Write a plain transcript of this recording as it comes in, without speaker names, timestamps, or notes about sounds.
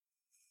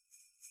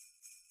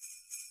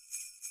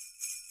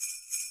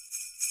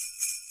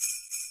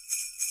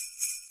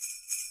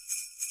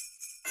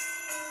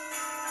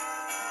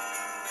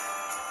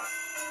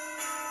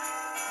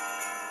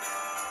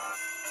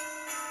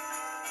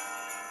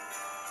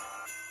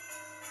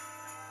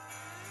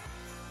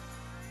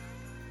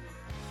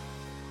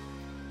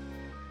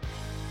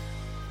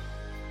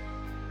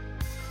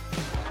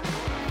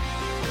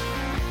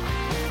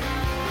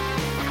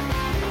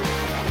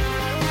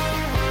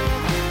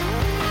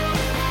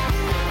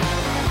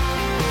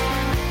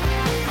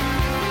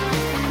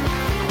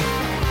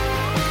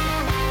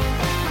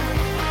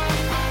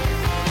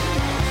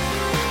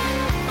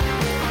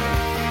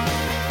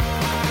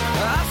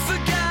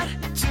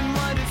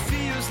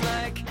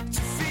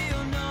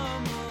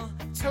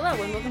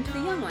Hello and welcome to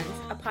The Young Ones,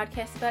 a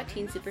podcast about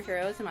teen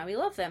superheroes and why we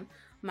love them.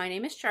 My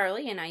name is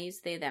Charlie and I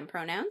use they, them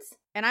pronouns.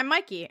 And I'm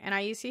Mikey and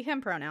I use he,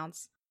 him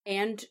pronouns.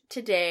 And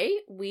today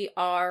we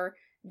are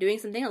doing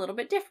something a little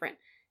bit different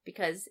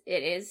because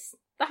it is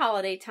the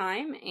holiday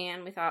time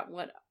and we thought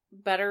what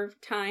better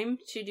time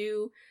to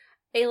do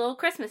a little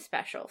Christmas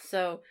special.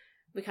 So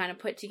we kind of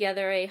put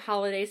together a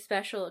holiday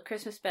special, a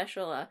Christmas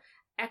special, a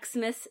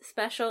Xmas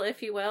special,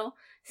 if you will.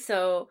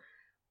 So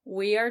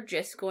we are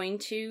just going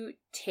to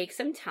take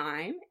some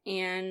time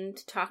and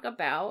talk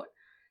about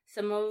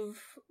some of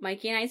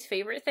Mikey and I's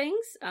favorite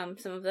things.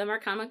 Some of them are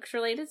comics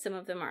related, some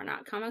of them are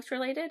not comics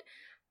related,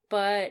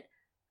 but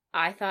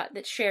I thought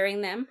that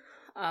sharing them,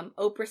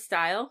 Oprah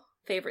style,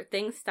 favorite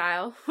things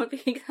style, would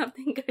be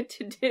something good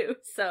to do.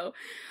 So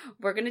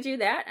we're going to do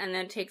that and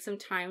then take some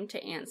time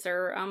to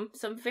answer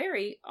some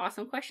very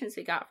awesome questions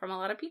we got from a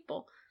lot of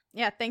people.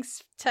 Yeah,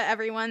 thanks to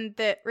everyone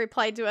that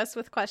replied to us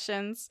with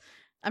questions.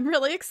 I'm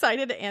really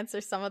excited to answer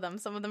some of them.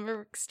 Some of them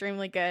are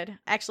extremely good.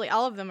 Actually,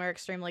 all of them are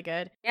extremely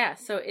good. Yeah,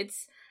 so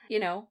it's,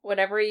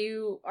 whatever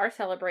you are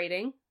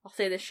celebrating, I'll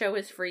say the show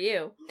is for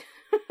you.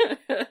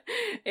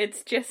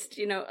 It's just,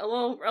 a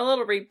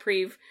little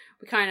reprieve.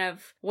 We kind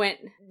of went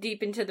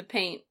deep into the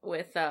paint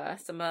with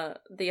some of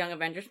the Young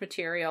Avengers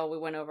material we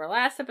went over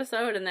last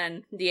episode, and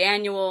then the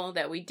annual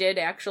that we did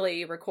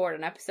actually record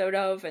an episode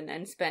of, and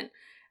then spent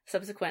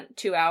subsequent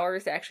 2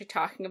 hours actually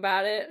talking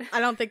about it.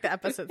 I don't think the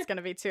episode's going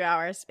to be 2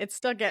 hours. It's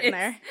still getting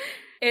there.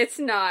 It's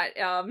not.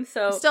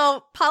 So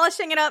still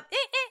polishing it up.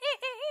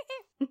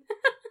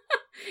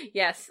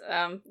 Yes.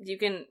 You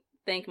can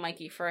thank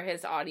Mikey for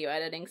his audio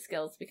editing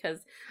skills because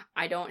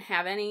I don't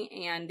have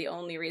any, and the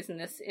only reason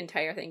this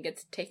entire thing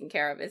gets taken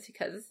care of is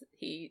because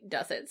he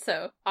does it.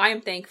 So I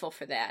am thankful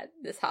for that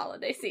this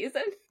holiday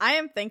season. I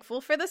am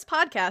thankful for this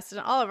podcast and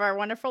all of our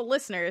wonderful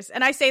listeners.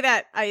 And I say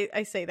that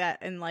I say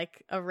that in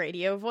like a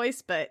radio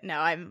voice, but no,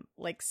 I'm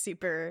like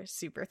super,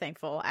 super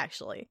thankful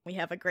actually. We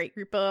have a great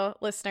group of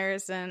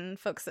listeners and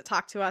folks that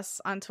talk to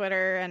us on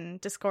Twitter and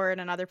Discord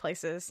and other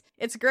places.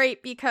 It's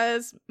great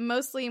because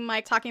mostly my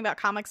talking about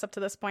comics up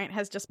to this point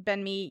has just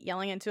been me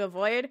yelling into a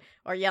void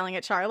or yelling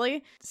at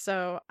Charlie.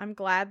 So I'm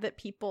glad that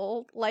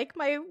people like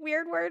my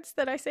weird words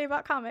that I say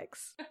about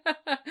comics.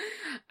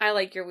 I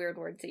like your weird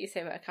words that you say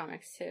about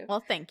comics too.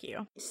 Well, thank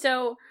you.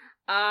 So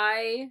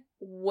I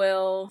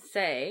will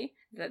say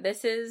that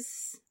this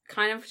is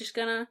kind of just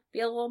gonna be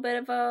a little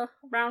bit of a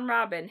round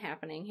robin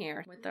happening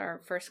here with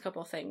our first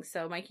couple things.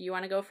 So Mikey, you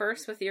want to go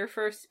first with your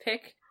first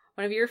pick?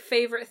 One of your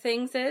favorite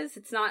things is,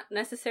 it's not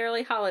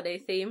necessarily holiday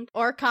themed.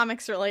 Or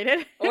comics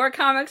related. Or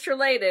comics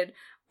related.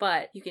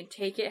 But you can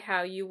take it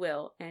how you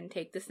will and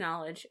take this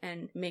knowledge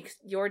and make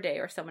your day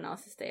or someone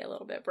else's day a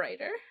little bit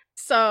brighter.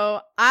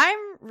 So I'm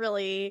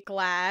really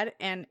glad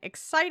and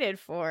excited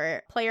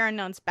for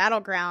PlayerUnknown's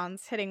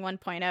Battlegrounds hitting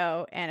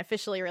 1.0 and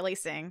officially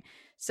releasing.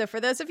 So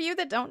for those of you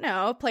that don't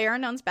know,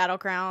 PlayerUnknown's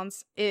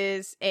Battlegrounds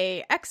is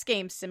a X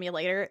Games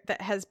simulator that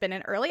has been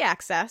in early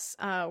access,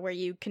 where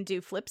you can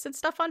do flips and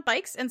stuff on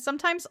bikes and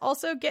sometimes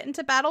also get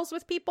into battles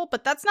with people,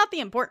 but that's not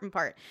the important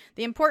part.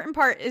 The important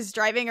part is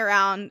driving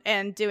around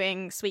and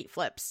doing sweet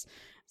flips.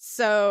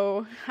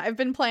 So I've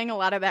been playing a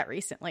lot of that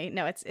recently.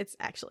 No, it's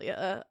actually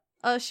a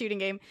shooting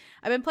game.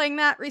 I've been playing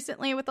that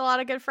recently with a lot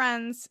of good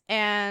friends,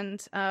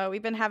 and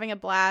we've been having a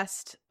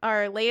blast.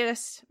 Our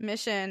latest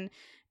mission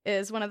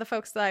is one of the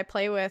folks that I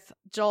play with,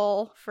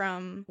 Joel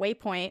from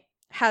Waypoint,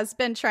 has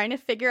been trying to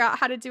figure out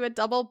how to do a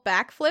double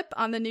backflip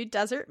on the new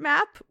desert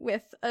map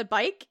with a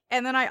bike.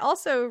 And then I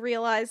also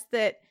realized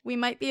that we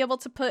might be able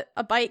to put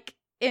a bike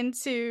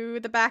into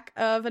the back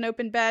of an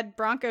open bed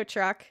Bronco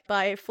truck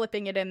by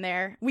flipping it in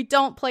there. We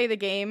don't play the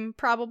game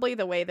probably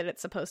the way that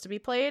it's supposed to be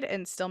played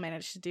and still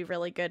manage to do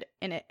really good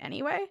in it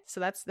anyway. So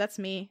that's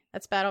me.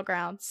 That's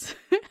Battlegrounds.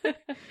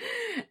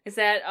 Is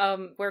that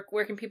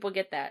where can people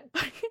get that?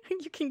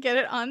 You can get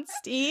it on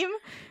Steam.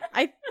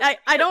 I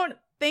don't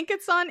think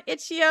it's on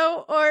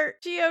itch.io or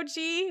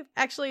GOG.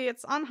 Actually,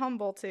 it's on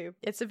Humble too.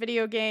 It's a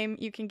video game.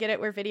 You can get it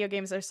where video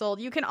games are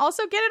sold. You can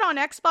also get it on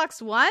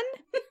Xbox One.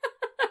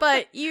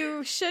 But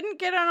you shouldn't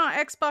get it on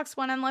Xbox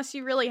One unless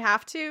you really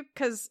have to,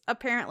 because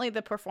apparently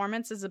the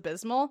performance is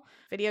abysmal.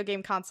 Video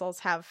game consoles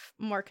have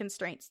more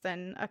constraints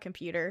than a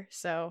computer,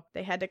 so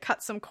they had to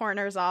cut some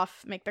corners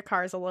off, make the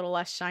cars a little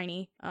less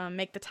shiny,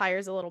 make the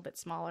tires a little bit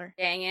smaller.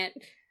 Dang it.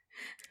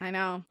 I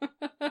know.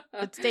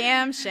 It's a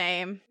damn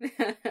shame.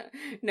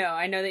 No,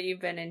 I know that you've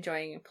been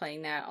enjoying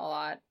playing that a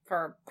lot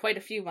for quite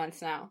a few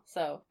months now,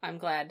 so I'm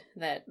glad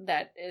that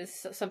that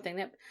is something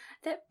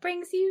that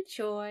brings you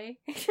joy.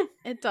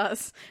 It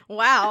does.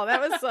 Wow, that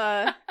was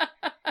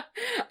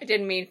I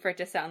didn't mean for it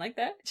to sound like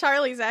that.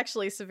 Charlie's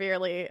actually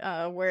severely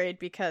worried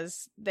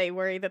because they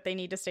worry that they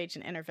need to stage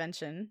an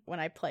intervention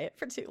when I play it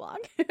for too long.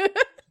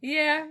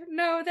 Yeah,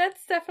 no,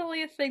 that's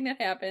definitely a thing that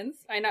happens.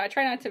 I know, I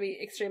try not to be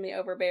extremely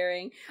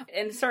overbearing,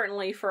 and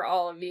certainly for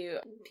all of you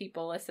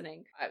people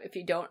listening, if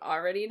you don't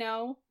already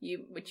know,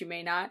 which you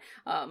may not,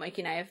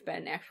 Mikey and I have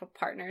been actual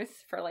partners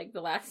for like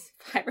the last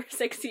 5 or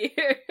 6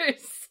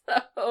 years,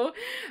 so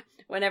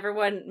when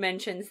everyone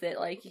mentions that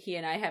like he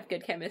and I have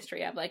good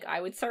chemistry, I'm like, I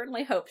would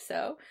certainly hope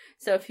so.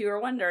 So if you were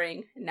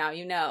wondering, now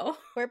you know.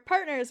 We're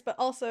partners, but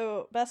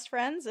also best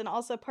friends and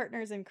also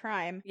partners in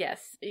crime.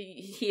 Yes,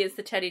 he is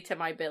the Teddy to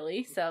my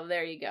Billy, so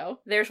there you go.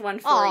 There's one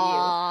for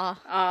Aww.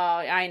 you. Oh,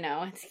 I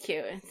know, it's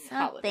cute. It's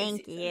holiday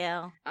thank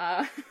season.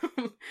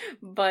 you.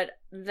 But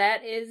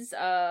that is,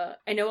 I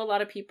know a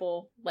lot of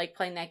people like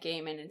playing that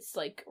game, and it's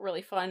like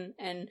really fun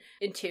and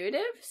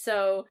intuitive,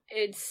 so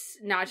it's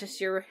not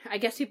just I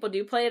guess people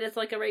do play it as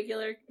like a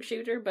regular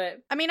shooter,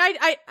 but I mean,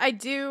 I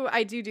do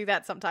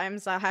that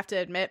sometimes, I have to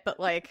admit, but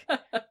like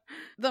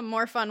the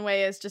more fun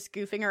way is just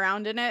goofing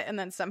around in it and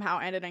then somehow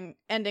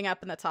ending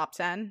up in the top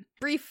 10.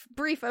 Brief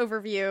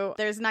overview.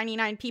 There's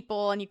 99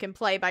 people and you can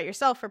play by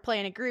yourself or play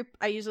in a group.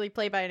 I usually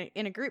play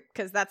in a group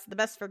because that's the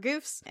best for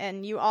goofs,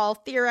 and you all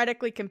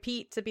theoretically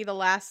compete to be the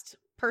last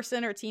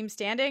person or team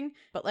standing,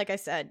 but like I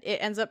said, it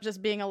ends up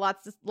just being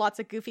lots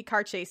of goofy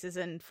car chases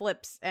and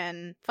flips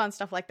and fun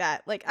stuff like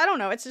that. Like, I don't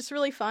know, it's just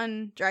really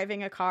fun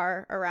driving a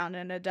car around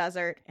in a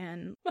desert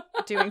and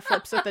doing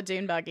flips with a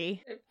dune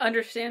buggy.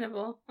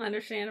 Understandable.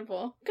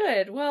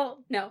 Good.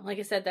 Well, no, like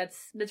I said,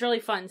 that's really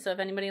fun. So if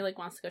anybody like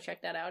wants to go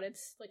check that out,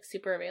 it's like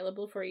super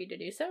available for you to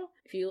do so.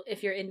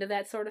 If you're into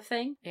that sort of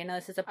thing. I know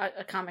this is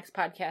a comics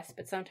podcast,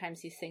 but sometimes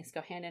these things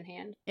go hand in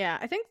hand. Yeah,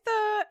 I think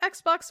the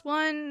Xbox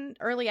One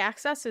early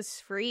access is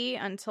free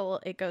until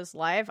it goes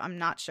live. I'm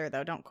not sure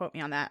though. Don't quote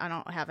me on that. I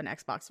don't have an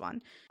Xbox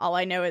One. All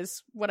I know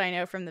is what I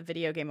know from the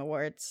Video Game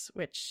Awards,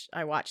 which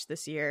I watched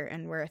this year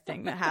and were a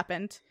thing that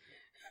happened.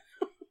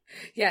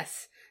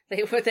 Yes,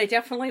 they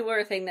definitely were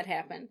a thing that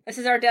happened. This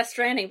is our Death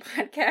Stranding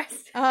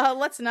podcast.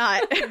 Let's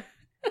not.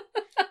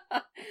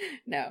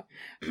 No.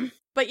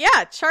 But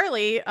yeah,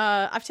 Charlie,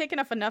 I've taken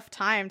up enough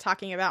time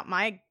talking about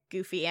my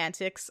goofy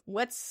antics.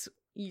 What's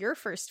your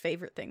first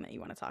favorite thing that you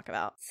want to talk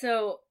about?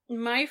 So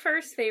my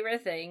first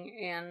favorite thing,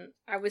 and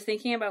I was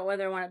thinking about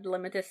whether I wanted to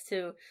limit this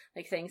to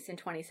like things in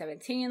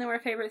 2017 that were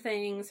favorite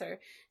things, or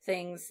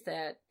things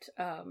that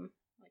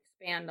like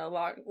spanned a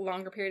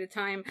longer period of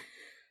time.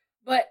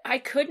 But I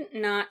couldn't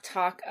not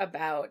talk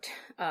about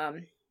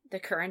the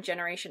current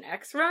Generation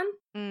X run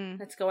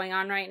that's going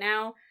on right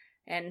now,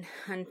 and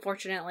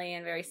unfortunately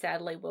and very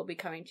sadly will be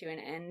coming to an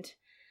end.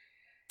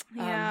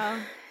 Yeah.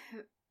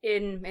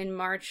 In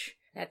March.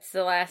 That's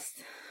the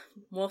last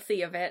we'll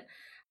see of it.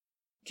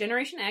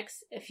 Generation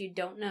X, if you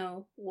don't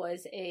know,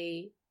 was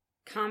a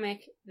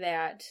comic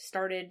that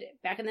started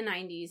back in the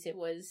 90s. It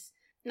was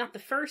not the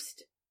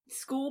first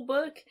school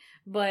book,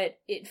 but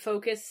it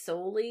focused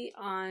solely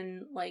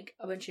on like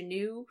a bunch of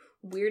new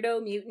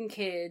weirdo mutant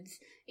kids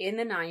in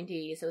the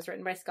 90s. It was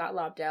written by Scott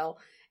Lobdell,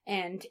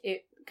 and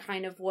it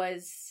kind of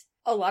was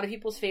a lot of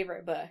people's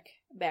favorite book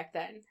back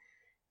then.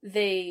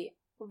 They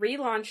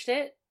relaunched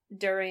it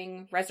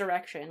during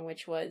Resurrection,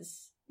 which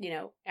was,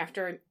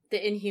 after the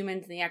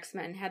Inhumans and the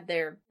X-Men had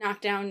their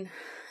knockdown,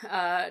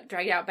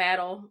 dragged out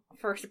battle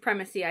for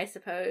supremacy, I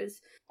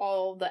suppose.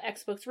 All the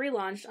X books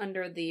relaunched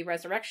under the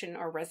Resurrection,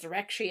 or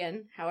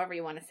Resurrection, however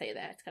you want to say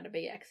that. It's got a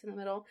big X in the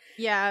middle.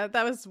 Yeah,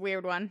 that was a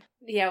weird one.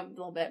 Yeah, a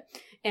little bit.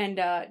 And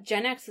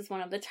Gen X is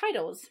one of the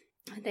titles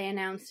they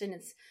announced, and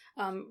it's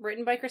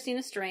written by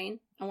Christina Strain.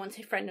 I won't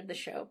say friend of the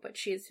show, but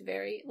she's a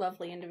very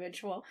lovely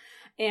individual.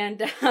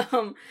 And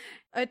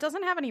it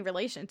doesn't have any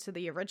relation to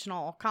the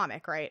original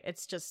comic, right?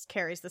 It's just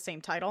carries the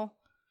same title.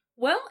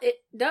 Well, it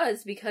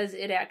does, because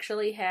it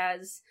actually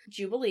has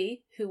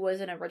Jubilee, who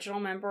was an original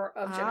member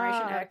of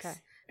Generation X. Okay.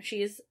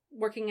 She's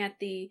working at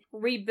the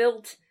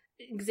rebuilt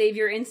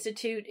Xavier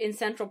Institute in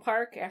Central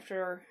Park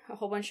after a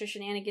whole bunch of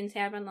shenanigans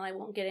happened that I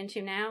won't get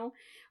into now.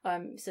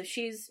 So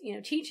she's,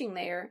 teaching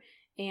there,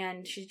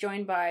 and she's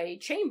joined by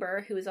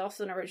Chamber, who is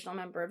also an original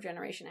member of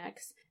Generation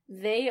X.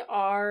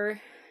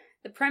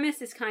 The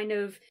premise is kind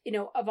of,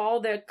 of all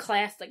the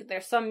class, like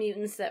there's some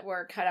mutants that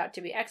were cut out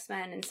to be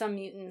X-Men, and some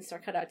mutants are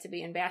cut out to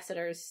be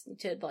ambassadors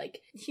to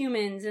like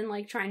humans and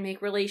like try and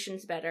make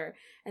relations better.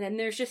 And then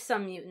there's just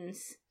some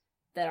mutants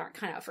that aren't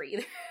cut out for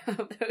either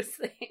of those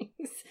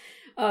things.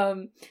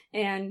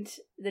 And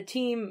the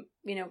team,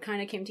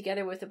 kind of came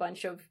together with a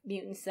bunch of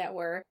mutants that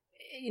were,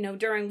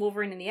 during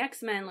Wolverine and the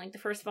X-Men, like the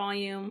first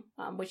volume,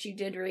 which you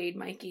did read,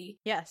 Mikey.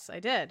 Yes, I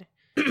did.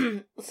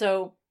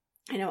 So,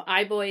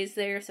 iBoy is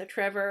there, so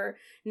Trevor,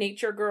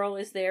 Nature Girl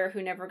is there,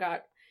 who never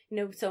got,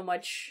 so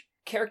much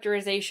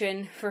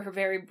characterization for her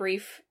very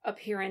brief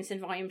appearance in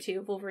Volume 2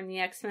 of Wolverine and the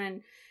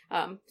X-Men.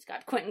 It's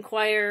got Quentin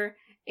Quire,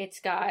 it's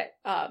got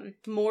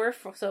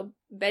Morph, so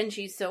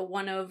Benji's, so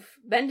one of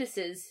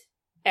Bendis's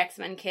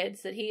X-Men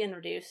kids that he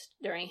introduced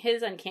during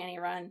his Uncanny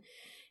run.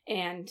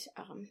 And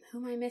who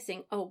am I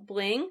missing? Oh,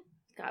 Bling.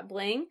 Got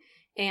Bling.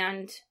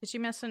 And did you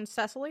mention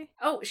Cecily?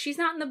 Oh, she's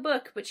not in the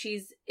book, but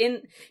she's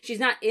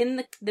not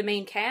in the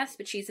main cast,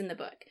 but she's in the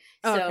book.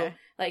 Oh, so okay.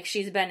 like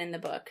she's been in the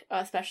book,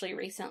 especially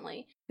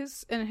recently.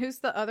 Who's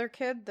the other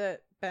kid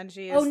that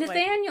Benji is? Oh,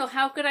 Nathaniel!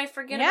 How could I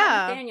forget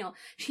about Nathaniel?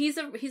 He's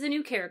a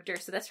new character,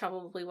 so that's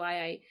probably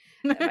why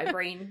my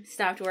brain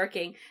stopped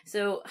working.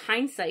 So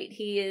Hindsight,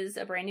 he is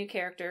a brand new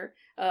character.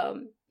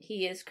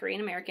 He is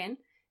Korean American,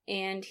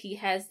 and he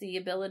has the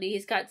ability.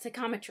 He's got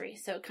psychometry,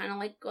 so kind of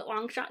like what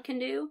Longshot can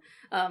do.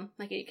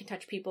 Like you can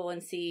touch people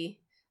and see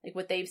like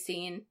what they've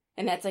seen,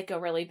 and that's like a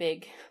really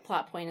big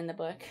plot point in the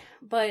book.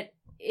 But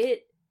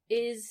it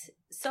is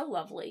so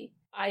lovely.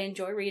 I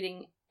enjoy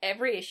reading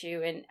every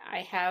issue, and I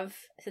have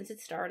since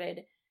it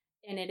started,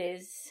 and it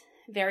is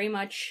very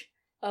much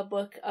a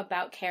book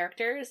about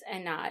characters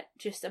and not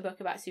just a book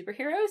about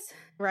superheroes.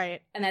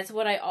 Right. And that's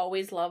what I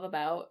always love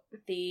about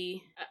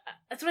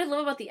that's what I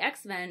love about the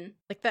X-Men.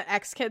 Like the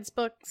X-Kids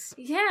books?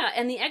 Yeah,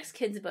 and the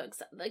X-Kids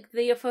books. Like,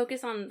 they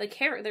focus on their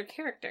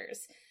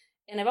characters.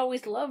 And I've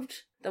always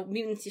loved the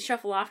mutants you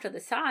shuffle off to the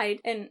side,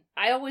 and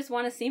I always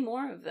want to see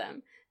more of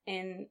them.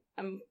 And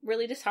I'm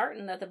really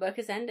disheartened that the book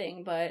is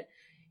ending, but,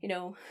 you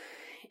know,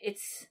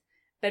 it's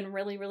been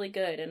really, really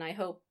good, and I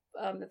hope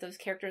that those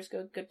characters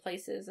go good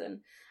places. And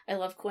I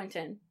love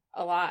Quentin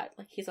a lot.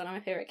 Like, he's one of my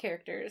favorite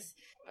characters.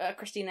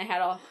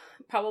 Christina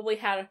probably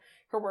had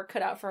her work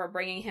cut out for her,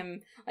 bringing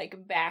him like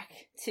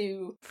back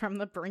to from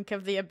the brink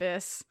of the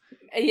abyss.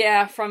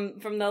 Yeah, from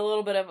the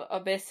little bit of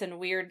abyss and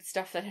weird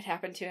stuff that had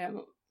happened to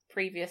him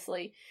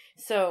previously.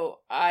 So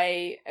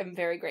I am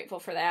very grateful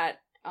for that.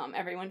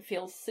 Everyone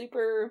feels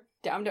super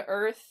down to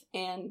earth,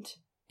 and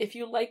if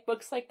you like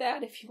books like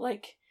that, if you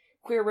like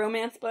queer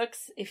romance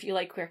books, if you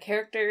like queer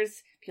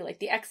characters, if you like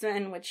the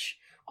X-Men, which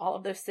all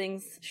of those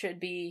things should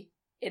be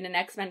in an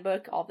X-Men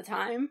book all the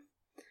time,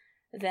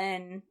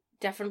 then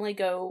definitely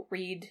go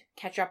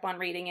catch up on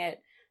reading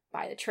it,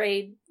 buy the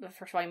trade. The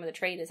first volume of the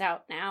trade is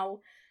out now.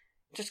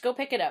 Just go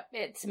pick it up.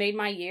 It's made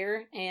my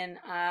year, and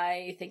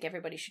I think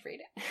everybody should read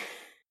it.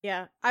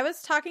 Yeah. I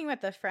was talking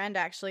with a friend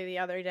actually the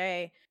other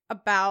day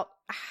about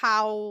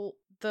how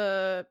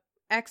the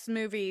X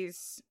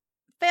movies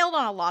failed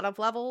on a lot of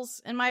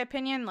levels, in my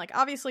opinion. Like,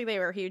 obviously they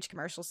were huge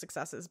commercial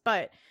successes,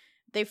 but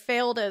they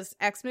failed as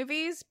X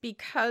movies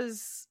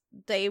because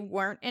they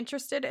weren't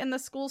interested in the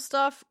school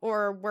stuff,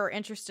 or were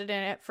interested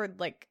in it for,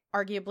 like,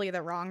 arguably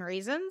the wrong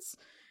reasons.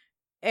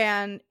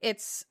 And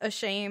it's a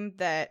shame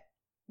that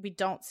we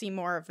don't see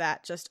more of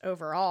that just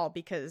overall,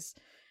 because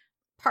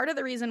part of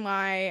the reason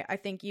why I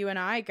think you and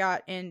I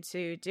got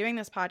into doing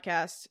this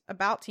podcast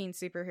about teen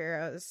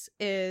superheroes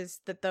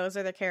is that those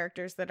are the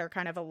characters that are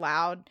kind of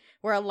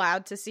we're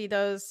allowed to see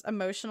those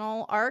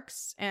emotional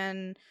arcs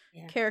and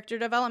character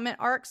development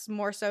arcs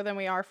more so than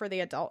we are for the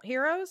adult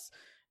heroes.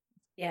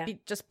 Yeah.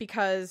 Just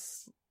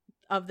because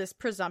of this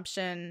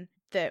presumption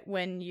that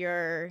when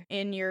you're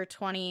in your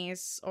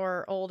 20s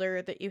or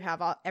older that you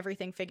have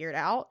everything figured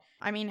out.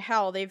 I mean,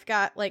 hell, they've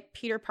got like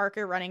Peter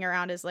Parker running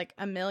around as like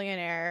a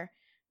millionaire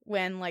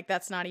when, like,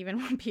 that's not even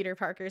what Peter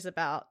Parker's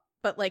about.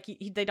 But, like,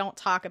 they don't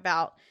talk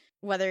about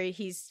whether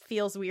he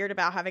feels weird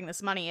about having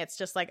this money. It's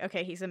just like,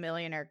 okay, he's a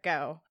millionaire,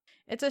 go.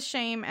 It's a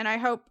shame, and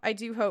I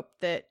do hope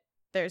that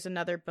there's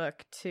another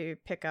book to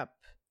pick up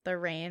the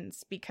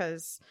reins,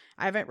 because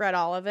I haven't read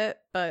all of it,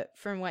 but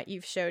from what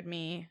you've showed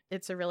me,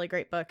 it's a really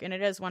great book, and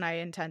it is one I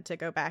intend to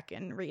go back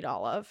and read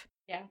all of.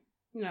 Yeah.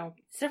 No,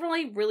 it's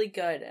definitely really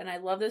good, and I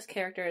love those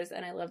characters,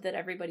 and I love that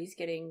everybody's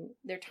getting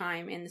their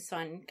time in the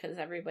sun, because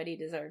everybody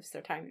deserves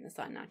their time in the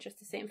sun, not just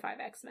the same 5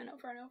 X-Men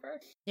over and over.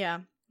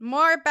 Yeah.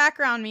 More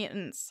background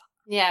mutants.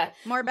 Yeah.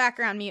 More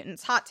background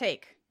mutants. Hot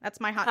take. That's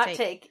my hot take. Hot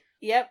take.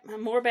 Yep.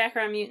 More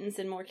background mutants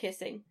and more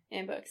kissing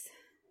in books.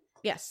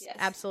 Yes.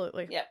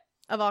 Absolutely. Yep.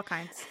 Of all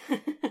kinds.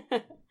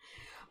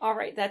 All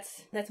right,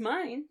 that's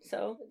mine.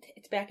 So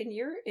it's back in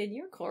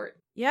your court.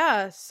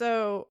 Yeah,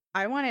 so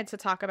I wanted to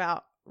talk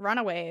about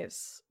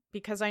Runaways,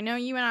 because I know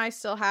you and I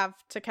still have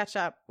to catch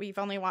up. We've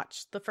only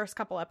watched the first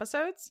couple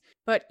episodes,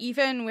 but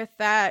even with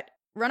that,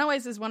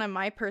 Runaways is one of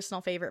my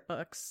personal favorite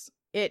books.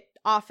 It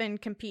often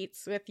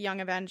competes with Young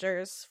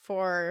Avengers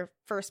for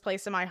first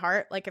place in my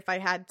heart. Like, if I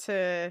had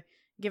to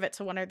give it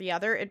to one or the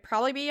other, it'd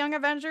probably be Young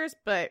Avengers,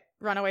 but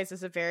Runaways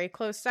is a very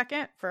close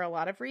second for a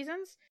lot of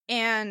reasons.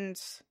 And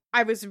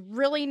I was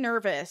really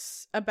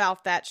nervous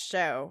about that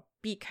show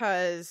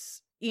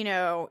because, you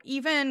know,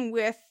 even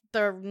with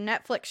the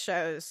Netflix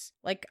shows,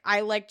 like, I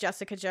like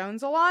Jessica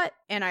Jones a lot,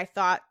 and I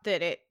thought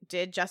that it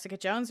did Jessica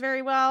Jones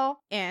very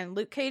well, and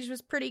Luke Cage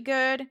was pretty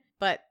good,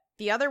 but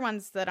the other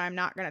ones that I'm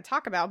not going to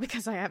talk about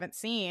because I haven't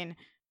seen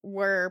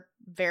were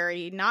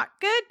very not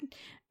good.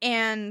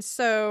 And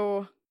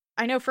so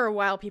I know for a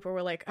while people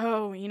were like,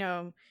 oh, you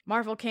know,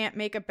 Marvel can't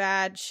make a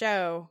bad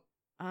show.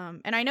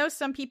 And I know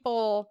some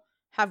people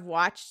have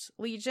watched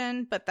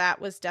Legion, but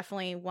that was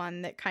definitely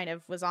one that kind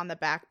of was on the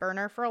back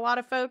burner for a lot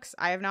of folks.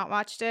 I have not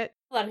watched it.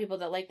 a lot of people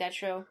that like that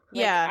show.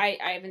 Like, yeah.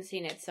 I haven't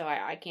seen it, so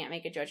I can't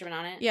make a judgment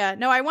on it. Yeah,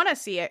 no, I want to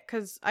see it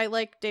because I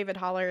like David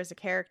Haller as a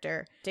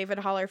character. David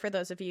Haller, for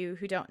those of you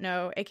who don't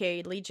know,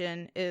 aka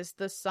Legion, is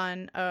the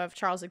son of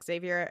Charles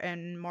Xavier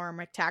and Maura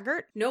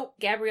McTaggart. Nope,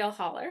 Gabrielle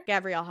Haller.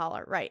 Gabrielle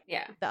Haller, right.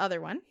 Yeah. The other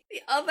one.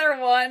 The other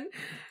one.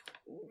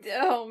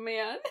 Oh,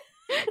 man.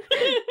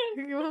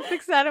 We'll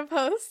fix that in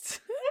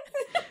post.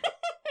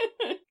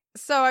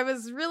 So I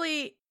was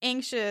really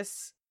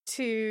anxious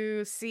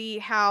to see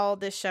how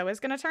this show is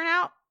going to turn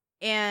out.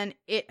 And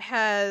it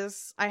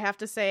has, I have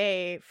to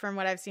say, from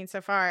what I've seen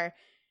so far,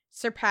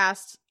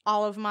 surpassed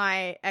all of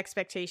my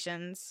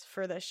expectations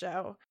for this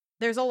show.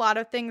 There's a lot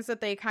of things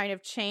that they kind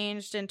of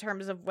changed in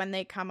terms of when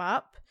they come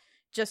up,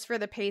 just for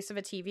the pace of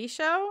a TV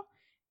show.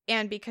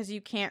 And because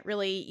you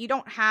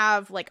don't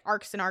have like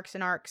arcs and arcs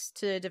and arcs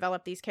to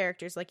develop these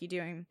characters like you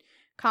do in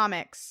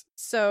comics.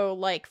 So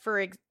like,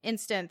 for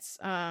instance,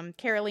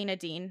 Carolina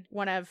Dean,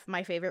 one of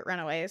my favorite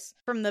runaways,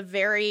 from the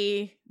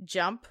very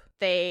jump,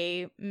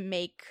 they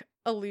make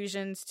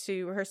allusions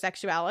to her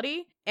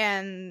sexuality,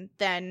 and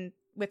then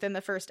within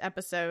the first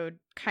episode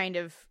kind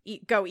of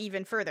go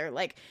even further.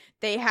 Like,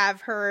 they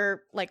have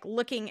her like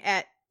looking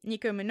at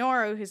Nico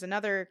Minoru, who's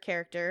another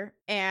character,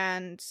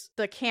 and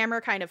the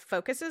camera kind of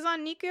focuses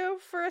on Nico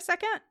for a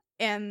second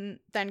and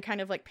then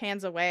kind of like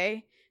pans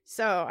away.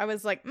 So I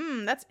was like,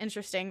 that's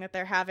interesting that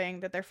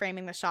they're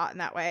framing the shot in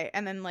that way.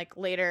 And then like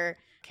later,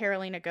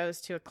 Carolina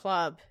goes to a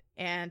club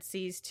and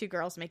sees two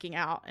girls making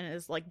out and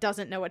is like,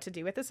 doesn't know what to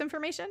do with this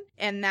information.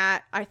 And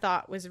that I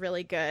thought was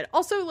really good.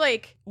 Also,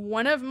 like,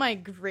 one of my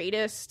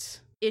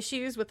greatest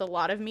issues with a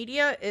lot of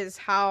media is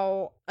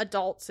how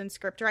adults and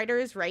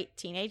scriptwriters write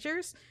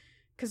teenagers.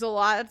 Because a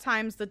lot of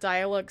times the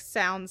dialogue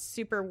sounds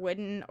super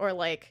wooden, or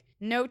like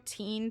no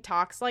teen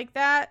talks like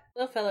that.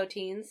 Little fellow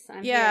teens.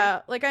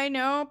 Here. Like, I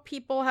know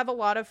people have a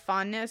lot of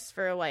fondness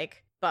for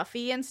like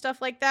Buffy and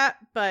stuff like that,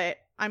 but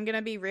I'm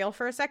gonna be real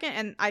for a second,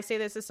 and I say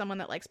this as someone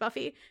that likes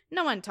Buffy.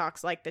 No one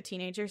talks like the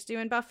teenagers do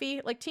in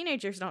Buffy. Like,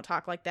 teenagers don't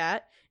talk like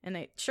that, and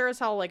they sure as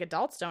hell like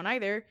adults don't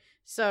either.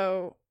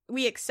 So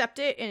we accept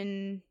it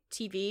in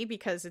TV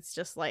because it's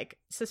just like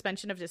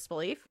suspension of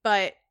disbelief.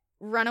 But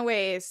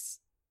Runaways,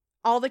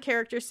 all the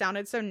characters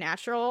sounded so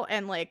natural,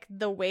 and like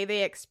the way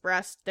they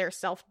expressed their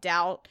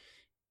self-doubt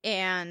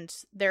and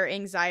their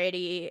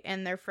anxiety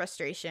and their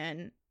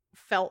frustration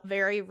felt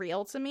very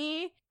real to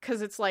me,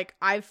 because it's like,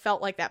 I've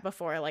felt like that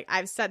before. Like,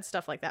 I've said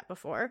stuff like that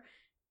before,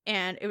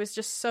 and it was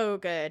just so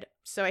good.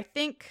 So I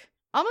think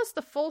almost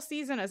the full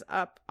season is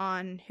up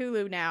on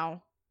Hulu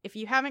now. If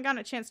you haven't gotten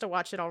a chance to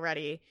watch it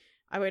already,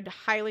 I would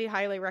highly,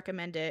 highly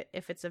recommend it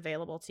if it's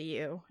available to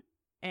you.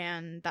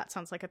 And that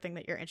sounds like a thing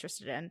that you're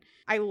interested in.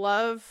 I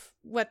love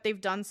what they've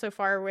done so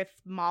far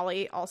with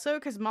Molly also,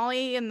 because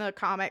Molly in the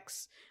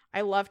comics,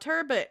 I loved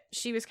her, but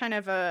she was kind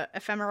of a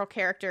ephemeral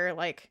character.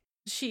 Like,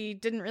 she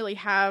didn't really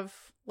have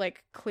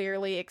like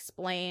clearly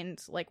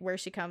explained like where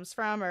she comes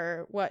from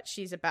or what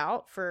she's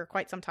about for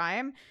quite some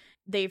time.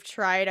 They've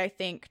tried, I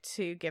think,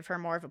 to give her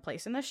more of a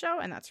place in the show,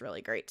 and that's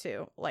really great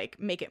too. Like,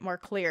 make it more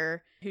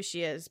clear who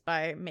she is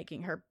by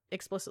making her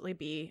explicitly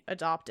be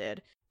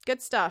adopted.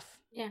 Good stuff.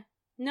 Yeah.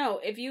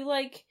 No, if you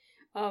like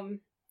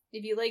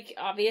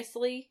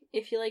obviously,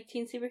 if you like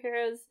teen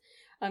superheroes,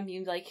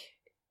 you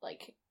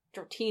like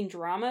teen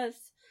dramas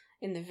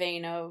in the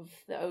vein of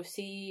the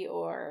OC,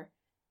 or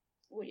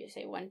what do you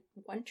say,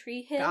 One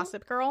Tree Hill?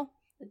 Gossip Girl?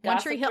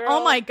 One Tree Hill.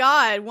 Oh my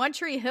god, One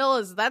Tree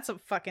Hill that's a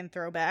fucking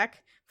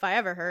throwback, if I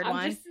ever heard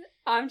one.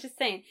 I'm just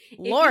saying.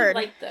 Lord,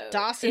 like those,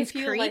 Dawson's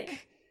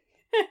Creek.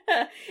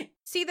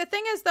 See, the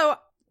thing is, though,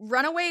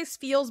 Runaways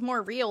feels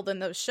more real than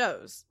those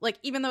shows. Like,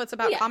 even though it's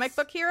about comic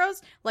book heroes,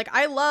 like,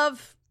 I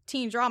love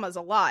teen dramas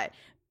a lot,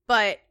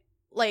 but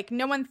like,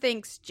 no one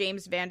thinks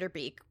James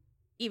Vanderbeek,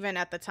 even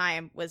at the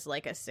time, was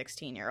like a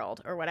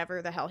 16-year-old or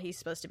whatever the hell he's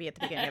supposed to be at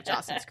the beginning of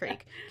Dawson's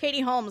Creek. Katie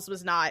Holmes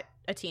was not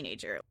a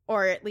teenager,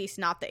 or at least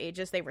not the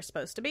ages they were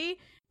supposed to be.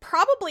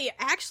 Probably,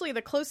 actually,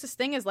 the closest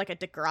thing is like a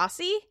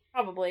Degrassi.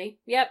 Probably.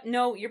 Yep.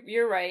 No,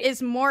 you're right.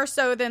 Is more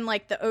so than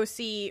like the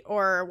OC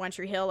or One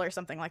Tree Hill or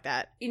something like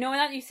that. You know,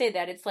 now that you say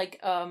that, it's like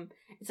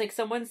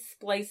someone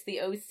spliced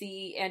the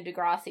OC and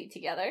Degrassi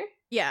together.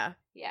 Yeah.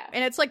 Yeah.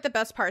 And it's like the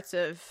best parts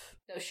of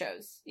those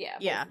shows. Yeah.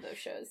 Yeah. Both of those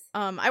shows.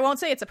 I won't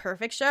say it's a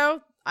perfect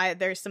show.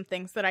 There's some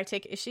things that I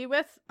take issue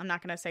with. I'm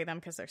not going to say them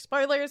because they're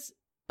spoilers,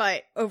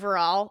 but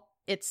overall,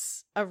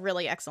 it's a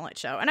really excellent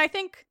show. And I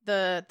think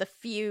the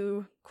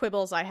few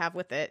quibbles I have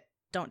with it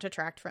don't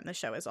detract from the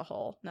show as a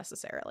whole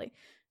necessarily.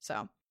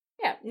 So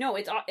yeah, no,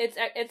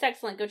 it's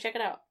excellent. Go check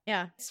it out.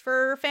 Yeah, it's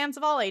for fans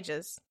of all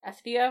ages. Yes,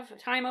 if you have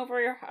time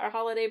over our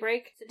holiday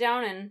break, sit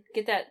down and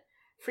get that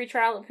free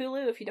trial of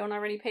Hulu if you don't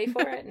already pay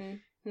for it,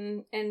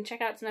 and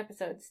check out some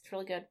episodes. It's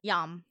really good.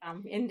 Yum.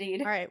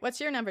 Indeed. All right,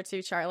 what's your number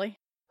 2, Charlie?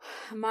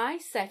 My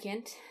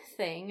second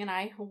thing, and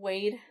I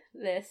weighed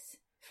this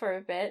for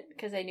a bit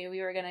because I knew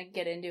we were going to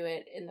get into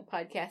it in the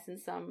podcast in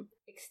some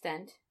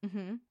extent,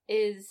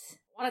 is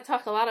I want to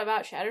talk a lot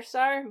about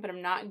Shatterstar, but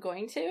I'm not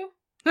going to.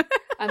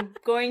 I'm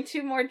going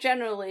to more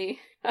generally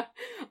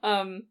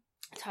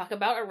talk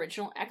about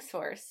Original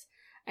X-Force.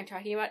 I'm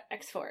talking about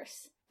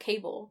X-Force,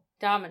 Cable,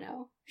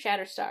 Domino,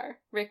 Shatterstar,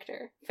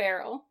 Richter,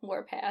 Feral,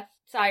 Warpath,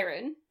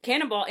 Siren,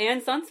 Cannonball,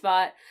 and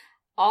Sunspot.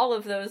 All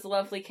of those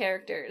lovely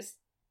characters.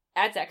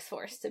 That's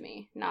X-Force to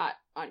me. Not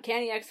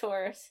Uncanny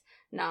X-Force,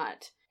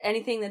 not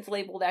anything that's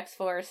labeled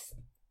X-Force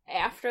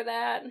after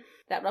that.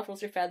 That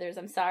ruffles your feathers,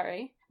 I'm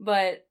sorry.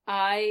 But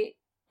I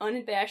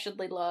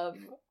unabashedly love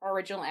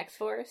original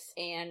X-Force,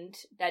 and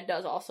that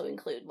does also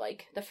include,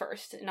 like, the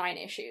first 9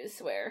 issues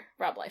where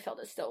Rob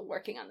Liefeld is still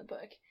working on the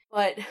book.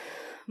 But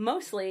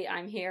mostly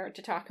I'm here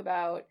to talk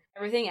about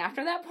everything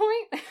after that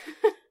point.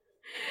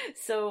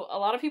 So a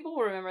lot of people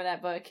will remember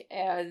that book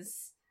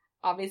as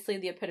obviously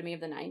the epitome of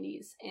the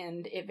 90s,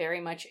 and it very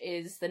much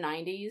is the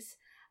 90s,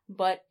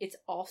 but it's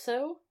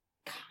also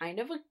kind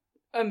of an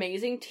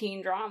amazing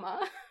teen drama.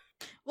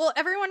 Well,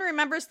 everyone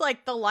remembers,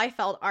 like, the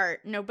Liefeld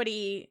art.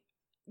 Nobody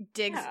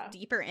digs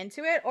deeper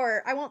into it,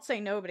 or I won't say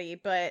nobody,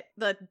 but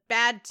the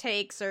bad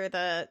takes or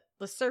the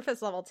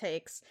surface level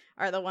takes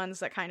are the ones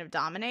that kind of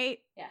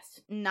dominate.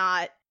 Yes.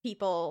 Not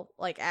people,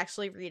 like,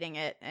 actually reading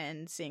it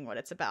and seeing what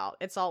it's about.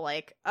 It's all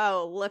like,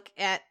 oh, look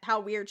at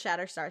how weird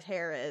Shatterstar's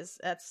hair is.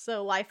 That's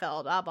so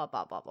Liefeld, blah, blah,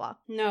 blah, blah, blah.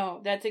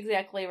 No, that's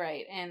exactly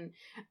right. And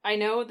I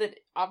know that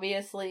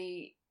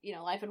obviously, you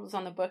know, Liefeld was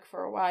on the book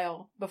for a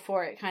while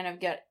before it kind of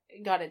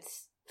got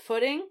its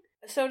footing,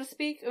 so to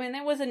speak. I mean,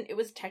 it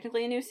was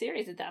technically a new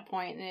series at that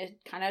point, and it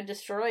kind of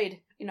destroyed,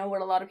 you know,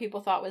 what a lot of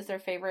people thought was their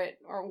favorite,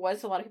 or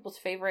was a lot of people's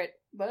favorite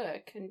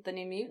book, The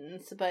New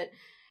Mutants. But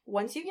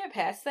once you get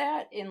past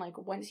that, and, like,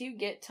 once you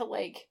get to,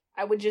 like,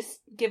 I would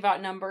just give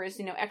out numbers,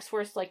 you know,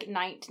 X-Force, like,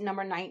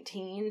 number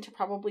 19 to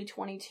probably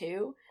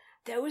 22,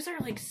 those are,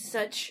 like,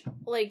 such,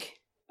 like,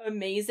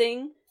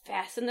 amazing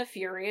Fast and the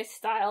Furious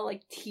style,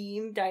 like,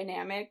 team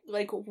dynamic,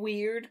 like,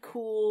 weird,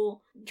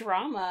 cool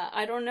drama.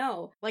 I don't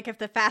know. Like if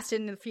the Fast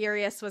and the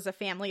Furious was a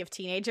family of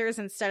teenagers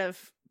instead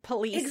of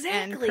police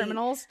and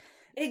criminals.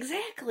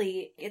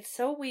 Exactly. It's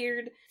so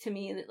weird to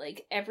me that,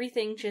 like,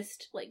 everything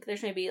just, like,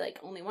 there's maybe, like,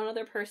 only one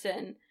other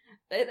person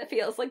that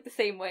feels like the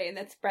same way, and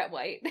that's Brett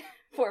White,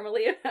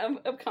 formerly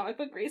of Comic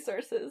Book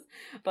Resources.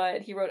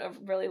 But he wrote a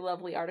really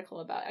lovely article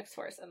about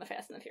X-Force and the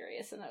Fast and the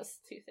Furious and those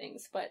two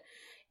things. But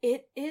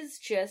it is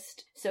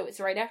just, so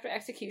it's right after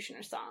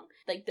Executioner Song.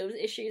 Like, those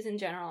issues in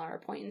general are a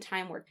point in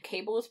time where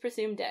Cable is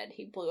presumed dead.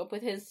 He blew up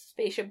with his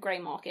spaceship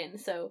Greymalkin,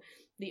 so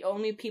the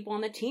only people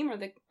on the team are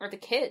the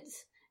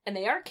kids. And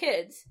they are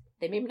kids.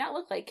 They may not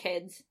look like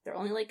kids. They're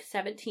only like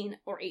 17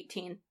 or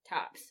 18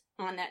 tops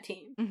on that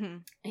team.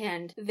 Mm-hmm.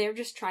 And they're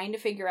just trying to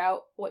figure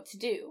out what to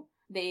do.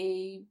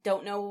 They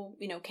don't know,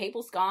 you know,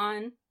 Cable's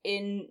gone.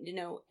 In, you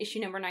know, issue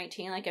number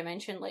 19, like I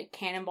mentioned, like,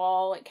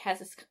 Cannonball, like, has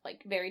this,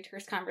 like, very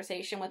terse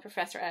conversation with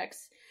Professor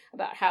X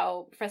about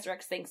how Professor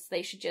X thinks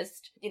they should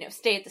just, you know,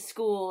 stay at the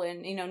school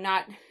and, you know,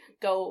 not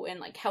go and,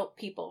 like, help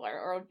people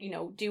or, you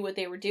know, do what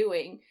they were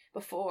doing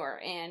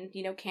before. And,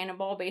 you know,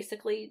 Cannonball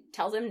basically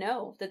tells him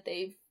no, that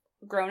they've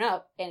grown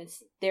up and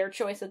it's their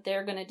choice that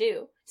they're gonna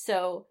do.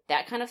 So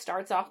that kind of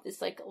starts off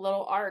this, like,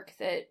 little arc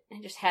that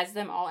just has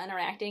them all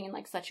interacting in,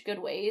 like, such good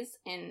ways.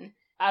 And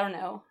I don't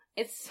know,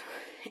 it's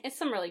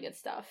some really good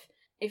stuff.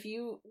 If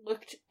you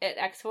looked at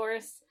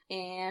X-Force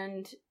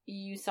and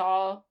you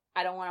saw,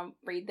 I don't want to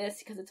read this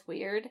because it's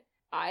weird,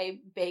 I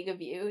beg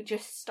of you,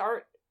 just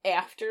start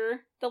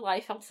after the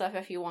Liefeld stuff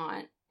if you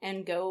want,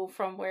 and go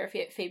from where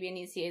Fabian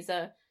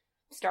Nicieza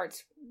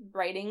starts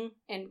writing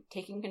and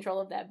taking control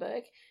of that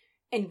book,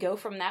 and go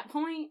from that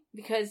point,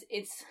 because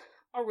it's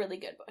a really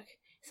good book.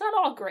 It's not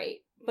all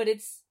great, but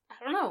it's,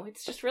 I don't know,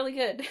 it's just really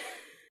good.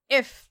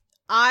 If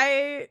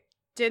I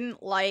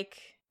didn't like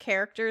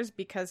characters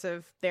because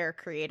of their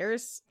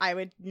creators, I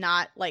would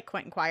not like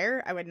Quentin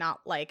Quire. I would not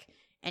like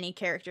any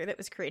character that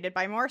was created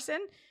by Morrison.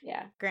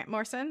 Yeah. Grant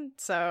Morrison.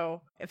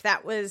 So if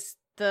that was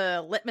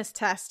the litmus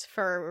test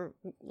for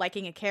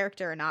liking a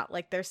character or not,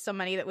 like, there's so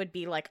many that would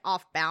be, like,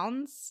 off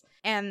bounds,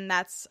 and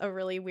that's a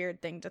really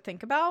weird thing to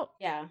think about.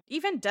 Yeah.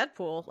 Even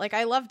Deadpool. Like,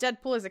 I love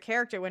Deadpool as a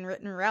character when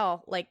written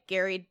well. Like,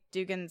 Gary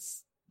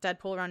Dugan's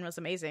Deadpool run was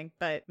amazing,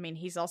 but I mean,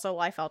 he's also a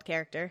Liefeld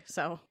character,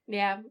 so.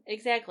 Yeah,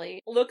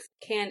 exactly. Looks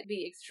can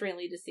be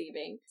extremely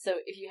deceiving. So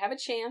if you have a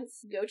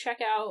chance, go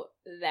check out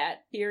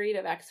that period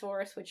of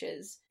X-Force, which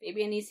is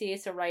Fabian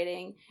Nicieza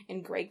writing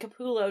and Greg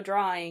Capullo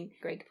drawing.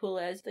 Greg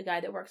Capullo is the guy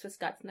that works with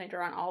Scott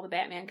Snyder on all the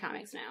Batman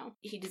comics now.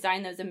 He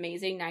designed those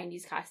amazing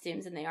 90s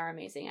costumes, and they are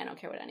amazing. I don't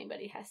care what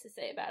anybody has to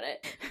say about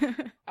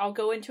it. I'll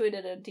go into it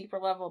at a deeper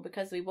level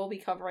because we will be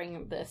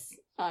covering this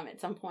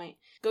at some point.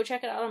 Go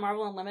check it out on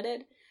Marvel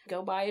Unlimited.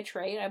 Go buy a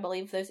trade. I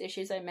believe those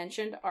issues I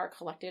mentioned are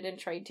collected and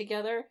trade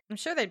together. I'm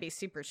sure they'd be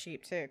super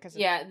cheap too.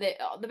 Yeah,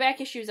 the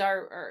back issues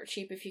are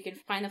cheap if you can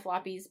find the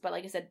floppies. But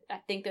like I said, I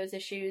think those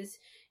issues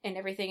and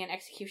everything in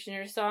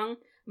Executioner's Song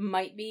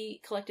might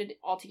be collected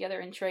all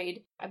together in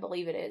trade. I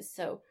believe it is.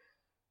 So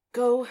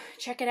go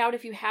check it out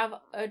if you have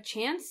a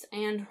chance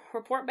and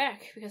report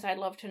back, because I'd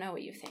love to know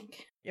what you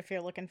think. If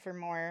you're looking for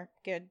more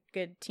good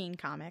teen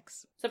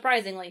comics.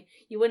 Surprisingly,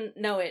 you wouldn't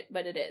know it,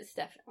 but it is,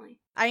 definitely.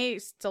 I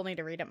still need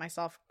to read it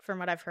myself. From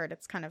what I've heard,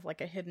 it's kind of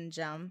like a hidden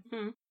gem.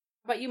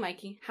 How about you,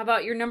 Mikey? How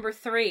about your number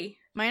 3?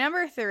 My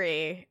number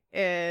 3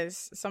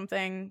 is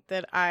something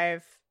that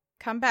I've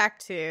come back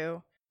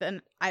to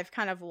and I've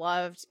kind of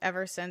loved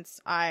ever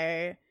since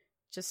I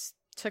just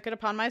took it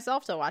upon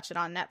myself to watch it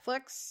on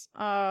Netflix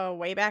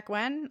way back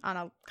when on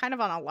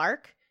a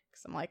lark,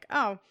 because I'm like,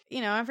 oh,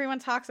 everyone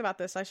talks about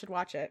this, I should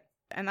watch it.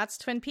 And that's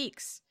Twin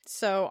Peaks.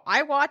 So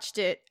I watched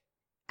it,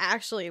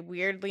 actually,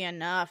 weirdly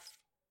enough,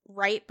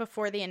 right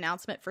before the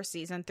announcement for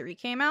season 3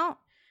 came out.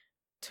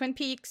 Twin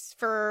Peaks,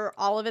 for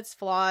all of its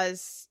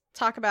flaws,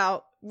 talk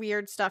about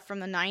weird stuff from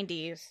the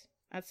 90s.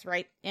 That's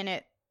right in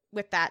it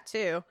with that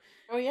too.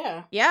 Oh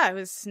yeah. Yeah, it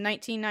was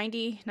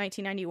 1990,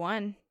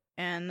 1991,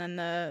 and then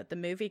the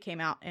movie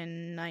came out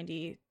in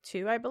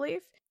 92, I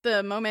believe.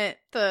 The moment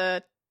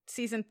the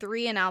season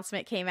 3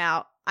 announcement came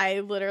out, I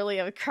literally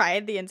have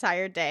cried the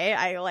entire day.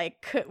 I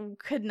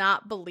could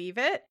not believe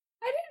it.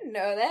 I didn't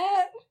know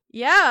that.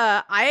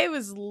 Yeah, I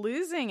was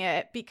losing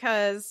it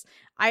because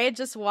I had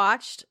just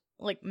watched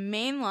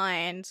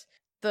mainlined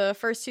the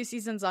first 2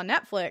 seasons on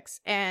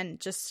Netflix and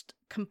just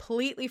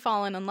completely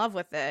fallen in love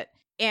with it.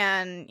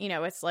 And,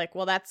 it's like,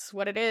 well, that's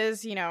what it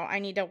is. I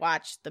need to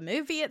watch the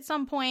movie at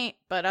some point.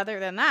 But other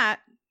than that,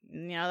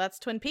 that's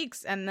Twin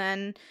Peaks. And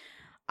then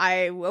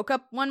I woke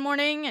up one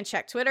morning and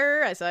checked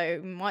Twitter, as I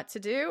want to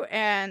do,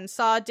 and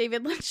saw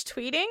David Lynch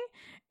tweeting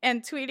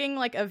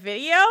a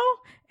video.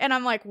 And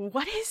I'm like,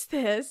 what is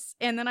this?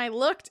 And then I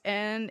looked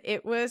and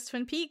it was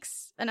Twin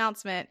Peaks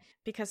announcement.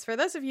 Because for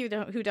those of you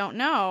who don't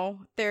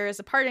know, there's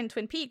a part in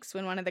Twin Peaks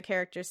when one of the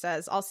characters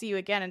says, I'll see you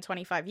again in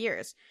 25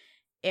 years.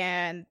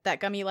 And that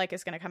gum you like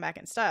is going to come back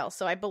in style.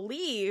 So I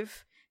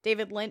believe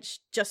David Lynch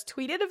just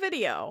tweeted a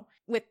video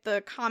with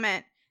the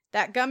comment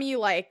that gum you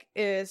like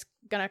is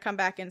going to come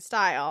back in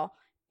style.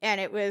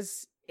 And it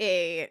was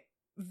a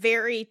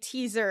very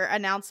teaser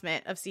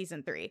announcement of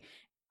season 3.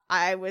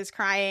 I was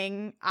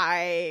crying.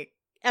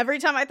 Every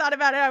time I thought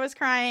about it, I was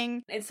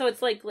crying. And so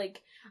it's like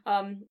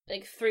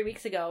 3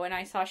 weeks ago when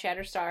I saw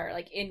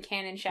Shatterstar, in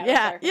canon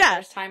Shatterstar for the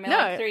first time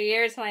in 3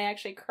 years, and I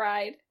actually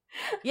cried.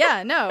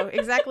 Yeah, no,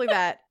 exactly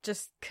that.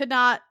 Just could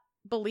not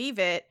believe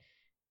it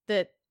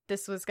that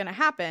this was going to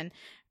happen.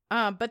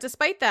 But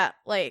despite that,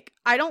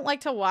 I don't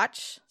like to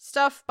watch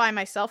stuff by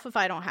myself if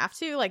I don't have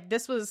to.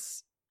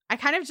 I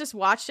kind of just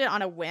watched it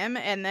on a whim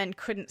and then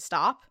couldn't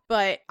stop.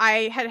 But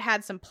I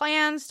had some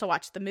plans to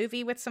watch the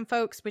movie with some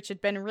folks, which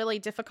had been really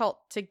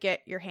difficult to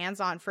get your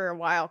hands on for a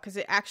while because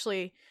it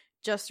actually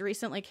just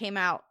recently came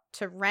out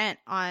to rent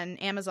on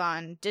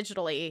Amazon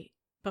digitally.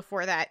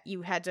 Before that,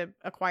 you had to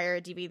acquire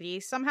a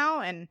DVD somehow,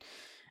 and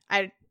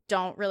I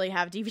don't really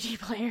have DVD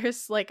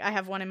players. I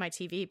have one in my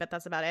TV, but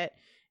that's about it.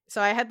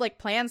 So I had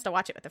plans to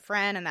watch it with a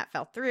friend, and that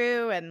fell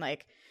through, and I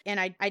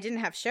didn't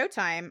have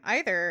Showtime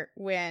either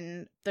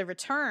when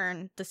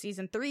the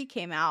season 3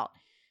 came out.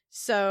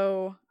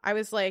 So I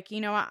was like,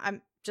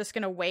 I'm just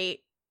gonna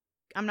wait.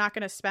 I'm not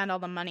gonna spend all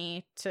the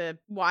money to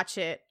watch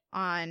it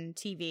on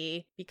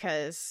TV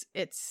because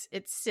it's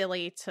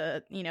silly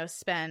to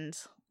spend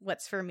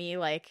what's for me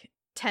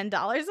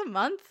 $10 a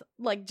month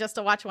just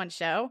to watch one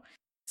show.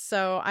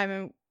 So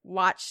I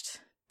watched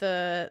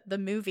the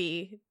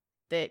movie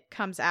that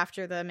comes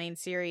after the main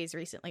series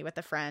recently with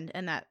a friend,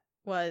 and that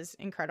was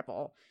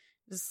incredible.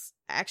 It was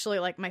actually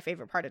my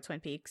favorite part of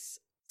Twin Peaks.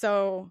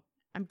 So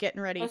I'm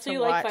getting ready to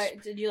watch.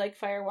 Did you like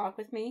Fire Walk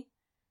with Me?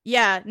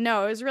 Yeah,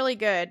 no, it was really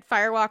good.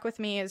 Fire Walk with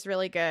Me is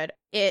really good.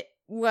 It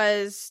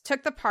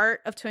took the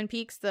part of Twin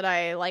Peaks that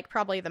I like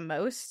probably the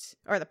most,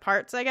 or the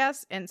parts, I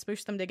guess, and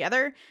smooshed them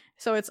together.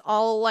 So it's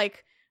all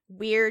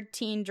weird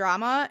teen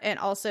drama and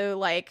also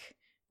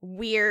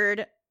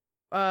weird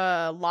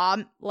law,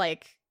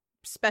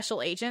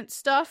 special agent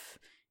stuff.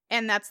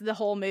 And that's the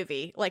whole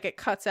movie. It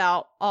cuts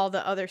out all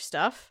the other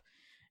stuff.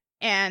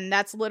 And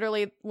that's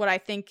literally what I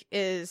think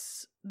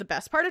is the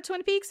best part of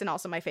Twin Peaks and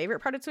also my favorite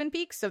part of Twin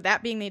Peaks. So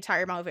that being the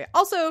entire movie.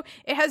 Also,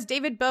 it has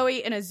David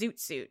Bowie in a zoot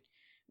suit,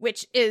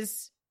 which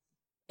is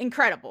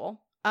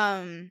incredible.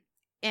 And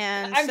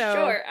I'm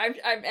sure.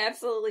 I'm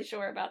absolutely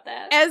sure about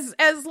that. As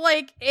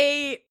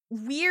a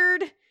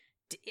weird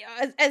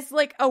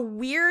a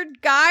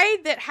weird guy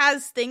that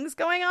has things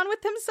going on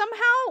with him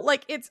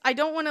somehow. I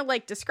don't want to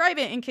describe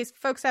it in case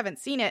folks haven't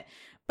seen it,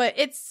 but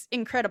it's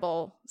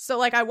incredible.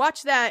 So I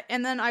watched that,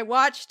 and then I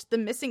watched The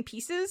Missing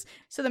Pieces.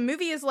 So the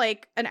movie is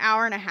an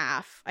hour and a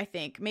half, I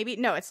think. Maybe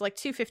no, it's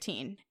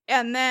 2:15.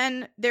 And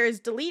then there's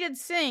deleted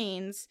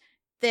scenes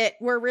that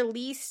were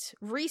released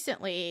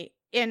recently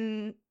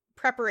in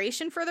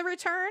preparation for the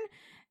return.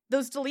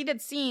 Those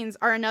deleted scenes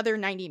are another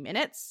 90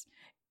 minutes.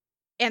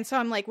 And so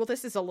I'm like, well,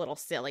 this is a little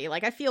silly.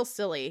 I feel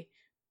silly.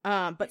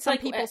 But it's some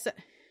people say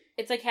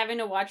it's having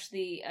to watch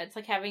the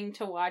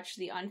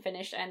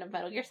unfinished end of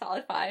Metal Gear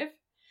Solid 5.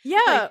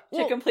 Yeah.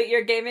 To complete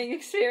your gaming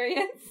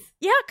experience.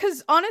 Yeah,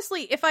 because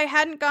honestly, if I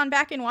hadn't gone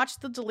back and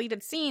watched the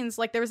deleted scenes,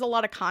 there was a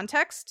lot of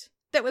context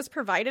that was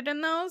provided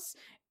in those.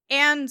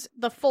 And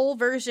the full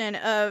version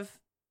of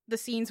the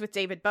scenes with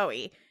David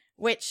Bowie,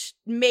 which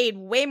made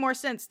way more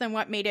sense than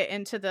what made it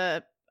into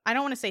the, I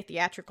don't want to say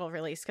theatrical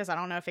release, because I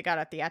don't know if it got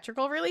a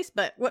theatrical release,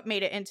 but what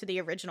made it into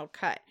the original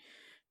cut.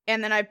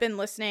 And then I've been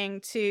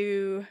listening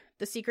to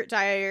The Secret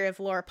Diary of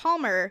Laura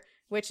Palmer,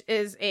 which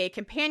is a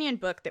companion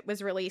book that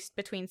was released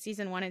between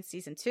season 1 and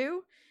season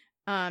 2.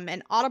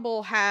 And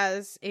Audible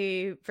has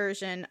a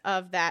version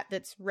of that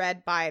that's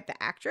read by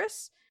the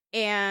actress.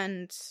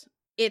 And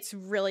it's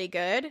really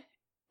good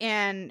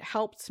and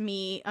helped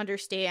me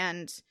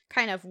understand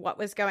kind of what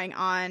was going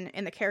on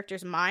in the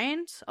character's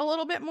mind a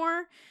little bit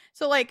more.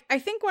 So, like, I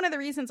think one of the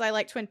reasons I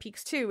like Twin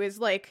Peaks too is,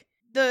 like,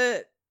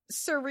 the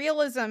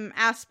surrealism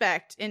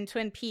aspect in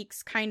Twin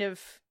Peaks kind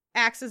of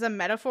acts as a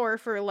metaphor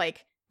for,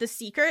 like, the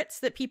secrets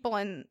that people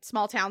in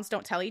small towns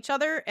don't tell each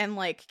other and,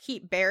 like,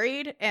 keep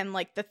buried, and,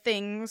 like, the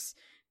things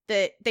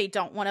that they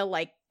don't want to,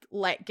 like,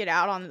 let get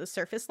out on the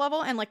surface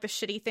level, and, like, the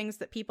shitty things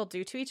that people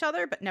do to each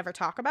other but never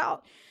talk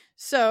about.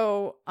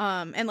 So,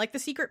 and, like, the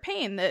secret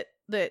pain that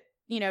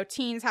you know,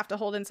 teens have to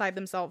hold inside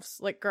themselves,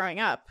 like, growing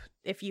up.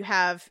 If you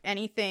have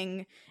any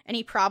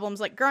problems,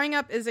 like, growing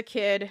up as a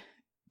kid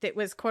that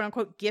was quote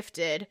unquote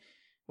gifted,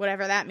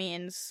 whatever that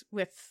means,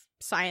 with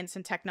science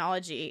and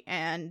technology,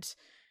 and,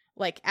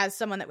 like, as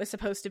someone that was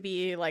supposed to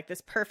be, like,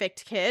 this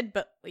perfect kid,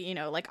 but, you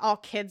know, like, all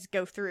kids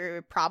go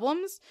through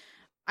problems.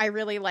 I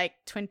really like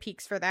Twin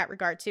Peaks for that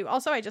regard too.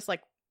 Also, I just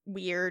like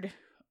weird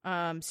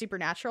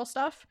supernatural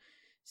stuff.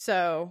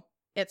 So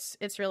it's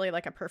really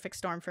like a perfect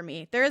storm for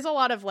me. There is a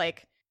lot of,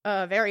 like,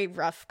 very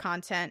rough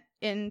content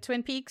in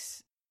Twin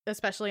Peaks,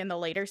 especially in the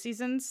later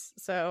seasons.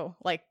 So,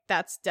 like,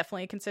 that's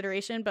definitely a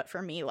consideration. But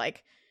for me,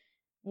 like,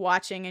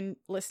 watching and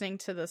listening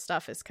to the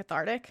stuff is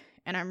cathartic.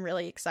 And I'm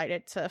really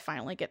excited to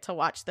finally get to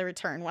watch The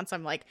Return once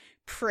I'm, like,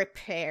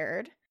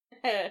 prepared.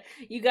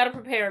 You gotta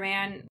prepare,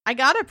 man. I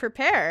gotta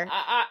prepare.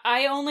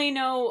 I only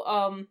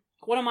know,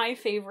 one of my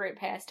favorite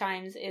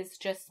pastimes is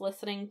just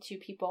listening to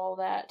people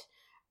that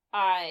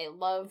I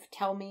love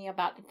tell me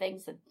about the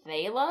things that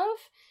they love.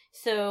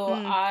 So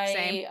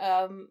same.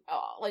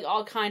 like,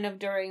 all kind of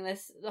during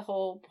the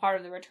whole part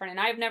of The Return, and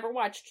I've never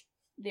watched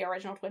the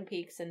original Twin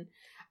Peaks, and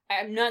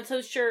I'm not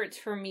so sure it's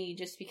for me,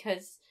 just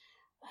because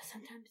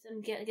sometimes I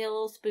get a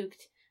little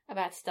spooked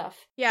about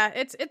stuff. Yeah,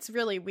 it's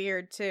really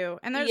weird too,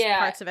 and there's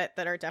parts of it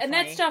that are definitely,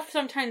 and that stuff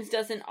sometimes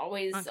doesn't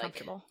always,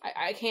 uncomfortable. Like,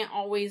 I can't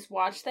always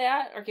watch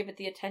that or give it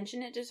the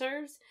attention it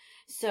deserves.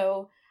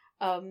 So,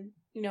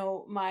 you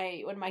know,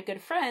 one of my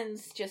good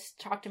friends just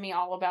talked to me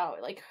all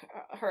about, like,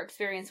 her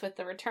experience with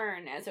The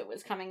Return as it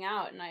was coming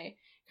out, and I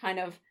kind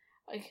of,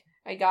 like,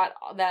 I got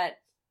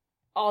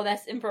all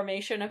this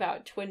information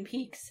about Twin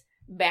Peaks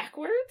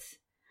backwards.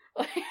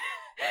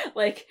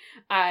 Which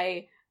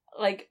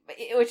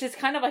is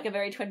kind of like a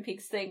very Twin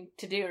Peaks thing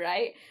to do,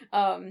 right?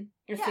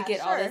 To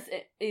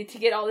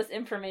get all this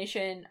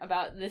information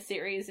about the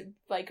series,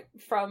 like,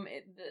 from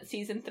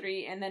season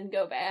 3 and then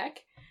go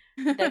back.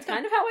 That's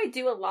kind of how I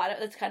do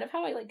that's kind of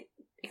how I, like,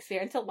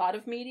 experience a lot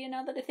of media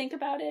now that I think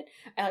about it.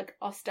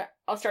 I'll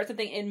start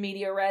something in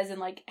media res and,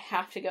 like,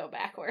 have to go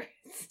backwards.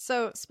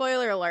 So,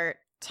 spoiler alert,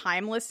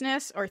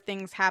 timelessness, or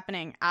things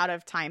happening out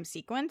of time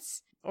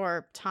sequence,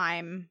 or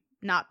time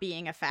not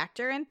being a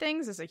factor in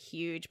things, is a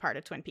huge part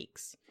of Twin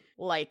Peaks.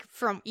 Like,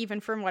 from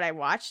what I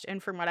watched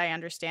and from what I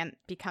understand,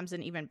 becomes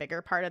an even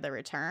bigger part of The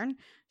Return.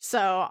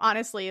 So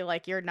honestly,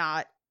 like, you're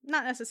not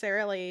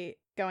necessarily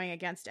going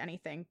against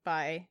anything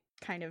by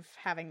kind of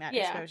having that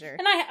exposure.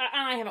 And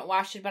I haven't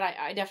watched it, but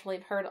I definitely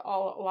have heard a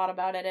lot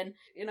about it, and,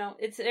 you know,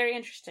 it's very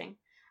interesting.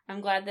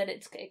 I'm glad that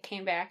it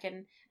came back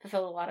and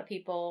fulfilled a lot of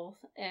people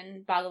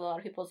and boggled a lot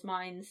of people's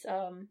minds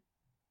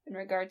in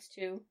regards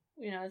to,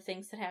 you know,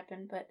 things that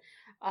happen. But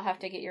I'll have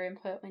to get your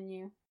input when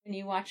you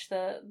watch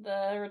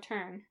the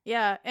Return.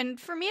 Yeah, and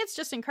for me it's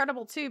just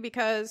incredible too,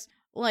 because,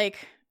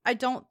 like, I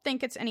don't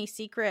think it's any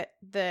secret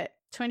that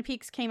Twin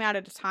Peaks came out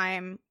at a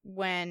time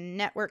when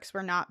networks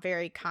were not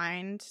very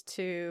kind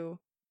to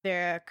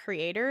their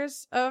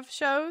creators of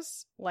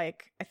shows.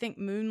 Like, I think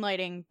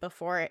Moonlighting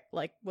before it,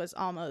 like, was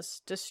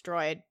almost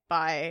destroyed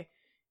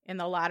in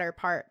the latter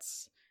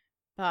parts,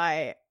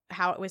 by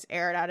how it was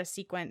aired out of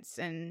sequence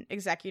and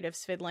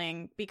executives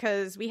fiddling,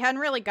 because we hadn't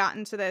really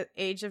gotten to the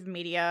age of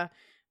media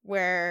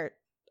where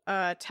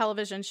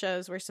television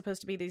shows were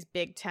supposed to be these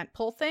big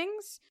tentpole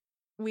things.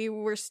 We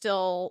were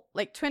still,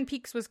 like, Twin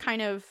Peaks was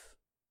kind of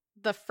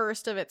the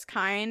first of its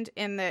kind,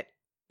 in that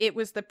it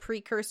was the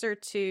precursor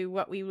to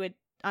what we would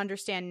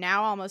understand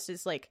now almost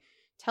as, like,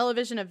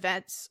 television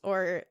events,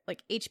 or,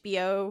 like,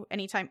 HBO.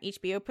 Anytime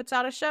HBO puts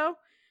out a show,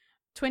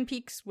 Twin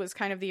Peaks was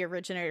kind of the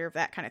originator of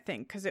that kind of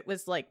thing, because it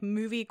was, like,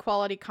 movie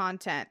quality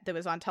content that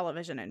was on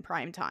television in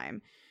prime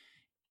time.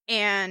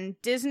 And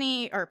not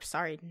Disney.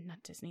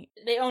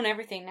 They own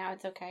everything now,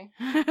 it's okay.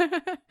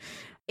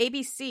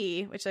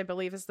 ABC, which I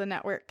believe is the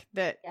network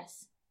that...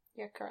 Yes,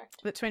 you're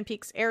correct. That Twin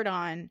Peaks aired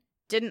on,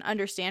 didn't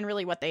understand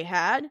really what they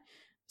had.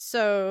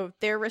 So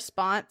their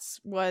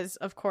response was,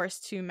 of course,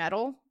 to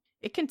meddle.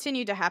 It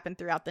continued to happen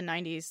throughout the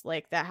 90s.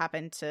 Like, that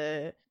happened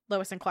to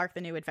Lois and Clark,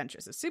 The New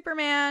Adventures of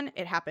Superman.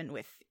 It happened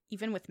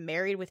even with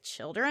Married with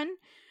Children,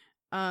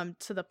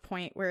 to the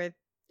point where,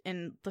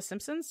 in The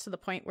Simpsons, to the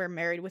point where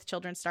Married with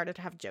Children started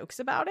to have jokes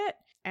about it,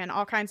 and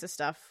all kinds of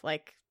stuff.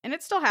 Like, and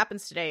it still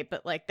happens today,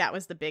 but, like, that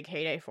was the big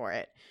heyday for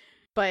it.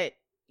 But,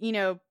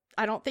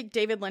 I don't think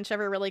David Lynch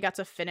ever really got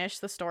to finish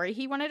the story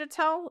he wanted to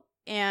tell.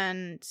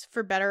 And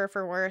for better or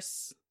for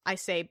worse, I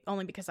say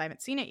only because I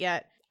haven't seen it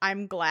yet,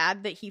 I'm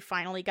glad that he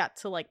finally got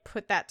to like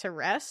put that to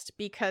rest,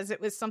 because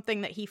it was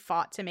something that he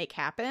fought to make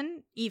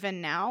happen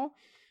even now,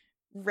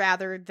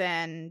 rather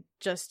than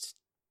just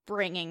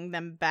bringing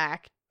them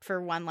back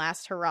for one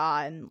last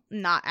hurrah and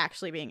not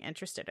actually being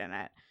interested in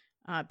it.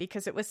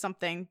 Because it was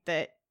something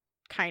that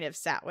kind of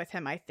sat with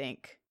him, I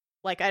think.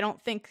 Like, I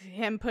don't think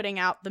him putting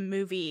out the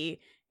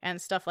movie and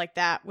stuff like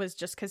that was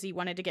just because he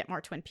wanted to get more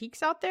Twin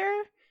Peaks out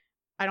there.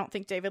 I don't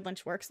think David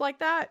Lynch works like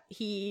that.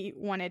 He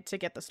wanted to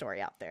get the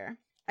story out there.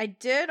 I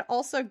did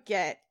also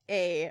get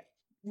a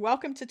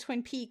Welcome to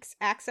Twin Peaks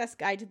Access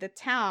Guide to the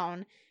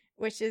Town,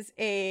 which is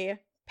a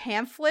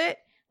pamphlet.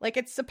 Like,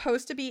 it's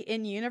supposed to be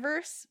in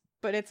universe,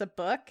 but it's a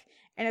book.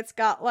 And it's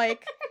got,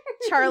 like,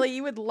 Charlie,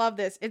 you would love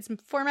this. It's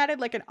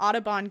formatted like an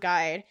Audubon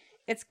guide.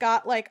 It's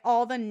got, like,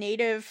 all the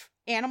native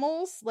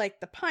animals, like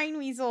the pine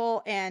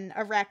weasel and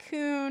a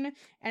raccoon,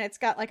 and it's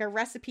got like a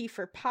recipe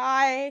for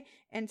pie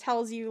and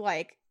tells you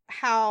like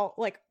how,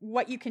 like,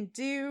 what you can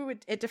do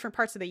at different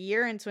parts of the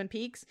year in Twin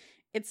Peaks.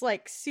 It's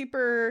like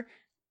super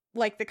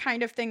like the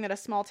kind of thing that a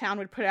small town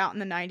would put out in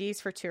the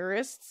 90s for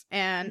tourists,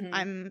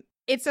 and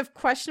it's of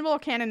questionable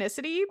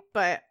canonicity,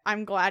 but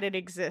I'm glad it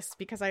exists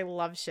because I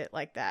love shit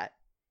like that.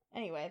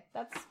 Anyway,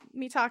 that's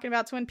me talking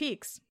about Twin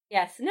Peaks.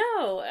 Yes,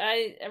 no,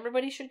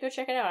 everybody should go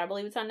check it out. I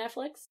believe it's on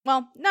Netflix.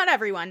 Well, not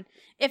everyone.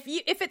 If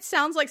it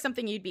sounds like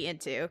something you'd be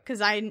into,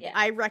 because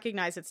I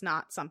recognize it's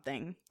not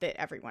something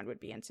that everyone would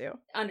be into.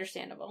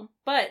 Understandable.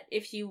 But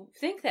if you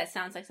think that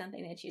sounds like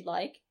something that you'd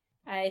like,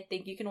 I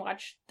think you can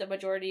watch the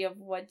majority of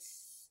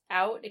what's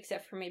out,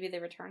 except for maybe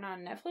The Return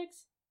on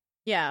Netflix.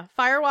 Yeah,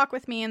 Fire Walk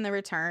with Me and The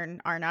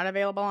Return are not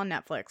available on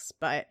Netflix,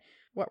 but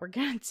what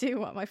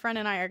my friend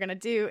and I are gonna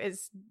do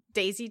is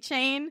daisy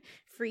chain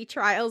free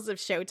trials of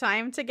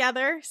Showtime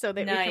together so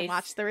that we can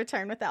watch The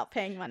Return without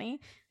paying money.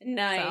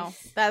 Nice.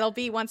 So that'll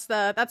be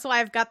that's why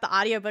I've got the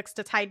audiobooks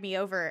to tide me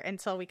over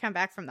until we come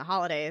back from the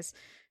holidays,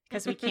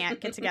 because we can't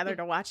get together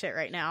to watch it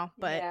right now,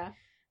 but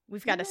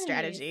we've got a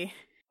strategy.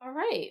 All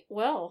right.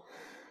 Well,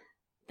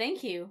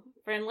 thank you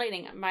for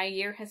enlightening. My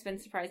year has been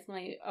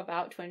surprisingly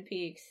about Twin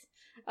Peaks.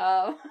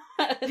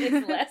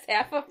 This last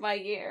half of my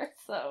year,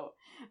 so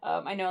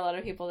I know a lot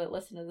of people that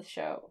listen to the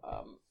show.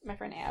 My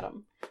friend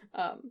Adam,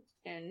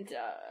 and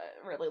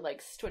really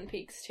likes Twin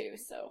Peaks too.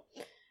 So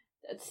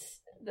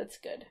that's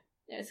good.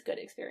 It's a good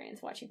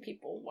experience watching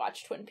people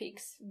watch Twin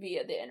Peaks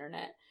via the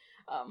internet.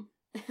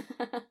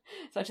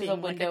 Such as a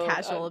window, like a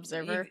casual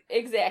observer.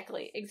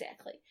 Exactly.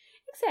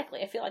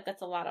 I feel like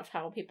that's a lot of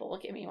how people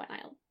look at me when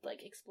I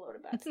like explode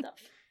about stuff.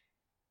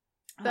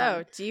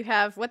 So, do you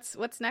have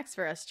what's next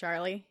for us,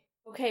 Charlie?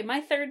 Okay, my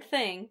third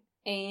thing,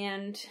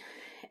 and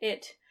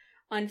it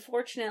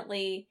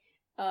unfortunately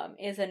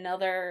is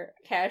another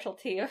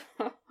casualty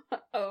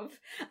of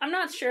I'm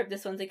not sure if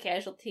this one's a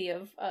casualty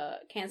of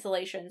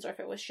cancellations or if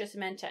it was just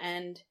meant to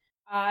end.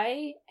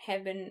 I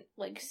have been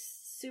like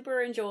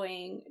super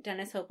enjoying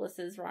Dennis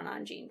Hopeless's run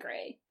on Jean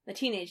Grey. The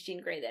teenage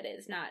Jean Grey, that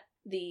is, not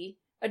the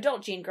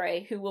adult Jean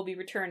Grey, who will be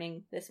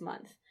returning this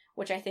month,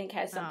 which I think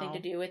has something to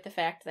do with the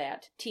fact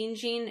that Teen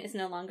Jean is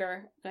no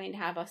longer going to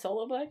have a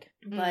solo book,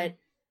 but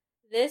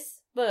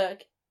this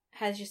book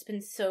has just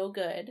been so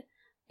good.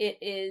 It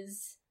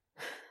is,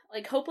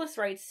 like, Hopeless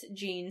writes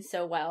Jean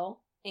so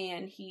well,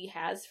 and he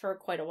has for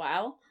quite a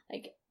while.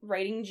 Like,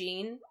 writing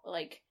Jean,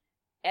 like,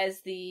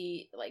 as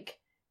the, like,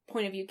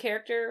 point of view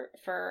character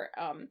for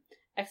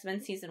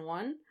X-Men Season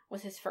 1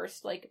 was his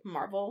first, like,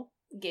 Marvel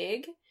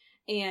gig,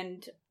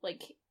 and,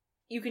 like,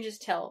 you can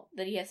just tell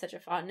that he has such a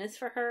fondness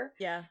for her.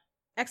 Yeah.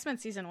 X-Men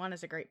Season 1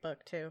 is a great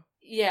book, too.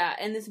 Yeah,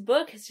 and this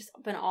book has just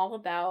been all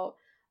about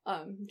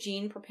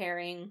Jean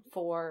preparing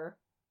for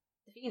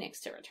the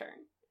Phoenix to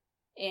return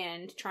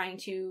and trying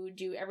to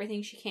do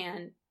everything she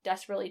can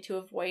desperately to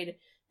avoid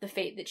the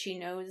fate that she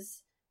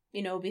knows,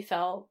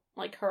 befell,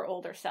 like, her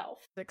older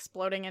self.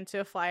 Exploding into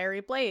a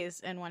fiery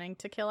blaze and wanting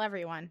to kill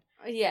everyone.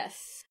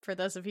 Yes. For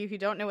those of you who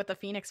don't know what the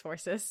Phoenix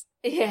Force is.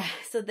 Yeah,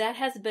 so that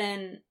has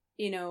been,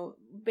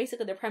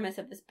 basically the premise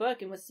of this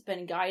book and what's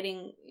been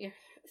guiding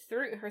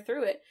her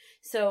through it.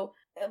 So,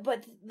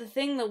 but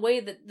the way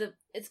that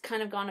it's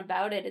kind of gone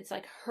about it, it's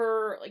like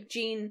her, like,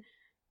 Jean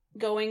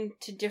going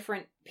to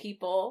different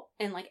people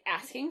and, like,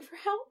 asking for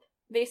help,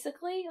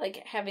 basically,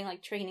 like, having,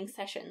 like, training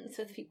sessions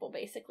with people,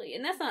 basically.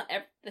 And that's not,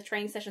 the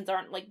training sessions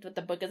aren't, like, what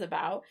the book is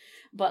about,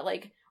 but,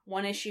 like,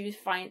 one issue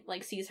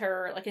sees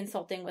her, like,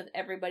 insulting with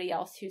everybody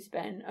else who's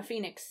been a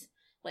Phoenix,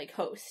 like,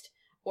 host,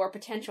 or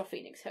potential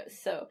Phoenix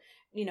host. So,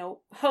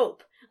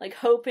 Hope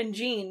and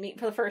Jean meet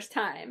for the first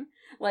time.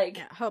 Like,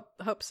 yeah,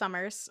 Hope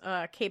Summers,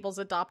 Cable's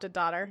adopted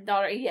daughter.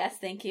 Yes,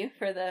 thank you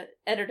for the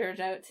editor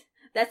note.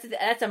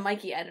 That's a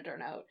Mikey editor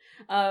note.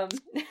 I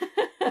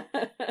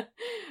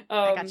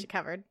got you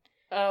covered.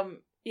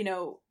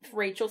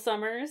 Rachel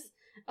Summers,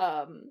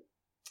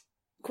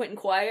 Quentin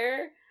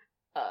Quire,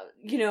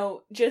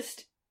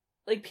 just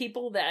like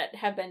people that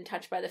have been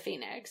touched by the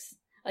Phoenix,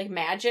 like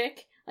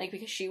Magic, like,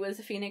 because she was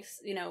a Phoenix,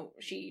 you know,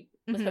 she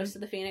was host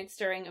of the Phoenix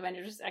during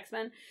Avengers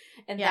X-Men.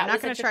 And yeah, I'm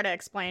not going to try to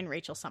explain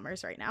Rachel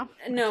Summers right now.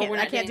 No,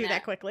 I can't do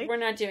that quickly. We're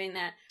not doing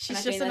that.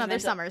 She's just another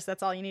Summers.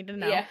 That's all you need to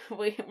know. Yeah,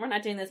 we're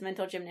not doing this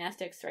mental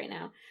gymnastics right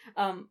now.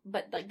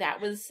 But like that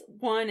was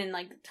one, and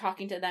like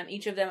talking to them,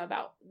 each of them,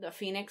 about the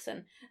Phoenix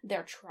and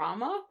their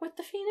trauma with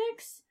the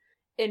Phoenix,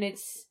 and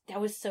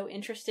that was so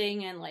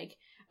interesting. And like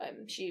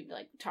she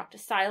like talked to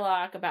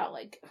Psylocke about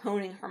like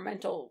honing her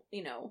mental,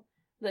 you know,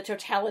 the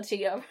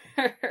totality of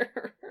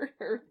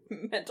her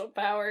mental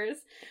powers.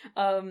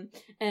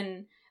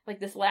 And like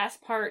this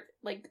last part,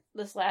 like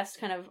this last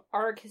kind of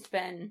arc has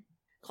been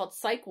called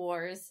Psych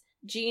Wars.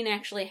 Jean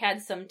actually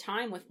had some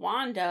time with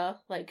Wanda,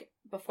 like,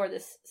 before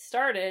this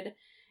started,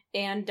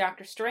 and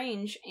Doctor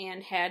Strange,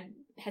 and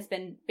has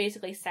been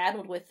basically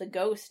saddled with the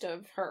ghost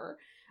of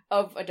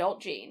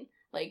adult Jean.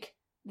 Like,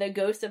 the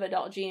ghost of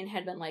adult Jean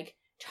had been, like,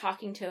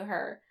 talking to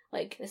her,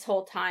 like, this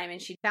whole time,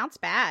 and she... Sounds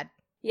bad.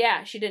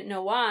 Yeah, she didn't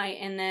know why,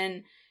 and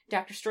then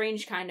Doctor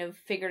Strange kind of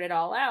figured it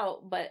all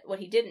out, but what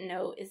he didn't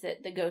know is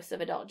that the ghost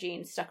of adult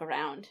Jean stuck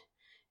around.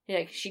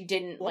 Like, she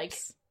didn't, like...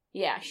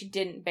 Yeah, she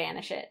didn't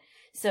banish it.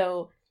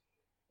 So...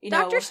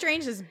 Doctor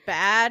Strange is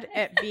bad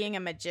at being a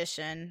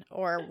magician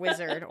or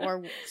wizard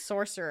or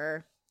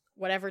sorcerer,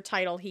 whatever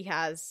title he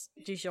has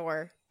du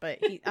jour. But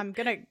I'm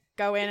going to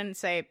go in and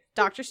say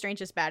Doctor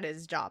Strange is bad at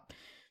his job.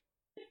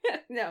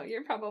 No,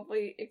 you're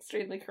probably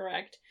extremely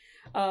correct.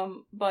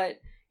 But,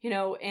 you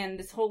know, and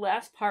this whole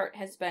last part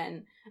has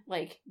been,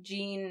 like,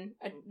 Jean,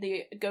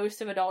 the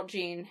ghost of adult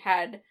Jean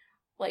had,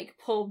 like,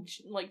 pulled,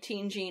 like,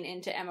 teen Jean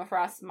into Emma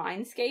Frost's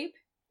mindscape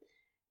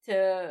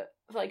to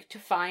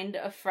find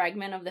a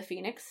fragment of the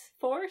Phoenix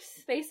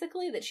Force,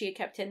 basically, that she had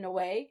kept hidden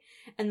away.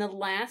 And the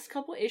last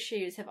couple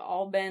issues have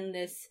all been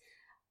this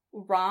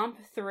romp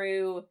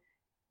through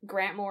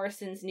Grant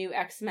Morrison's new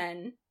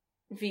X-Men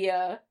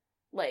via,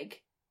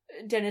 like,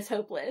 Dennis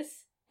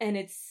Hopeless. And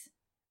it's,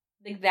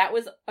 like, that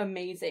was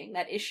amazing.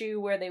 That issue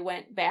where they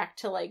went back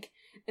to, like,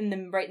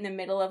 right in the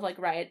middle of, like,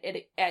 riot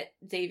at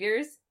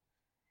Xavier's.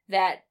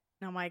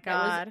 Oh my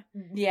god.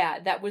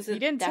 That was you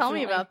didn't tell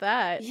me about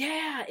that.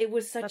 Yeah, it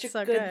was such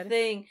a good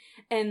thing.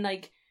 And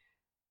like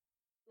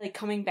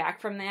coming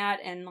back from that,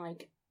 and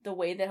like the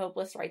way that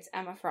Hopeless writes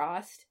Emma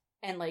Frost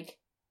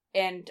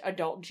and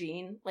adult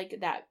Jean, like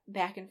that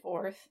back and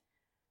forth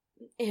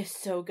is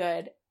so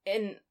good.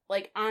 And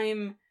like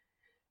I'm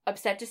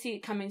upset to see it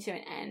coming to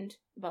an end,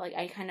 but like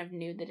I kind of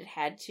knew that it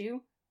had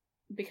to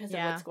because of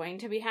what's going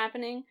to be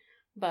happening.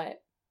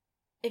 But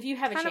if you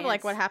have a chance... Kind of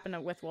like what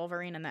happened with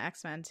Wolverine and the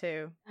X-Men,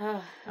 too.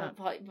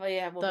 But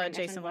yeah, Wolverine, the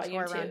Jason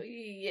Volume 2. Run.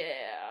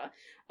 Yeah.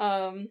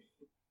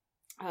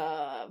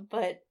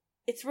 But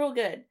it's real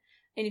good.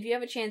 And if you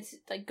have a chance,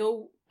 like,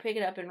 go pick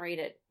it up and read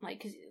it. Like,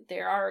 because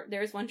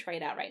there's one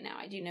trade out right now.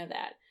 I do know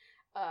that.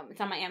 It's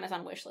on my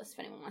Amazon wish list if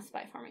anyone wants to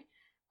buy it for me.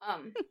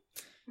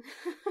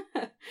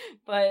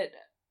 But,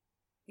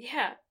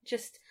 yeah,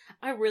 just,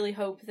 I really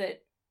hope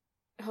that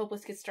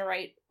Hopeless gets to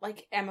write,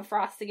 like, Emma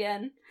Frost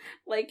again.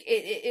 Like,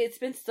 it's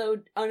been so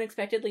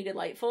unexpectedly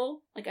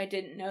delightful. Like, I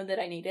didn't know that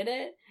I needed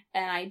it,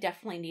 and I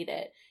definitely need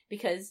it,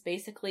 because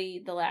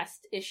basically the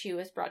last issue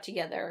has brought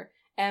together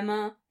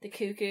Emma, the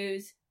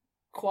Cuckoos,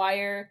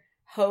 Choir,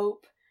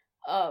 Hope,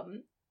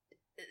 and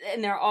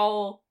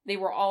they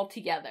were all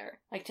together,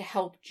 like, to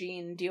help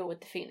Jean deal with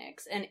the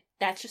Phoenix, and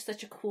that's just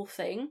such a cool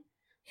thing.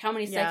 How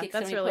many psychics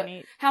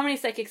How many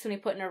psychics can we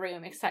put in a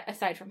room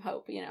aside from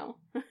Hope, you know?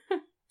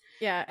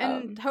 Yeah,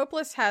 and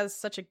Hopeless has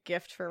such a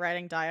gift for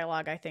writing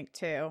dialogue, I think,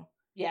 too.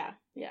 Yeah,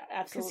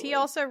 absolutely. Because he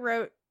also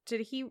wrote,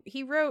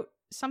 he wrote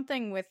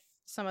something with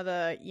some of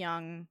the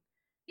young,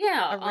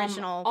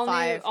 original all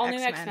new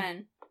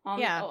X-Men.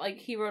 Like,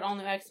 he wrote All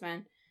New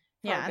X-Men.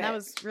 Yeah, and that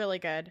was really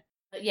good.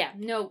 But yeah,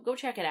 no, go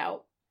check it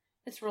out.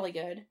 It's really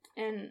good.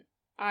 And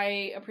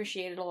I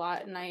appreciate it a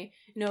lot, and I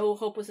know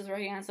Hopeless is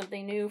working on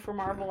something new for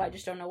Marvel, I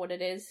just don't know what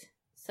it is.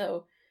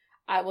 So,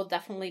 I will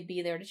definitely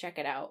be there to check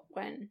it out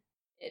when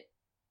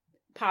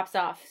pops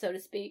off, so to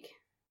speak.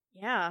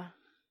 Yeah.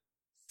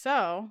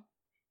 So,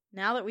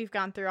 now that we've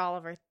gone through all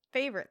of our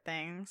favorite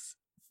things,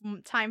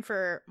 time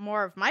for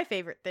more of my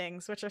favorite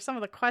things, which are some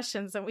of the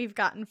questions that we've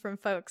gotten from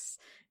folks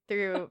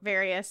through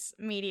various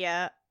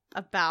media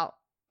about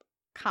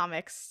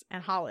comics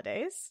and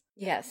holidays.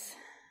 Yes.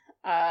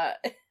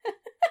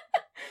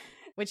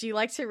 Would you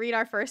like to read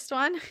our first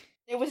one?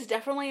 It was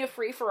definitely a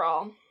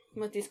free-for-all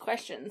with these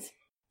questions.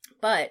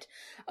 But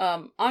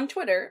on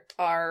Twitter,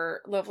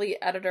 our lovely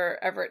editor,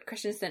 Everett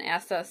Christensen,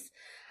 asked us,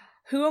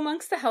 who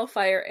amongst the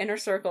Hellfire inner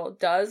circle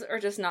does or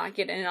does not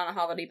get in on a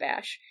holiday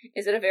bash?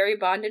 Is it a very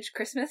bondage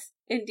Christmas,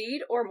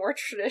 indeed, or more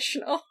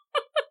traditional?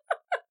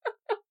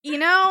 You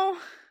know,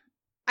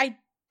 I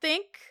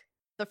think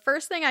the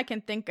first thing I can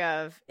think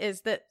of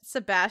is that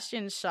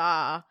Sebastian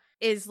Shaw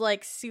is,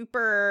 like,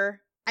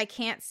 super... I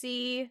can't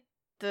see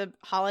the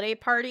holiday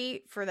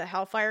party for the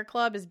Hellfire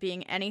Club as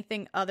being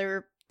anything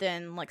other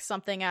than, like,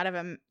 something out of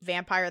a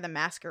Vampire the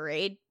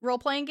Masquerade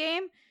role-playing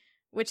game,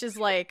 which is,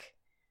 like,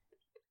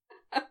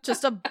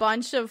 just a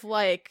bunch of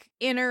like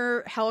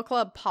inner Hell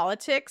Club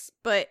politics,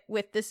 but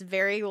with this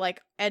very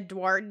like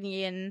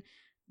Edwardian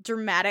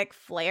dramatic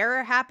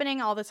flair happening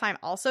all the time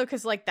also,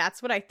 because like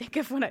that's what I think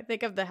of when I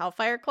think of the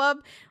Hellfire Club.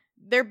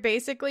 They're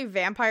basically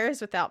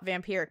vampires without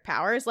vampiric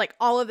powers, like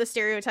all of the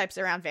stereotypes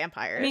around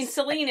vampires. I mean,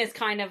 Celine is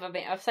kind of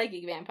a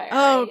psychic vampire.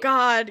 Oh right?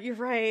 God, you're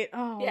right.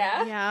 Oh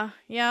yeah,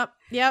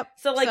 yep.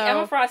 So like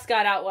Emma Frost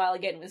got out while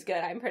again was good,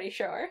 I'm pretty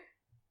sure.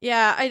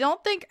 Yeah, I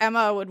don't think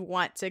Emma would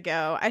want to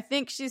go. I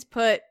think she's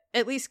put,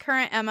 at least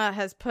current Emma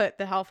has put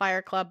the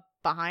Hellfire Club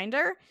behind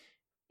her.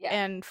 Yeah.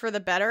 And for the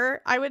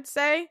better, I would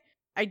say.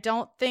 I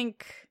don't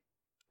think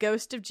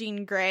Ghost of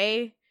Jean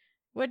Grey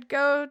would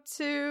go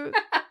to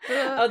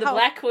the the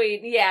Black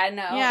Queen. Yeah,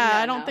 no. Yeah,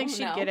 I don't think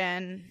she'd get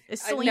in.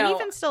 Is Celine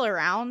even still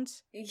around?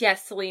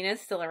 Yes, Celine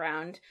is still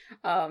around.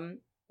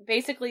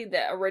 Basically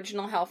the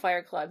original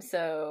Hellfire Club.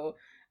 So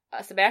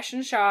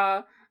Sebastian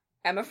Shaw,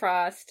 Emma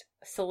Frost,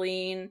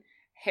 Celine,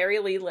 Harry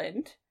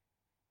Leland.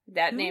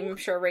 That name I'm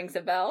sure rings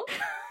a bell.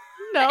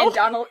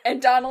 No.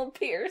 and Donald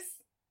Pierce.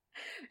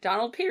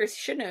 Donald Pierce,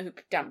 you should know who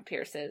Donald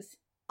Pierce is.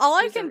 All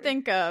I can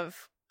think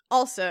of,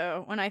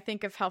 also, when I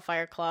think of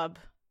Hellfire Club,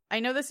 I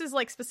know this is,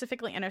 like,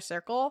 specifically Inner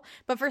Circle,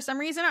 but for some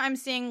reason I'm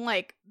seeing,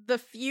 like, the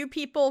few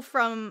people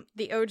from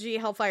the OG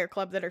Hellfire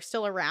Club that are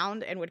still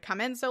around and would come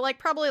in. So, like,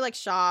 probably, like,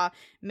 Shaw,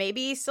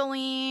 maybe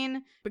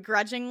Celine,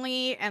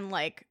 begrudgingly, and,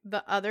 like,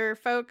 the other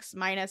folks,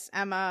 minus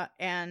Emma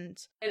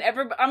and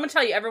I'm gonna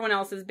tell you, everyone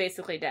else is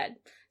basically dead.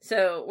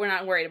 So we're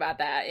not worried about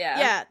that, yeah.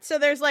 Yeah, so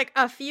there's, like,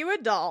 a few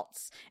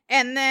adults,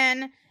 and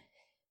then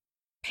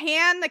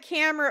pan the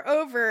camera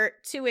over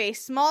to a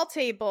small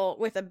table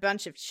with a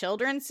bunch of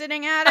children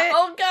sitting at it.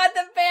 Oh God,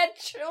 the bad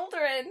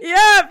children!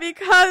 Yeah,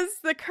 because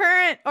the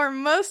current or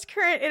most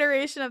current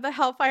iteration of the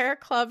Hellfire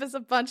Club is a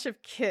bunch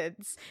of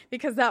kids.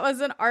 Because that was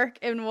an arc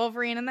in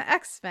Wolverine and the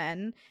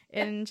X-Men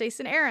in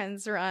Jason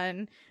Aaron's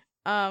run.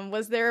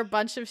 Was there a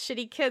bunch of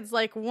shitty kids?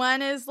 Like,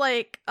 one is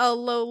like a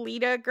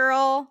Lolita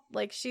girl,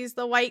 like she's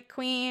the White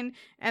Queen,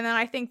 and then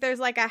I think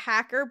there's like a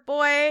hacker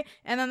boy,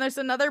 and then there's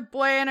another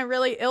boy in a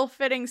really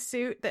ill-fitting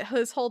suit that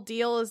his whole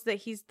deal is that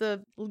he's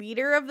the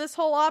leader of this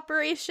whole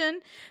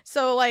operation.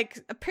 So like,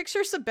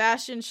 picture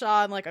Sebastian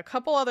Shaw and like a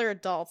couple other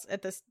adults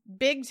at this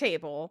big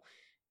table,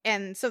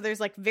 and so there's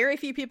like very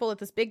few people at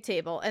this big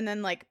table, and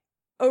then like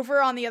over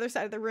on the other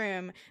side of the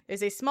room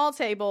there's a small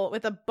table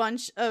with a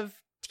bunch of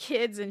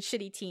kids and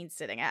shitty teens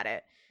sitting at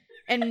it,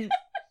 and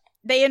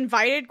they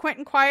invited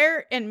Quentin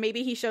Quire, and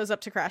maybe he shows up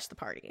to crash the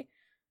party.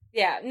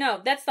 Yeah, no,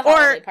 that's the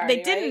holiday party. Or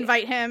they didn't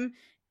invite him,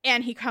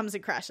 and he comes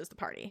and crashes the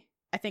party.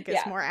 I think is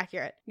more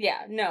accurate.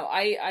 Yeah, no,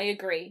 I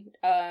agree.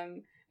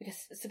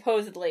 Because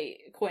supposedly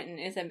Quentin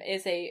is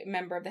a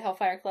member of the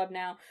Hellfire Club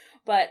now,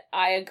 but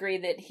I agree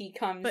that he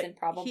comes and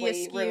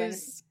probably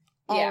ruins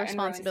all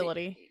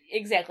responsibility.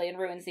 Exactly, and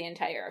ruins the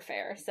entire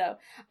affair. So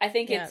I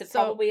think it's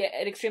probably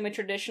an extremely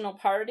traditional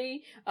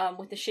party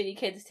with the shitty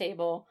kids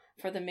table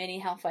for the mini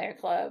Hellfire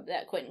Club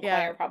that Quentin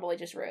Quire probably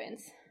just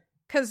ruins.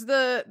 Because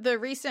the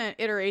recent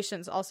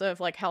iterations also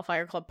of like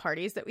Hellfire Club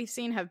parties that we've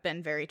seen have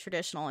been very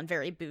traditional and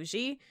very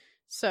bougie.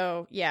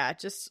 So yeah,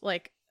 just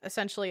like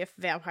essentially if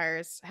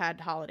vampires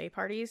had holiday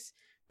parties,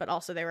 but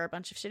also they were a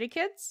bunch of shitty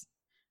kids.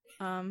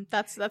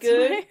 That's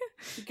good.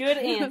 Good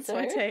answer. That's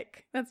my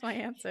take. That's my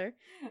answer.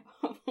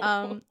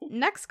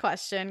 Next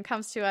question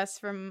comes to us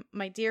from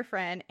my dear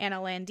friend Anna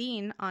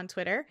Landine on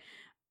Twitter.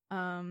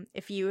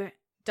 If you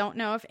don't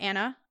know of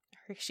Anna,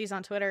 she's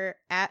on Twitter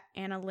at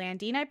Anna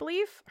Landine, I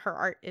believe. Her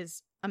art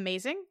is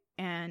amazing,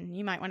 and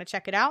you might want to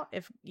check it out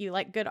if you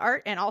like good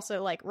art and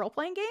also like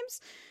role-playing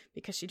games,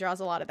 because she draws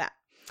a lot of that.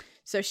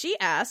 So she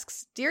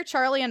asks, Dear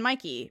Charlie and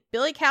Mikey,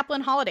 Billy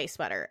Kaplan holiday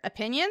sweater.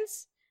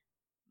 Opinions?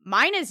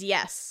 Mine is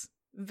yes.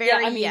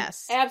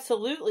 Yes.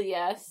 Absolutely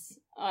yes.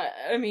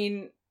 I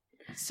mean...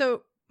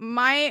 So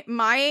my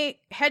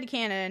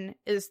headcanon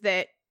is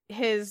that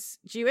his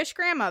Jewish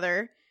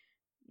grandmother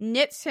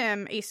knits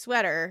him a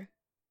sweater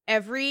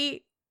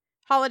every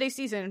holiday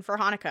season for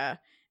Hanukkah.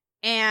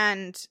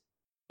 And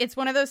it's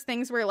one of those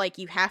things where, like,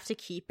 you have to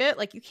keep it.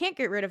 Like, you can't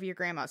get rid of your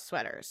grandma's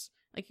sweaters.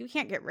 Like, you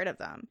can't get rid of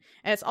them.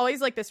 And it's always,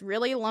 like, this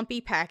really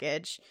lumpy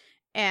package.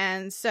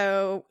 And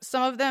so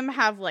some of them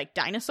have like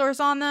dinosaurs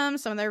on them.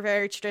 Some of them are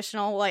very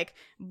traditional, like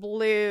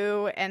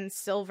blue and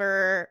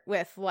silver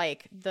with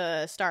like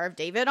the Star of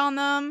David on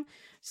them.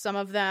 Some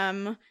of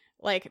them,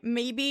 like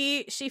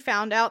maybe she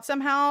found out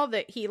somehow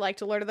that he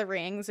liked Lord of the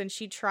Rings and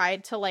she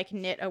tried to like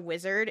knit a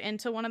wizard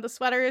into one of the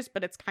sweaters,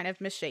 but it's kind of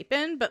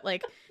misshapen. But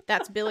like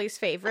that's Billy's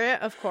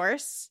favorite, of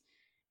course.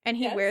 And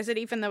he wears it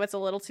even though it's a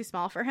little too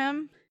small for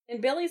him.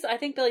 And I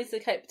think Billy's the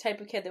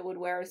type of kid that would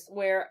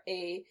wear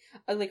a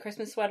ugly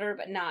Christmas sweater,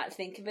 but not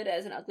think of it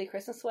as an ugly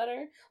Christmas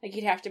sweater. Like,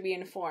 you'd have to be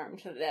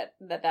informed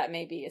that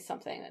maybe is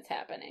something that's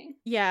happening.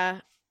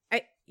 Yeah,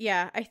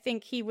 I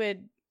think he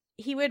would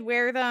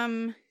wear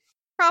them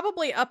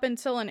probably up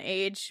until an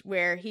age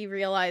where he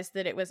realized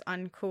that it was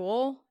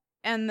uncool,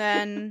 and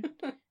then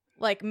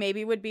like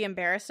maybe would be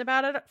embarrassed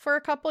about it for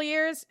a couple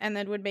years, and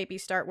then would maybe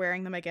start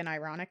wearing them again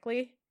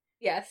ironically.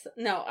 Yes.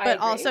 No, I but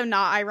agree. also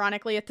not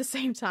ironically at the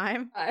same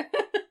time.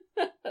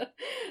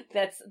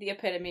 That's the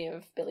epitome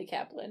of Billy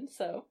Kaplan.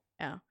 So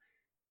yeah.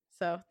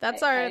 So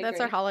that's I our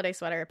agree. holiday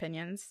sweater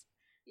opinions.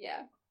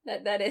 Yeah.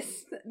 That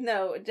is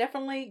no,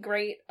 definitely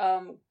great.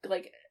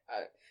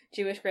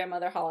 Jewish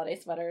grandmother holiday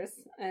sweaters,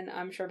 and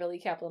I'm sure Billy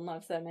Kaplan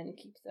loves them and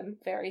keeps them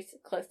very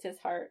close to his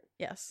heart.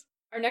 Yes.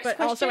 Our next but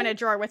question, also in a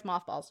drawer with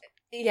mothballs.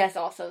 Yes,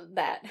 also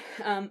that.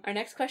 Our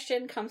next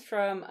question comes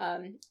from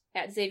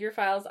at Xavier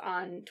Files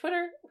on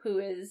Twitter, who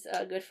is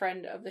a good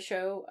friend of the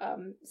show,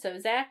 so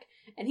Zach,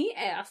 and he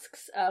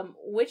asks,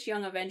 which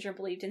young Avenger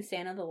believed in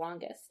Santa the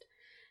longest?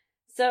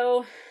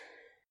 So,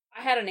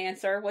 I had an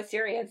answer. What's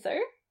your answer?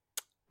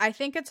 I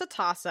think it's a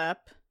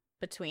toss-up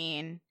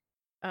between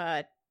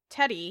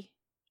Teddy,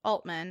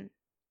 Altman,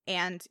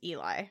 and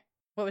Eli.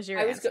 What was your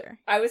answer?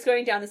 I was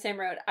going down the same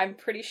road. I'm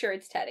pretty sure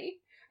it's Teddy.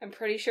 I'm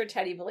pretty sure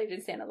Teddy believed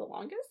in Santa the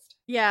longest.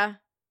 Yeah.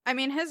 I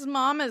mean, his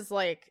mom is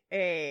like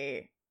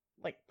a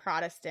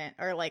Protestant,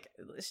 or like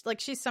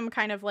she's some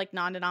kind of like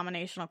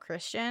non-denominational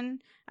Christian,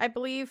 I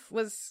believe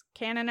was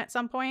canon at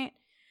some point.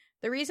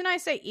 The reason I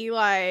say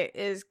Eli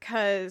is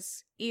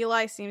because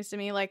Eli seems to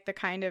me like the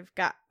kind of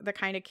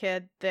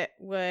kid that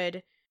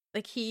would,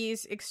 like,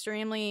 he's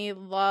extremely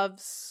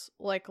loves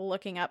like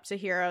looking up to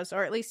heroes,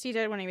 or at least he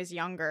did when he was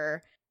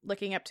younger,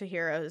 looking up to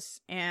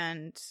heroes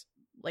and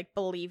like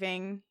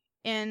believing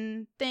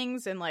in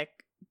things and like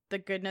the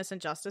goodness and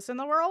justice in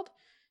the world.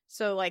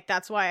 So like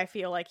that's why I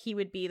feel like he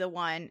would be the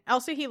one.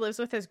 Also, he lives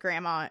with his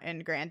grandma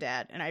and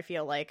granddad, and I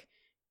feel like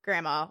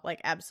grandma like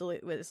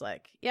absolutely was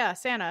like, yeah,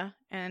 Santa,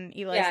 and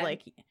Eli's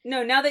like,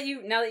 no. Now that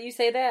you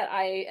say that,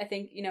 I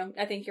think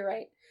you're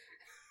right.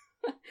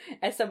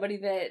 As somebody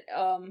that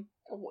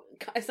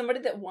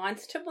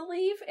wants to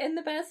believe in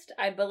the best,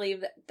 I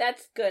believe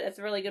that's good. That's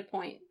a really good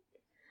point.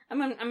 I'm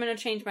gonna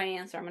change my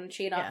answer. I'm gonna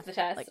cheat off the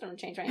test. I'm gonna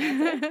change my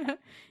answer.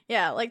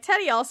 Yeah, like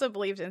Teddy also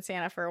believed in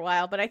Santa for a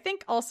while, but I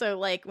think also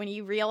like when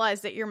you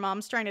realize that your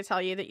mom's trying to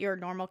tell you that you're a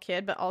normal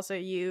kid, but also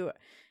you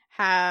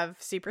have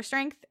super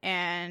strength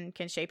and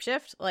can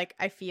shapeshift, like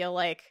I feel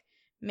like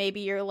maybe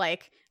you're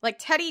like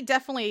Teddy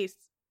definitely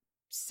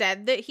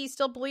said that he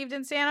still believed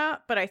in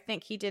Santa, but I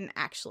think he didn't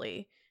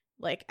actually,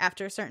 like,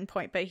 after a certain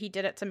point, but he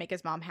did it to make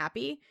his mom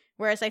happy,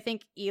 whereas I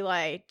think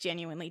Eli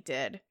genuinely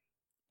did.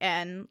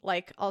 And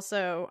like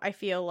also I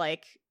feel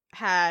like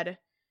had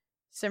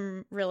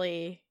some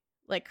really,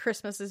 like,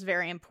 Christmas is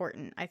very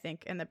important, I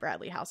think, in the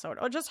Bradley household,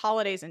 or just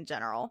holidays in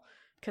general,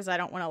 because I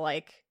don't want to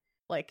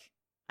like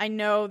I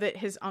know that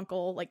his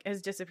uncle like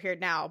has disappeared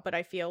now, but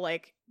I feel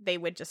like they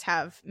would just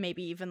have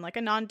maybe even like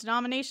a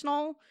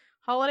non-denominational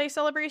holiday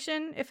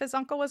celebration if his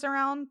uncle was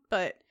around,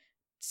 but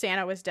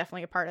Santa was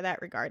definitely a part of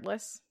that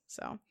regardless.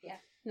 So yeah,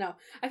 no,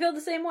 I feel the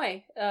same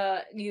way.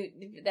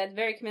 That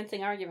very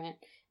convincing argument.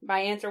 My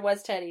answer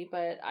was Teddy,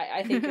 but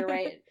I think you're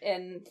right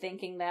in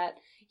thinking that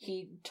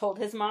he told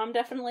his mom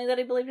definitely that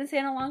he believed in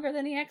Santa longer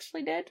than he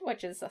actually did,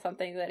 which is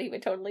something that he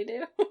would totally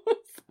do.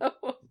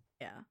 So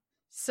yeah.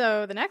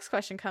 So the next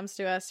question comes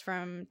to us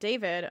from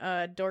David,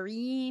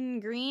 Doreen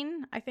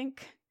Green, I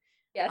think.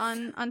 Yes.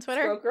 On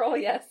Twitter. Squirrel Girl,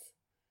 yes.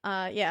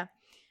 Yeah.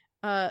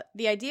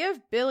 The idea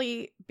of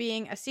Billy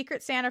being a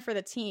secret Santa for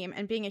the team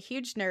and being a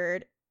huge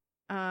nerd,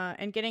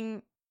 and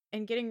getting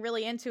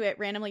really into it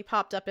randomly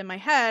popped up in my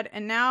head,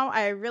 and now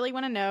I really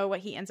want to know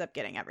what he ends up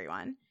getting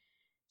everyone.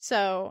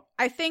 So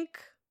I think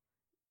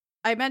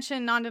I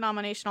mentioned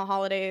non-denominational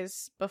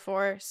holidays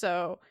before,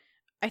 so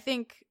I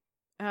think,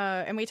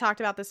 and we talked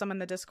about this some in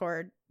the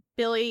Discord,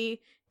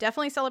 Billy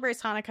definitely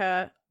celebrates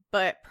Hanukkah,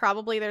 but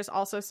probably there's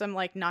also some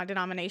like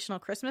non-denominational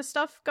Christmas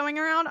stuff going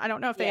around. I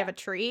don't know if they have a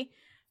tree,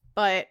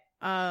 but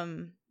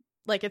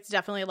like it's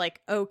definitely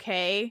like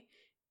okay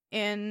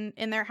in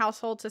their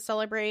household to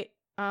celebrate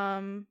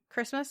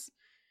Christmas,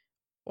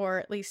 or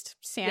at least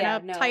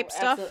Santa type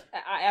stuff.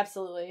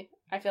 Absolutely.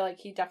 I feel like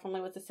he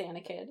definitely was a Santa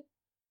kid.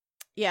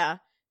 Yeah.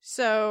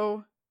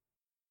 So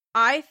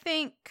I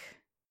think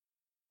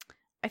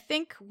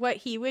what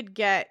he would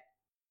get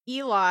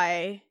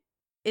Eli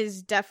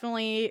is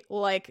definitely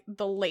like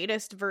the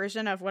latest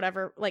version of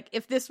whatever, like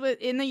if this was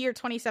in the year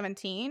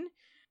 2017,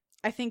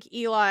 I think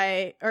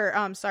Billy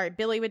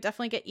would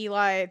definitely get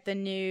Eli the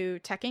new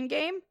Tekken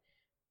game.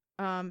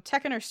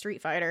 Tekken or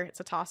Street Fighter,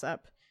 it's a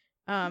toss-up.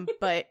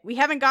 But we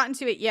haven't gotten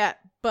to it yet,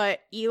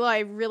 but Eli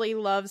really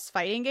loves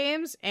fighting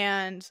games,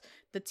 and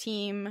the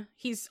team,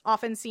 he's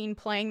often seen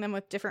playing them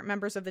with different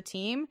members of the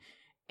team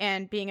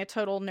and being a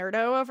total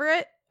nerdo over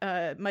it,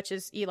 much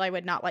as Eli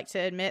would not like to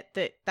admit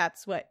that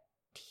that's what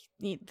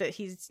that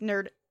he's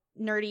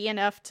nerdy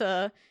enough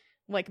to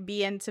like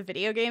be into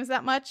video games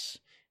that much.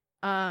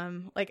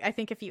 Like I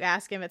think if you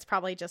ask him, it's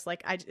probably just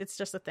like it's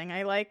just a thing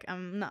I like.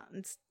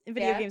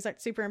 Video games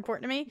aren't super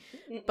important to me,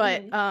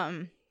 but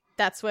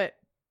that's what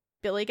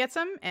Billy gets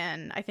him,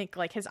 and I think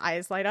like his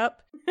eyes light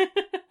up.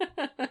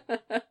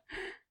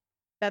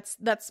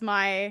 That's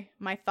my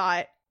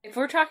thought. If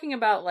we're talking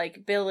about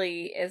like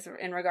Billy is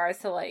in regards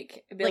to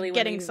like Billy like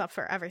getting stuff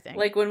for everything,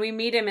 like when we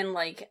meet him, and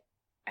like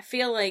I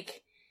feel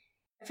like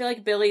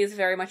Billy is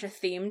very much a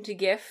themed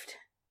gift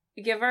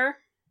giver.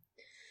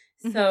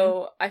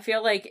 So I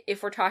feel like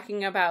if we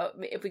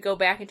go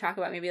back and talk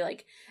about maybe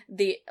like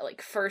the like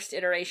first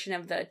iteration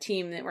of the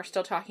team that we're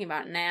still talking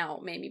about now,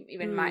 maybe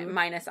even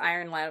minus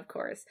Iron Lad, of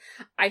course.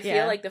 I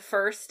feel like the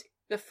first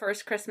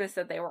Christmas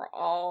that they were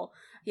all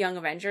Young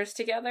Avengers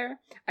together,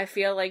 I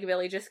feel like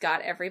Billy just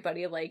got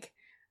everybody like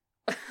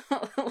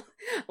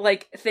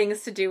like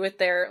things to do with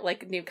their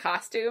like new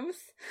costumes.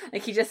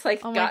 Like he just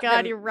like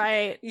you're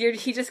right.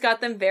 He just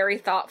got them very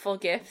thoughtful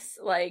gifts,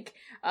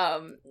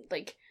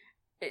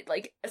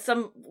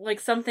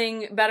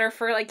 something better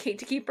for like Kate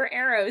to keep her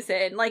arrows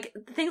in, like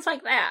things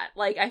like that.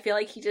 Like I feel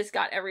like he just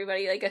got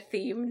everybody like a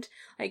themed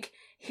like,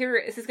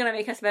 here, this is gonna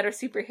make us better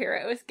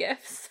superheroes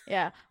gifts.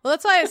 Yeah, well,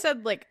 that's why I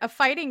said like a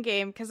fighting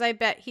game, because I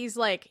bet he's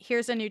like,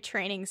 here's a new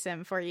training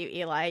sim for you,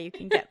 Eli. You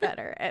can get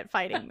better at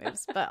fighting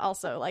moves, but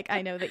also like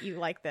I know that you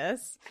like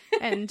this,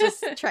 and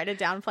just try to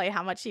downplay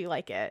how much you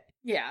like it.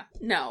 Yeah,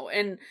 no,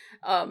 and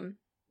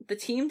the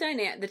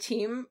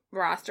team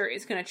roster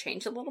is gonna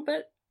change a little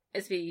bit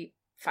as we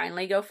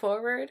finally go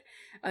forward.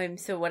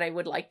 So what I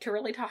would like to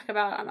really talk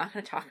about, I'm not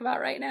going to talk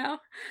about right now.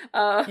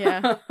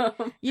 Yeah.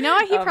 You know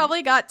what? He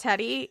probably got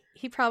Teddy.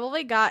 He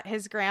probably got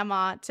his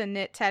grandma to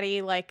knit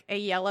Teddy like a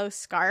yellow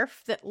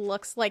scarf that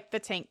looks like the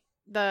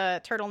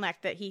turtleneck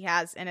that he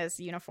has in his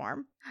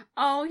uniform.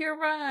 Oh, you're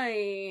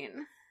right.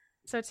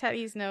 So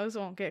Teddy's nose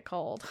won't get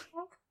cold.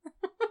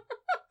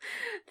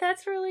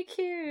 That's really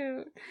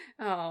cute.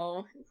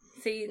 Oh,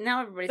 see,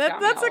 now everybody's got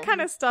me that's all... the kind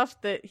of stuff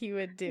that he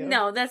would do.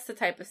 No, that's the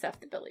type of stuff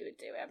that Billy would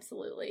do,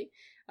 absolutely.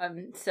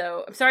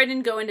 So, I'm sorry I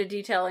didn't go into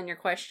detail in your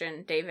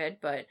question, David,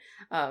 but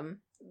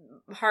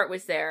heart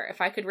was there.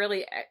 If I could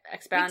really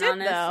expound on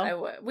this, I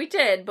would. We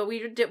did, but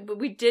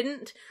we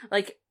didn't,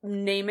 like,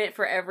 name it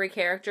for every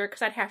character,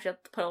 because I'd have to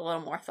put a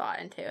little more thought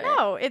into it.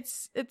 No,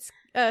 it's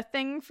a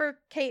thing for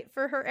Kate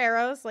for her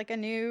arrows, like a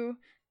new,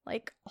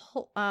 like,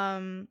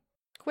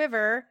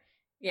 quiver.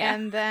 Yeah,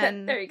 and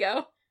then there you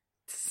go.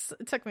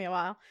 It took me a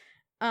while.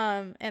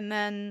 And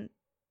then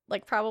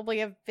like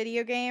probably a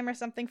video game or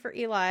something for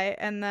Eli,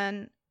 and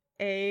then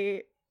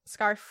a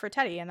scarf for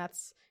Teddy, and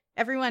that's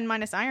everyone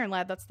minus Iron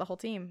Lad. That's the whole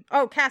team.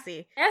 Oh,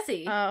 Cassie.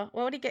 What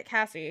would he get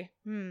Cassie?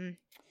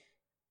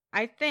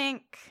 I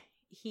think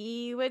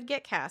he would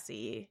get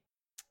Cassie.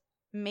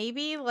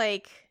 Maybe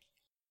like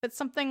put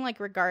something like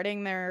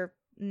regarding their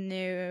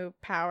new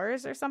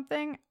powers or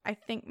something. I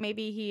think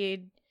maybe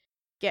he'd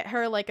get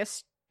her like a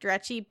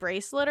stretchy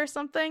bracelet or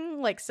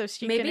something, like so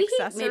she can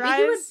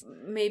accessorize.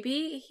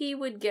 Maybe he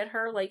would get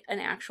her like an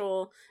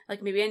actual,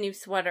 like maybe a new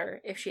sweater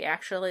if she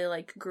actually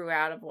like grew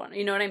out of one.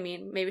 You know what I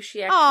mean? Maybe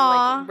she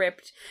actually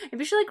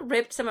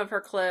ripped some of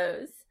her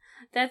clothes.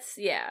 That's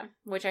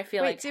which I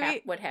feel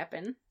would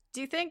happen.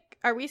 Do you think,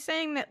 are we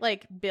saying that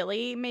like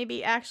Billy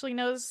maybe actually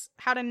knows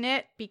how to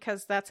knit,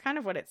 because that's kind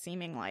of what it's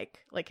seeming like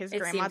his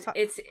grandma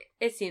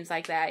it seems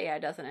like that, yeah,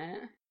 doesn't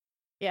it?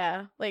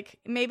 Yeah, like,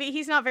 maybe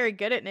he's not very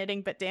good at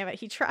knitting, but damn it,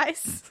 he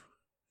tries.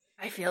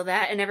 I feel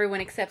that, and everyone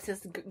accepts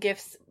his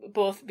gifts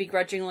both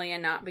begrudgingly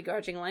and not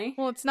begrudgingly.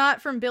 Well, it's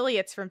not from Billy,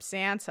 it's from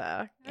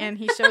Santa. And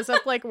he shows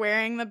up, like,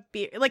 wearing the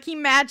beard. Like, he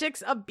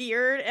magics a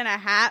beard and a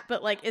hat,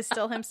 but, like, is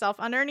still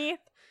himself underneath.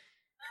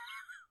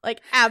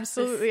 Like,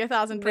 absolutely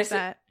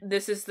 1,000%.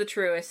 This is the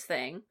truest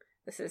thing.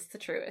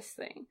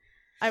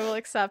 I will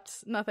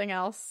accept nothing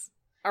else.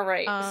 All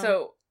right,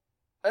 so...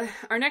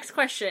 our next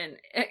question,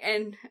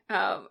 and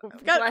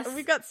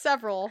we've got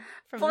several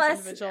from this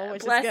individual,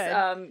 which is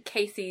good.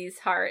 Casey's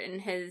heart and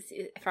his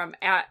from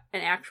an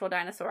actual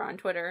dinosaur on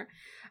Twitter.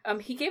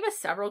 He gave us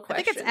several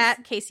questions. I think it's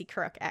at Casey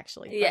Crook,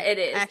 actually. Yeah, it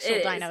is. Actual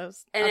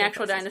dinos, an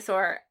actual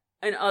dinosaur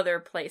in other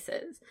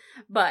places,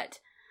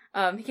 but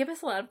he gave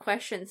us a lot of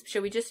questions.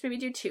 Should we just maybe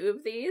do 2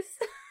 of these?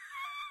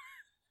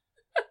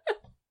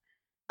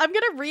 I'm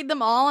gonna read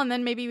them all, and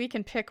then maybe we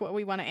can pick what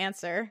we want to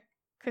answer.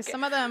 Because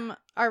some of them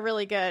are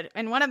really good,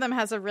 and one of them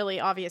has a really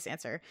obvious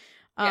answer.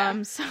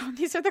 So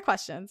these are the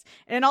questions.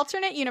 In an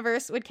alternate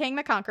universe, would Kang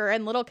the Conqueror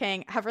and Little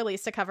Kang have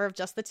released a cover of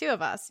just the 2 of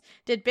us?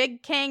 Did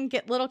Big Kang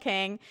get Little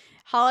Kang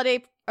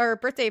holiday or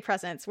birthday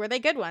presents? Were they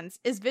good ones?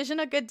 Is Vision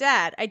a good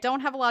dad? I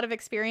don't have a lot of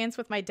experience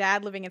with my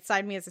dad living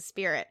inside me as a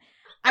spirit.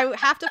 I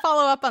have to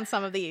follow up on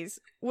some of these.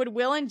 Would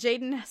Will and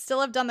Jaden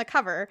still have done the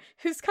cover?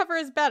 Whose cover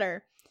is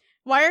better?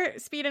 Why are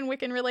Speed and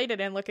Wiccan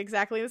related and look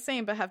exactly the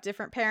same but have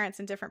different parents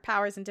and different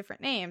powers and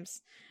different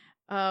names?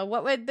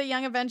 What would the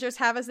Young Avengers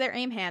have as their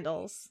aim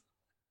handles?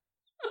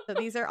 So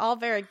these are all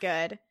very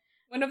good.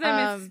 One of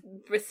them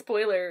is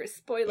spoilers.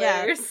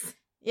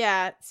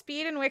 Yeah,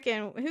 Speed and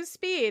Wiccan. Who's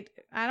Speed?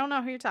 I don't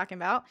know who you're talking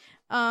about.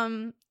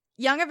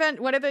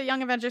 What do the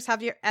Young Avengers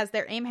have as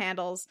their aim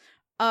handles?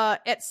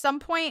 At some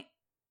point,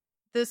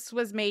 this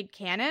was made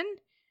canon.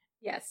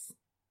 Yes.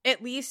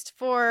 At least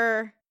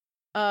for...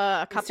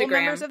 a couple Instagram.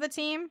 Members of the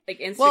team, like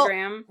Instagram,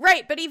 well,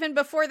 right? But even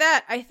before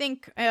that, I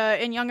think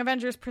in Young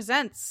Avengers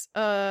Presents,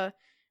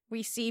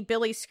 we see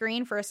Billy's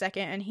screen for a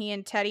second, and he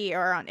and Teddy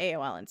are on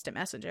AOL Instant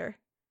Messenger.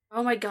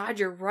 Oh my god,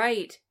 you're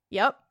right.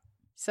 Yep.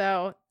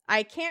 So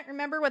I can't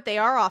remember what they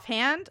are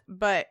offhand,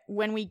 but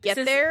when we get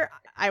there,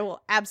 I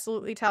will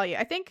absolutely tell you.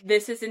 I think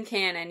this is in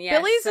canon, yes.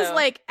 Billy's is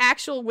like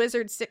actual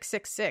Wizard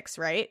 666,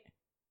 right?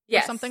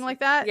 Yes. Or something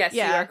like that? Yes,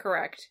 you are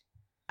correct.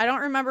 I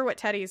don't remember what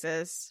Teddy's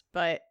is,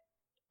 but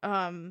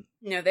no,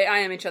 they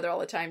IM each other all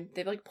the time.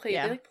 They play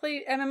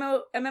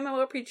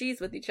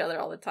MMORPGs with each other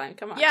all the time.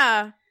 Come on.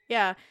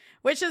 Yeah.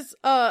 Which is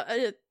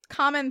a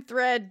common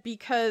thread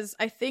because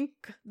I think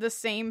the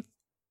same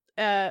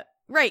right,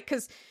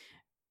 because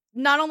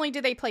not only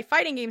do they play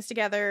fighting games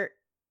together,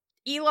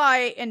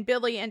 Eli and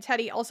Billy and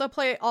Teddy also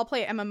play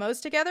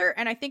MMOs together,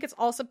 and I think it's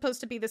all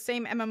supposed to be the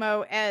same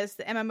MMO as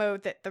the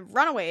MMO that the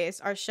Runaways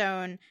are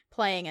shown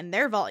playing in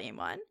their Volume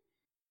 1.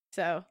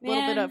 So, a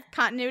little bit of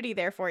continuity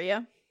there for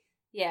you.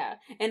 Yeah,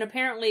 and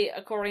apparently,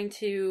 according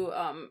to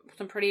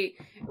some pretty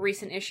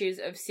recent issues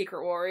of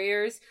Secret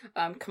Warriors,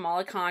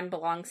 Kamala Khan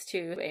belongs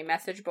to a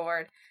message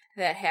board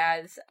that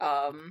has,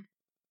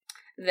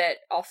 that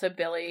also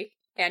Billy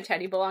and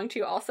Teddy belong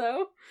to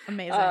also.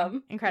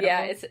 Amazing. Incredible.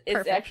 Yeah,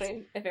 it's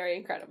actually very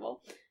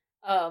incredible.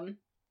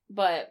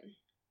 But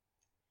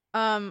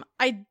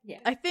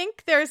I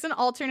think there's an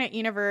alternate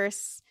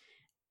universe.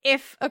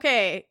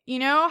 You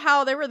know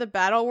how there were the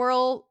battle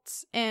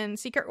worlds in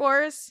Secret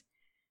Wars?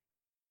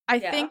 I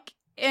think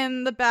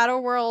in the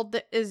battle world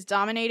that is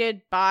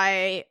dominated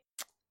by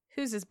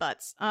who's his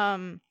butts?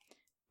 The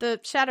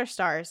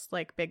Shatterstars,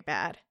 like big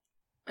bad.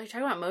 Are you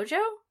talking about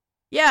Mojo?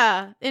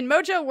 Yeah, in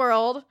Mojo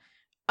World.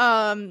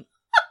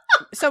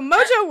 So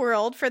Mojo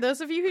World, for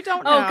those of you who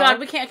don't know. Oh God,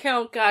 we can't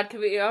go. God,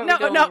 can we? Oh,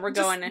 no, we're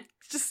going.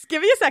 Just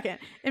give me a second.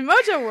 In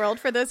Mojo World,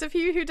 for those of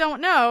you who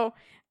don't know,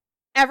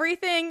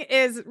 everything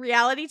is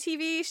reality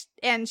TV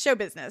and show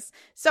business.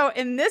 So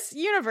in this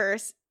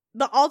universe,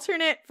 the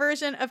alternate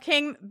version of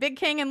Big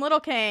King and Little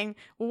King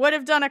would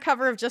have done a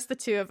cover of just the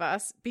two of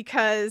us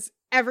because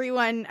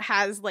everyone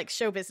has like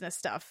show business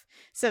stuff.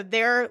 So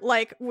they're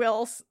like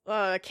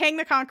Kang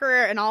the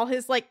Conqueror and all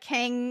his like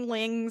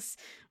Kanglings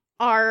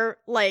are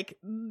like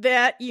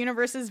that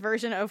universe's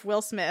version of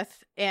Will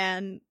Smith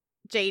and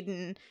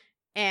Jaden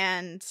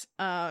and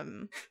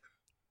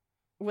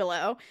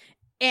Willow.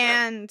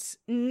 And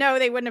no,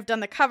 they wouldn't have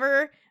done the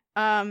cover.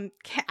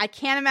 I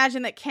can't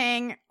imagine that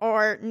Kang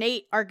or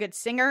Nate are good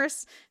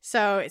singers,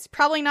 so it's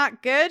probably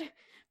not good.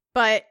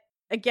 But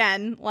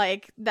again,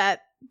 like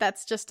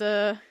that's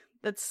a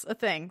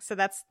thing. So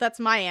that's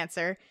my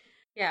answer.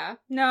 Yeah.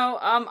 No,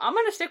 I'm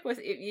gonna stick with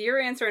your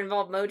answer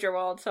involved Mojo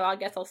World, so I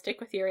guess I'll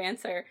stick with your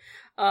answer.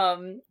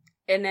 And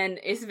then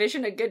is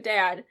Vision a good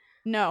dad?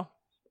 No.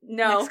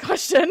 Next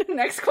question.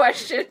 Next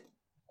question.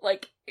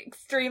 Like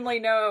extremely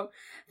no.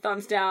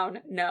 Thumbs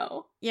down.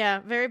 No. Yeah,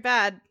 very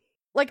bad.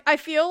 Like, I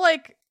feel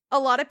like a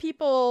lot of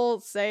people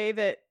say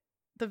that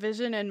the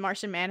Vision and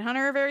Martian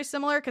Manhunter are very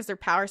similar because their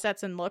power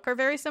sets and look are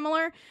very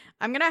similar.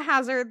 I'm gonna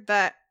hazard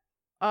that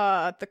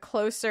the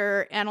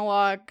closer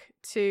analog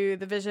to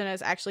the Vision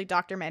is actually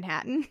Dr.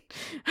 Manhattan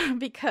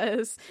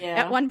because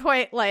at one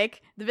point,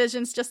 like, the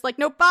Vision's just like,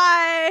 nope,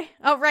 bye.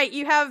 Oh, right,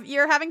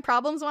 you're having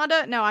problems,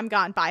 Wanda? No, I'm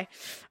gone, bye.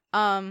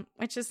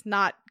 Which is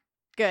not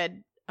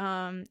good.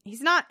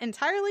 He's not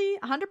entirely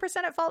 100%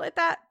 at fault at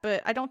that,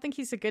 but I don't think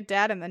he's a good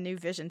dad in the new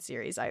Vision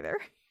series either.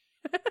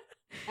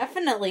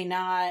 Definitely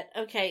not.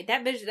 Okay,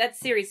 that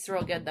series is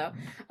real good though.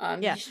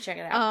 You should check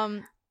it out.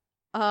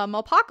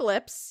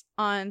 Apocalypse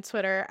on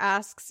Twitter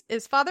asks,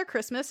 is Father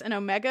Christmas an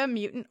Omega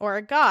mutant or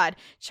a god?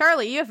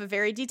 Charlie, you have a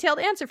very detailed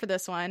answer for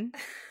this one.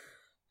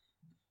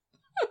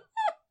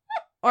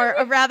 Or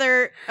a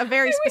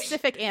very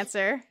specific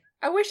answer.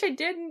 I wish I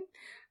didn't.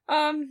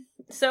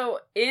 So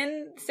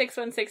in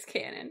 616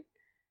 canon,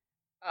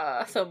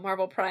 so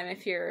Marvel Prime,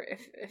 if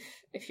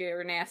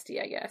you're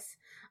nasty, I guess.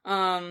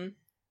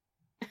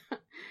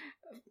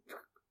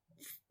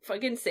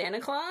 Fucking Santa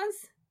Claus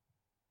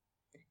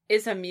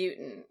is a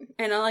mutant,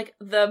 and like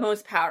the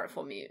most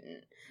powerful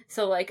mutant.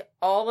 So like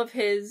all of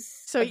his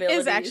abilities, he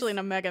is actually an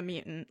Omega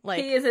mutant.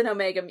 Like he is an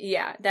Omega.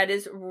 Yeah, that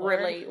is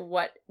really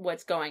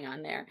what's going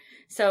on there.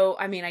 So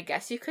I mean, I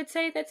guess you could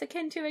say that's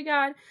akin to a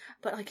god,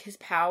 but like his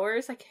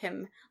powers,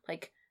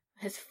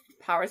 his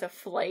powers of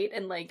flight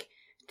and like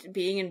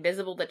being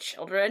invisible to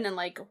children and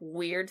like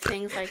weird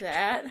things like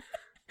that.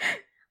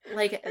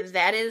 Like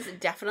that is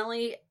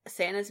definitely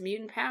Santa's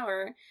mutant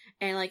power,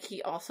 and like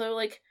he also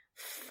like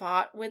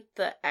fought with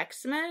the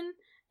X-Men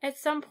at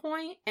some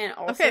point, and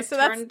also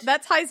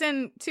that ties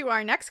in to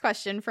our next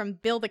question from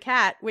Bill the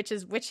Cat, which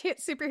is, which hit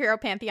superhero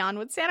pantheon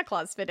would Santa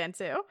Claus fit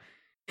into?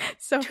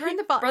 So turn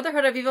the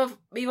Brotherhood of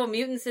Evil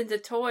Mutants into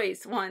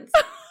toys once.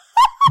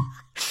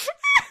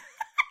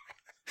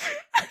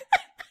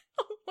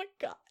 Oh my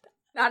god!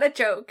 Not a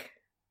joke.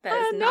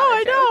 That is no,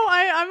 not a joke.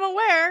 I'm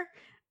aware.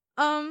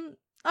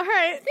 All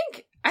right.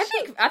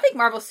 I think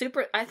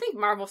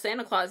Marvel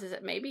Santa Claus is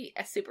maybe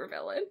a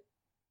supervillain.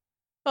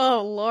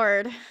 Oh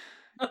Lord.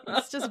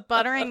 It's just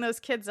buttering those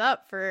kids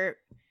up for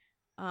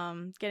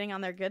getting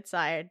on their good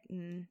side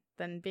and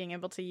then being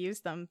able to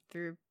use them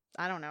through,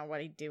 I don't know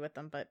what he'd do with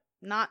them, but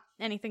not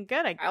anything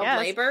good, I guess.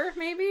 Child labor,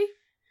 maybe?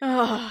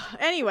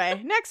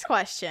 Anyway, next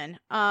question.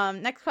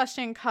 Next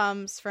question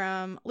comes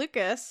from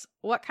Lucas.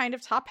 What kind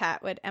of top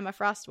hat would Emma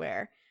Frost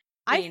wear?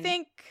 I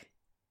think,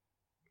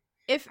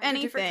 if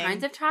anything, different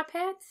kinds of top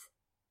hats.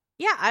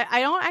 Yeah,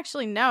 I don't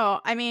actually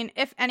know. I mean,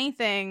 if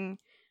anything,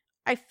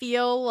 I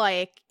feel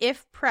like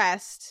if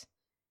pressed,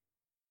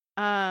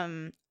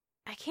 I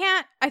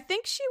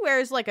think she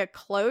wears like a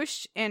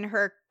cloche in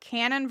her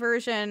canon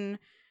version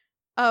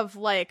of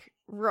like.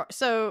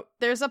 So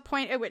there's a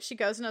point at which she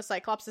goes into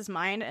Cyclops'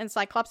 mind, and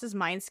Cyclops'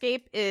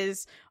 mindscape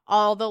is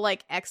all the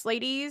like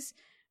X-ladies.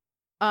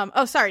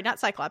 Sorry, not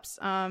Cyclops.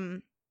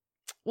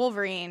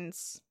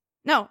 Wolverine's.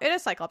 No, it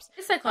is Cyclops.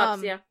 It's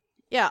Cyclops, yeah.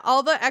 Yeah,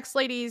 all the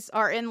X-ladies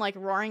are in like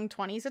Roaring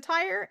Twenties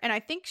attire, and I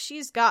think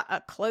she's got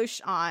a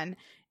cloche on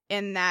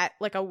in that,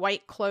 like a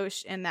white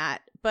cloche in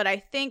that. But I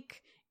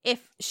think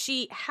if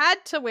she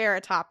had to wear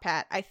a top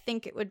hat, I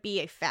think it would be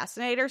a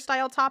Fascinator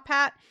style top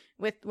hat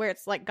with where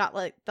it's like got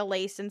like the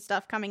lace and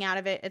stuff coming out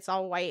of it. It's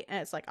all white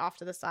and it's like off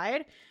to the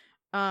side.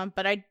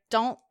 But I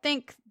don't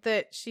think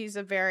that she's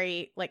a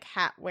very like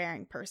hat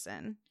wearing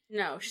person.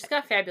 No, she's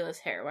got fabulous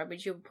hair. Why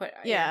would you put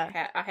a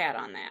hat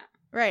on that?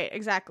 Right,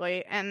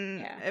 exactly.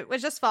 And it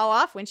would just fall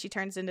off when she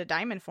turns into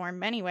diamond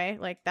form anyway.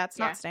 Like, that's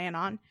not staying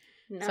on.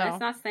 No, it's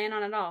not staying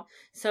on at all.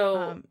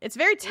 So it's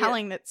very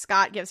telling that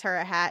Scott gives her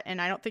a hat,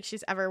 and I don't think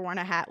she's ever worn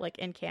a hat, like,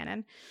 in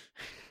canon.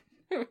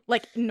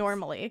 Like,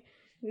 normally.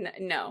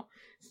 No.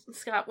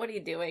 Scott, what are you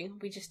doing?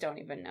 We just don't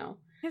even know.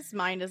 His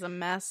mind is a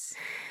mess.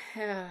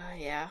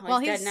 Yeah. Well,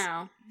 he's dead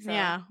now. So.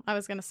 Yeah, I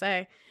was gonna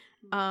say.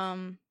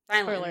 Silent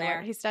spoiler there.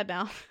 alert, he's dead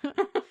now.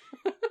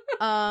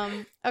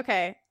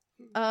 Okay.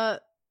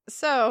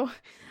 So,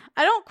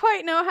 I don't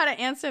quite know how to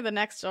answer the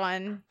next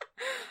one.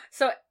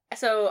 So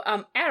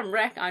Adam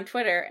Reck on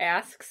Twitter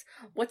asks,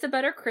 what's a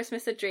better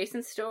Christmas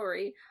adjacent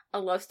story? A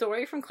love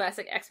story from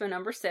classic X-Men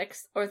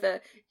 #6 or the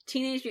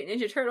Teenage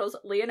Mutant Ninja Turtles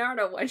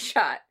Leonardo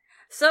one-shot?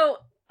 So,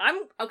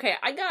 I'm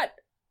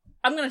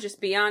gonna just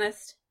be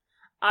honest.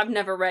 I've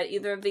never read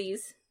either of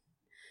these.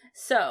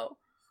 So,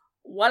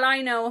 what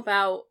I know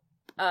about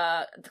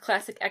the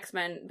classic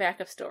X-Men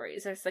backup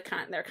stories,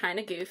 they're kind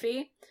of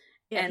goofy.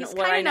 Yeah, and he's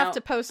kind enough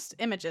to post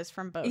images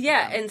from both.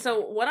 Yeah, and so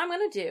what I'm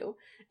going to do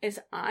is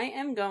I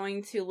am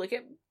going to look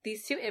at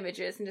these two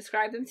images and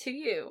describe them to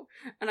you,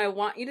 and I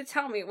want you to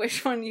tell me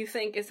which one you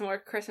think is more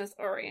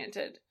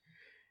Christmas-oriented.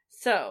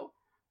 So,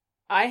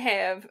 I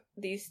have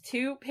these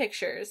two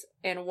pictures,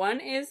 and one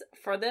is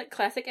for the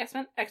classic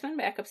X-Men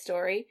backup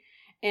story,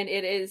 and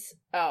it is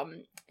a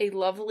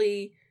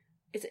lovely,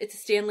 it's a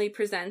Stan Lee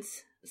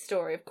Presents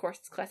story, of course,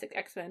 it's classic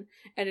X-Men,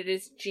 and it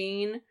is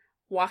Jean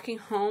walking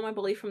home, I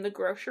believe, from the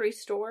grocery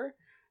store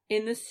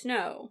in the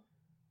snow.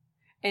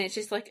 And it's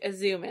just like a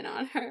zoom in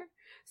on her.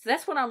 So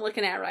that's what I'm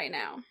looking at right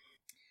now.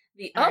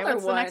 The other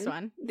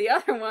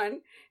one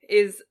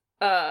is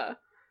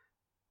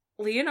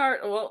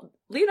Leonardo. Well,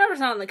 Leonardo's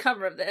not on the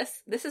cover of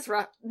this. This is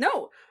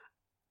no.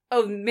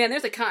 Oh man,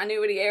 there's a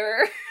continuity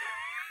error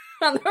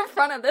on the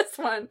front of this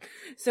one.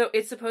 So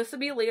it's supposed to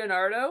be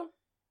Leonardo,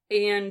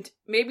 and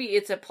maybe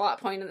it's a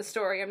plot point in the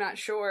story. I'm not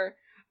sure,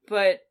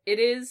 but it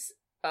is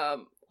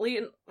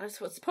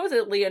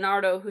supposedly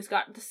Leonardo who's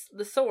got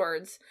the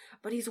swords,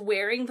 but he's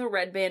wearing the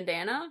red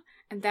bandana,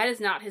 and that is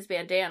not his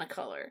bandana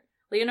color.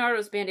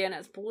 Leonardo's bandana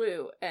is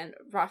blue, and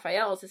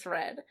Raphael's is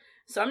red.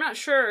 So I'm not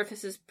sure if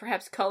this is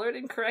perhaps colored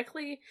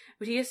incorrectly,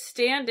 but he is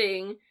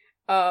standing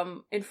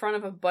in front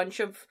of a bunch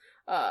of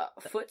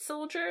foot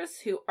soldiers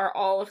who are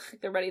all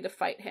they're ready to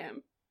fight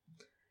him.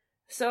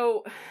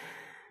 So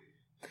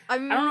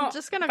I'm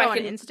just gonna go on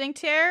instinct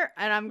here,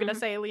 and I'm gonna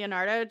say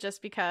Leonardo,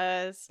 just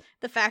because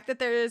the fact that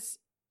there's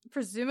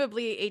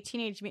presumably a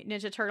Teenage Mutant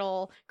Ninja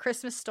Turtle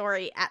Christmas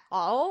story at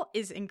all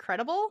is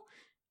incredible.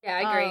 Yeah,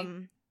 I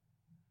agree.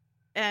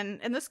 And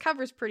this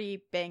cover's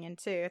pretty banging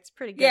too. It's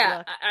pretty good. Yeah,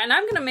 look. And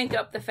I'm gonna make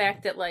up the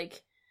fact that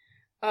like,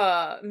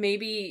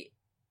 maybe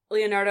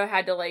Leonardo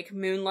had to like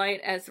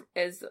moonlight as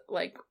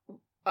like,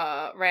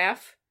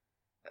 Raph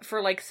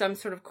for like some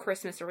sort of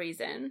Christmas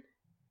reason.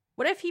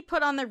 What if he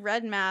put on the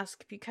red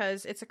mask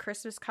because it's a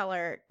Christmas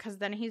color? Because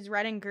then he's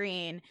red and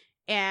green,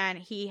 and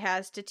he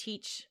has to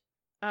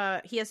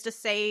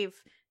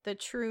save the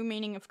true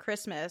meaning of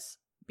Christmas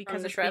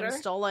because it's being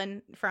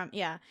stolen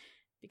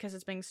because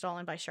it's being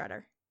stolen by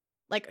Shredder,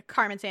 like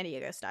Carmen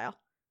Sandiego style.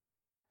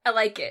 I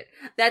like it.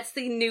 That's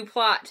the new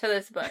plot to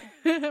this book.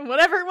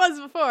 Whatever it was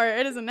before,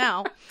 it isn't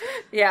now.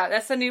 Yeah,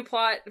 that's the new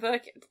plot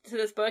book to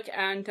this book,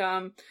 and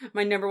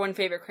my number one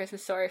favorite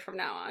Christmas story from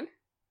now on.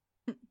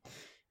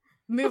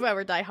 Move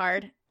over, Die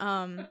Hard.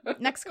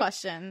 Next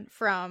question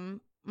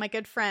from my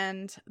good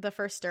friend, the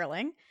First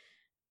Sterling.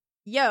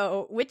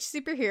 Yo, which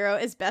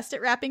superhero is best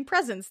at wrapping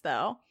presents,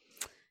 though?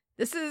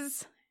 This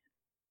is...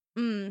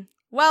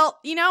 Well,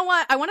 you know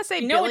what? I want to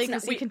say Billy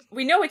because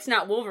we know it's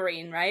not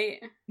Wolverine,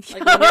 right?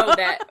 Like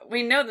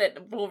we know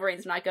that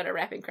Wolverine's not good at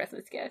wrapping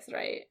Christmas gifts,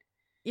 right?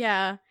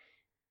 Yeah.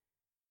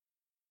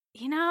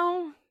 You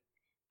know,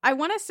 I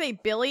want to say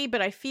Billy,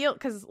 but I feel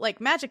because like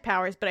magic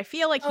powers, but I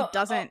feel like he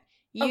doesn't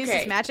use Okay.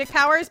 his magic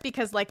powers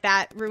because, like,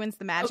 that ruins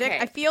the magic. Okay.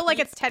 I feel like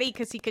it's Teddy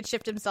because he could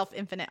shift himself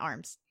infinite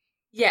arms.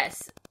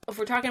 Yes, if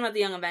we're talking about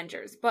the Young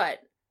Avengers, but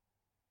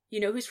you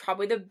know who's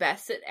probably the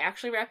best at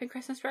actually wrapping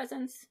Christmas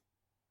presents?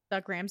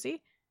 Doug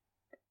Ramsey?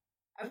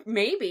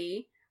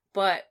 Maybe,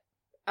 but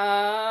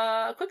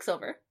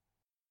Quicksilver.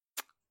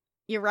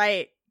 You're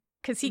right.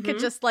 Because he could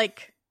Mhm. just,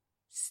 like,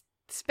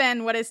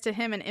 spend what is to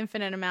him an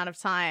infinite amount of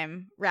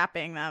time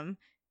wrapping them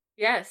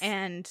Yes,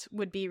 and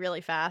would be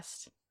really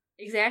fast.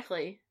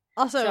 exactly.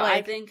 Also, So like,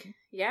 I think,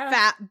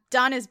 yeah,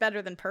 done is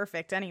better than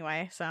perfect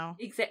anyway, so.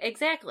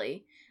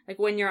 exactly. Like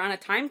when you're on a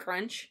time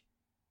crunch.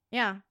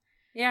 Yeah.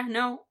 Yeah,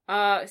 no.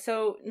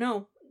 So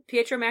no,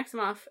 Pietro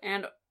Maximoff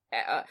and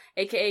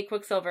AKA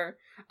Quicksilver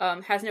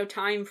has no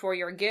time for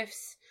your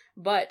gifts,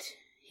 but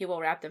he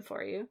will wrap them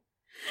for you.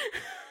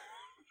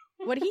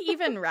 Would he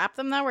even wrap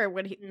them, though, or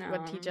would he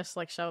No. just,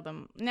 like, show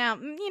them? Now,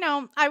 you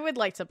know, I would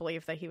like to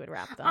believe that he would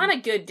wrap them. On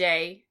a good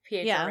day,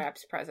 Pietro Yeah.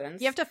 wraps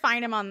presents. You have to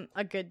find him on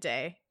a good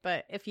day,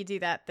 but if you do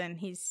that, then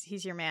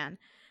he's your man.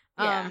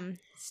 Yeah.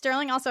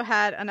 Sterling also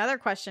had another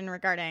question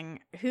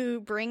regarding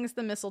who brings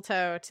the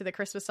mistletoe to the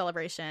Christmas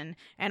celebration,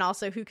 and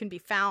also who can be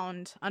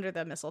found under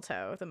the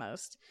mistletoe the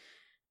most.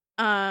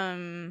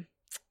 I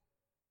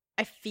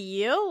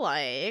feel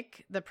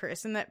like the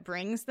person that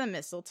brings the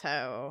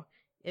mistletoe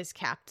is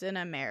Captain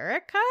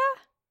America.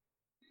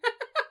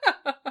 It's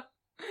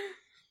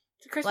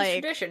a Christmas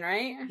Like, tradition,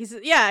 right? He's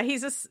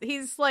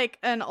like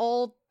an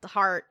old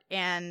heart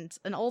and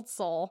an old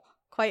soul,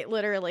 quite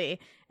literally,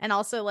 and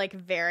also like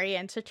very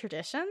into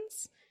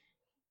traditions.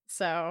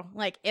 So,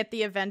 like, at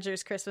the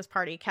Avengers Christmas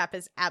party, Cap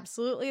is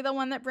absolutely the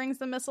one that brings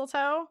the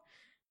mistletoe.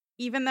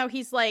 Even though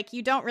he's like,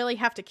 you don't really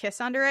have to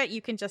kiss under it,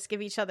 you can just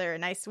give each other a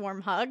nice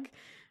warm hug,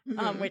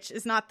 Mhm. which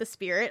is not the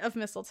spirit of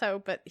mistletoe,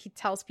 but he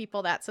tells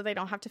people that so they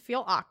don't have to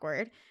feel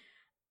awkward.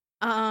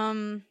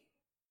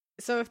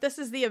 So if this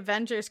is the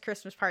Avengers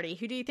Christmas party,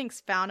 who do you think's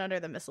found under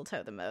the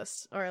mistletoe the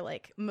most? Or,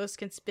 like, most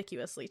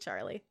conspicuously,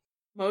 Charlie?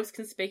 Most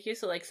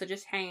conspicuous, so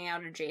just hanging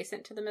out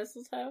adjacent to the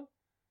mistletoe?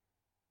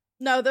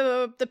 No,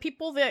 the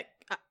people that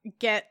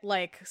get,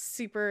 like,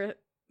 super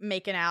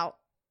making out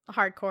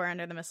hardcore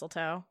under the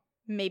mistletoe.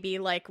 Maybe,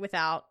 like,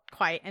 without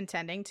quite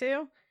intending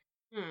to.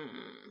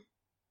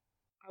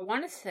 I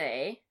want to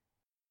say...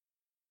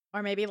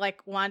 Or maybe,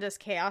 like, Wanda's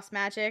chaos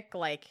magic,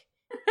 like,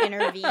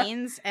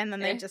 intervenes, and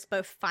then they just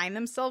both find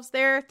themselves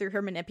there through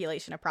her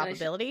manipulation of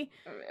probability.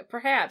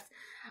 Perhaps.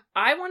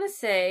 I want to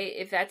say,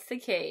 if that's the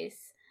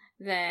case,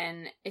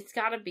 then it's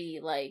gotta be,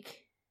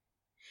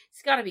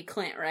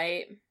 Clint,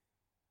 right?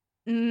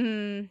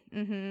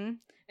 Mm-hmm.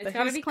 It's But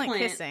gotta who's be Clint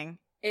Clint. kissing?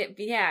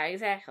 Yeah,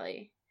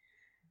 exactly.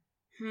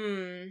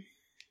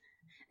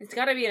 It's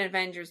gotta be an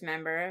Avengers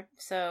member,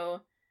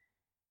 so...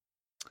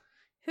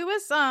 Who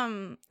was,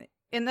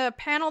 in the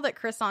panel that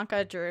Chris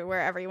Anka drew,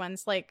 where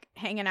everyone's, like,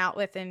 hanging out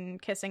with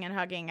and kissing and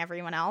hugging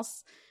everyone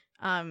else,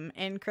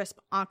 in Chris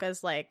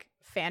Anka's, like,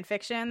 fan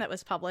fiction that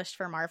was published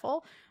for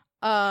Marvel,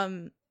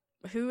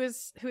 who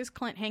is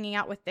Clint hanging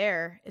out with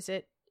there? It's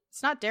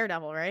not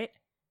Daredevil, right?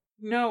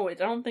 No, I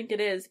don't think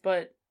it is,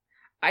 but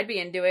I'd be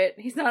into it.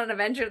 He's not an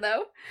Avenger,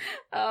 though.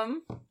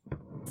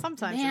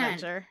 Sometimes Man.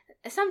 Avenger.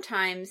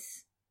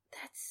 Sometimes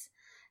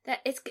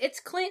it's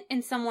Clint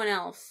and someone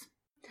else.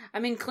 I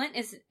mean, Clint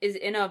is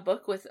in a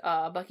book with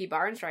Bucky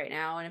Barnes right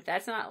now, and if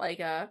that's not like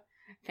a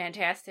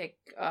fantastic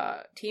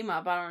team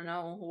up, I don't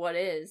know what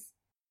is.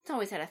 It's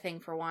always had a thing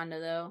for Wanda,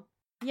 though.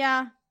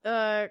 Yeah,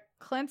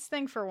 Clint's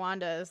thing for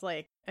Wanda is,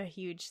 like, a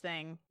huge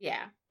thing.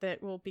 Yeah.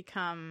 That will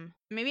become,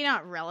 maybe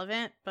not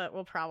relevant, but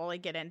we'll probably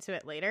get into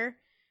it later.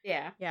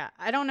 Yeah. Yeah,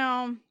 I don't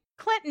know.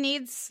 Clint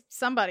needs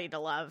somebody to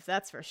love,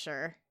 that's for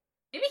sure.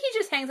 Maybe he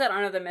just hangs out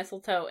under the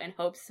mistletoe and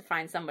hopes to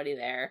find somebody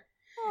there.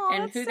 Oh,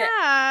 And that's who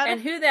sad.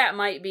 And who that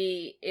might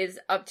be is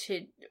up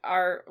to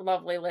our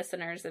lovely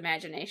listeners'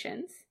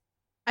 imaginations.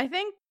 I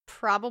think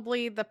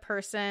probably the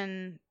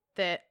person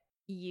that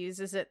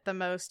uses it the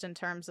most in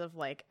terms of,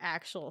 like,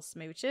 actual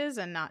smooches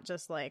and not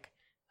just, like,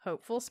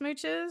 hopeful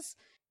smooches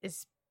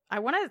is, I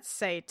want to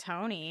say,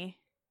 Tony.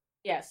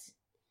 Yes.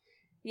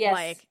 Yes.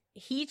 Like,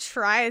 he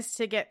tries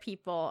to get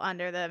people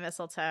under the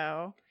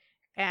mistletoe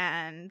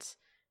and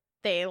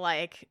they,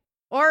 like,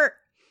 or,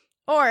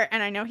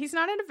 and I know he's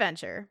not an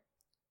Avenger,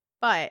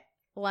 but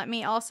let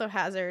me also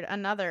hazard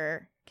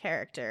another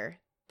character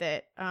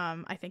that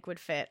I think would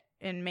fit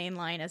in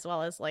mainline as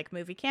well as, like,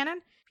 movie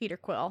canon. Peter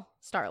Quill,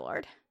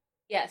 Star-Lord.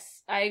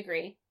 Yes, I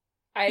agree.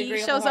 He He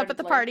shows up at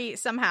the party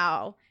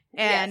somehow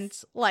and,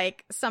 yes.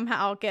 like,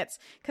 somehow gets...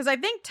 Because I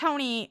think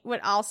Tony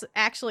would also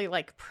actually,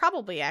 like,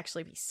 probably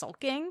actually be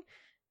sulking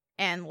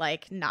and,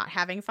 like, not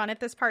having fun at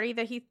this party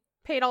that he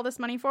paid all this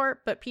money for.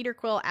 But Peter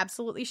Quill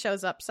absolutely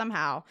shows up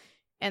somehow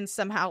and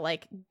somehow,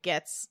 like,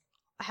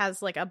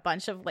 has, like, a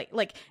bunch of,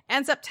 like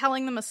ends up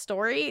telling them a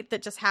story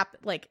that just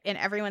happened, like, and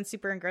everyone's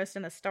super engrossed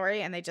in the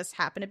story and they just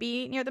happen to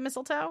be near the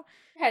mistletoe.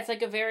 Yeah, it's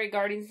like a very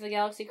Guardians of the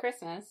Galaxy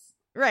Christmas.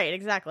 Right,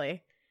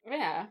 exactly.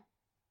 Yeah.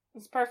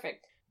 It's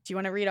perfect. Do you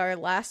want to read our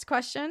last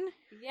question?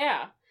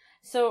 Yeah.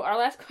 So our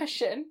last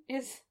question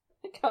is,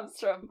 It comes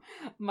from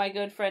my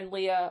good friend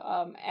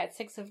Leah at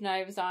Six of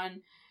Knives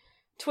on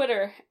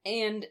Twitter,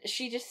 and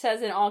she just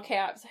says in all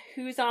caps,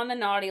 "Who's on the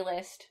naughty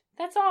list?"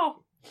 That's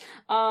all.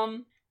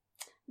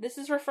 This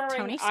is referring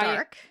Tony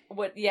Stark.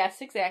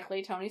 Yes,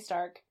 exactly, Tony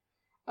Stark.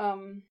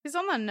 He's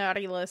on the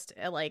naughty list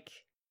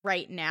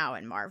right now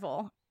in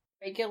Marvel.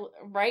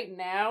 Right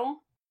now?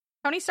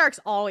 Tony Stark's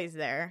always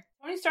there.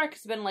 Tony Stark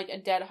has been a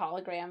dead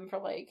hologram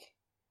for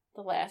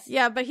the last.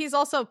 Yeah, but he's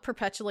also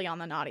perpetually on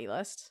the naughty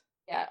list.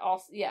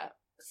 Yeah,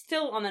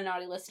 still on the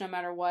naughty list no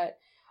matter what.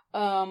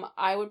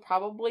 I would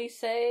probably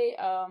say,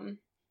 I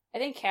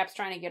think Cap's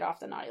trying to get off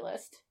the naughty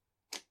list.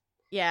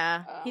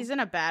 Yeah, he's in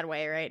a bad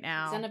way right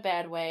now. He's in a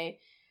bad way.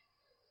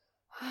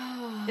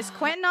 Is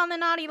Quentin on the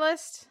naughty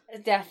list?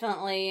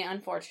 Definitely,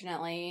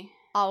 unfortunately.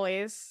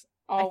 Always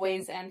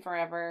and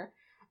forever.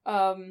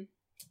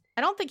 I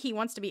don't think he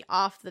wants to be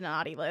off the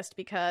naughty list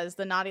because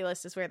the naughty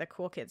list is where the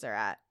cool kids are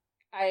at.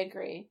 I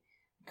agree.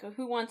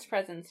 Who wants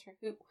presents?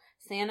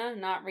 Santa?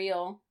 Not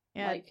real.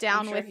 Yeah,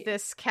 down with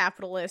this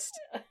capitalist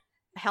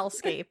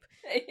hellscape.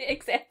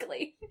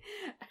 Exactly.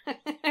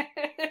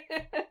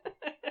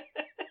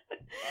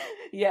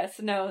 Yes,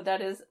 no,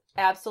 that is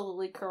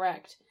absolutely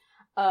correct.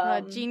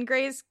 Jean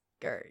Grey's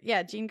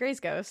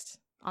ghost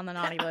on the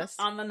naughty list.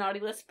 On the naughty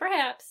list,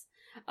 perhaps.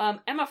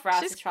 Emma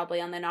Frost is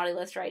probably on the naughty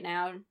list right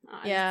now.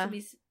 Yeah.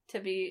 To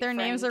be their frank.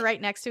 names are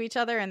right next to each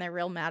other, and they're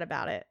real mad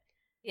about it.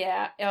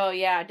 Yeah. Oh,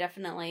 yeah,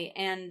 definitely.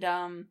 And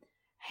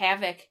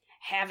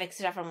Havoc's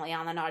definitely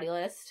on the naughty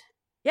list.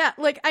 Yeah,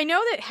 I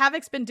know that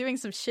Havoc's been doing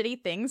some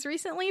shitty things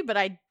recently, but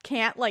I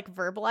can't,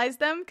 verbalize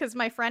them, because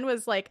my friend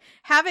was like,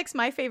 Havoc's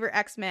my favorite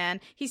X-Man.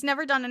 He's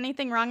never done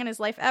anything wrong in his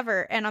life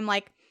ever. And I'm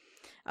like,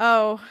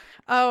 oh,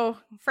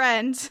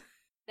 friend.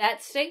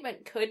 That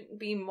statement couldn't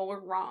be more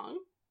wrong.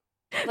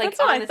 That's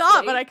what honestly, I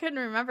thought, but I couldn't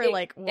remember,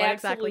 what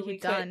exactly he'd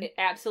done. It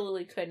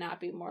absolutely could not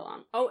be more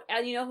wrong. Oh,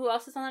 and you know who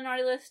else is on the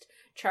naughty list?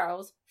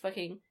 Charles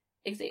fucking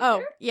Xavier.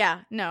 Oh,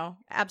 yeah, no,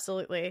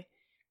 absolutely.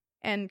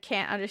 And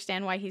can't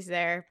understand why he's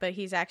there, but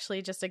he's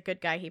actually just a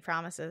good guy, he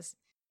promises.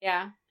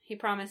 Yeah, he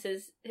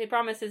promises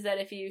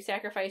that if you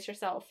sacrifice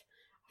yourself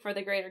for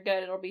the greater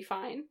good, it'll be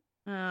fine.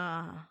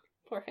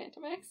 Poor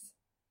Phantom X.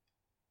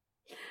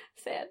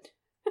 Sad.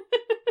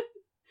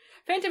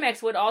 Phantom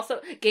X would also...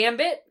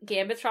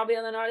 Gambit's probably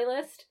on the naughty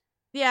list.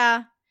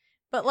 Yeah,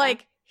 but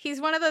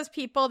he's one of those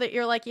people that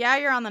you're like, yeah,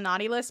 you're on the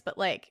naughty list, but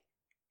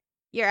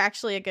you're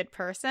actually a good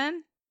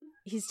person.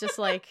 He's just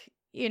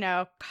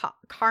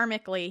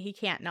karmically, he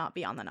can't not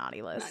be on the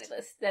naughty list.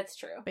 That's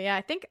true. But yeah,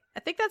 I think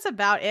that's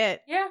about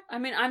it. Yeah, I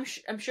mean, I'm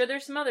sure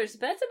there's some others,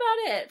 but that's about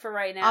it for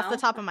right now. Off the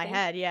top of my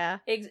head, yeah.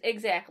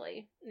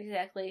 Exactly.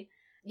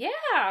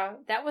 Yeah,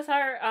 that was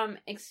our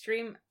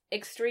extreme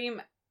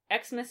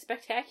Xmas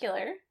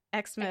spectacular.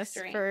 Xmas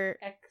for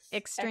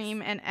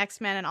X-tream and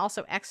X-Men, and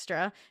also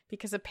extra,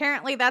 because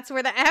apparently that's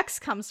where the X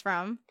comes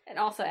from. And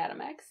also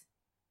Adam X.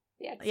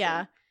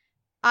 Yeah.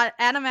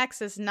 Adam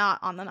X is not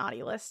on the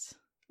naughty list.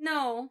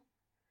 No,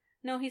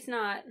 he's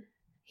not.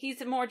 He's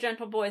a more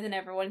gentle boy than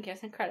everyone gives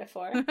him credit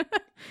for.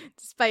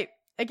 Despite,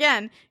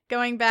 again,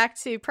 going back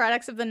to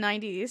products of the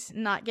 90s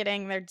not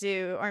getting their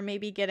due, or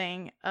maybe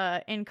getting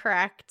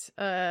incorrect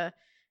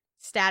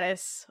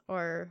status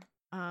or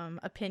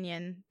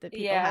opinion that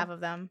people have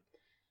of them.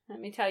 Let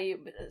me tell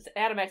you,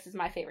 Adam X is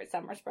my favorite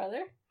Summers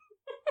brother.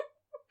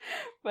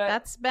 But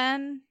that's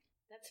been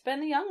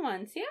the young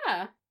ones,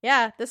 yeah.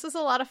 Yeah, this was a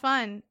lot of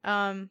fun.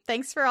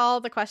 Thanks for all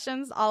the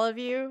questions, all of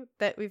you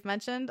that we've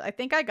mentioned. I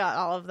think I got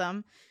all of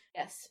them.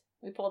 Yes,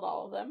 we pulled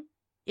all of them.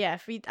 Yeah,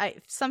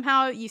 if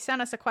somehow you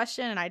sent us a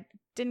question and I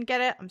didn't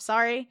get it, I'm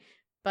sorry,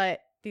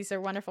 but these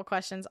are wonderful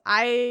questions.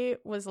 I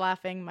was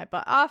laughing my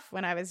butt off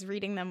when I was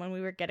reading them when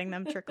we were getting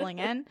them trickling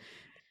in.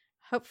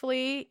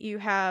 Hopefully you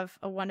have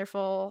a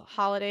wonderful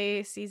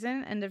holiday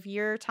season, end of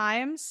year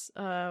times,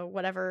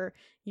 whatever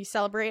you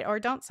celebrate or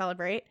don't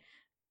celebrate.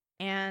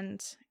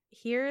 And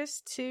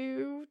here's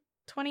to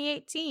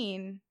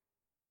 2018.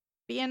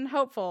 Being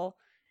hopeful.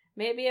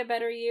 Maybe a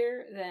better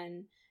year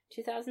than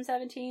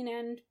 2017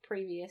 and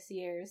previous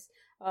years.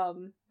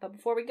 But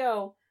before we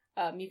go,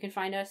 you can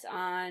find us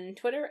on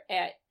Twitter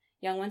at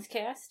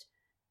YoungOnesCast,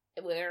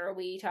 where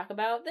we talk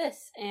about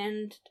this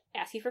and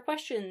ask you for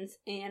questions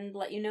and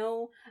let you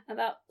know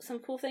about some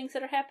cool things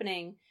that are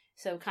happening.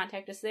 So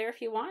contact us there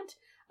if you want.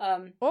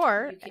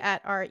 Or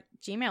at our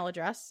Gmail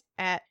address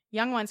at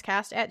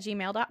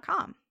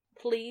youngonescast@gmail.com.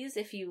 Please,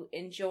 if you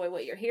enjoy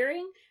what you're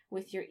hearing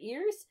with your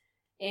ears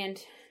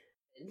and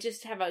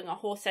just having a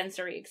whole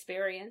sensory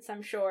experience,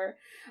 I'm sure,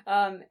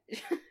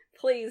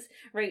 please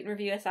rate and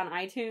review us on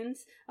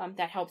iTunes.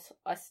 That helps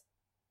us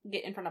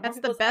get in front of more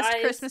people's eyes. That's the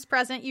best Christmas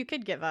present you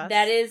could give us.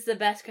 That is the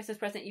best Christmas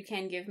present you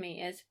can give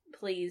me, is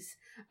please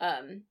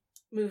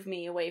move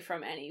me away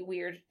from any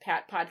weird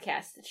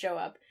podcasts that show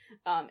up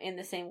in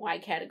the same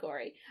wide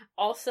category.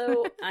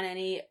 Also, on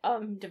any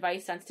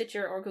device on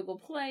Stitcher or Google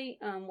Play,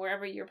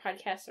 wherever your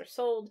podcasts are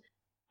sold,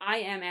 I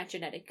am at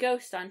Genetic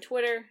Ghost on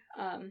Twitter.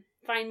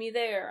 Find me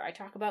there. I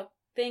talk about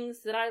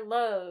things that I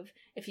love.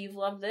 If you've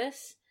loved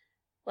this,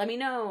 let me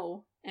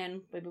know.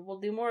 and maybe we'll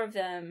do more of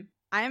them.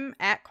 I'm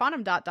at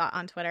quantum dot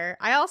on Twitter.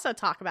 I also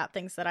talk about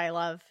things that I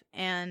love,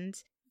 and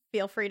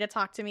feel free to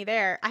talk to me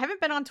there. I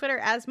haven't been on Twitter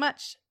as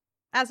much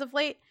as of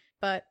late,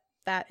 but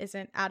that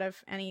isn't out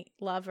of any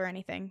love or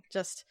anything.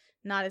 Just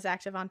not as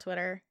active on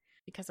Twitter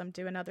because I'm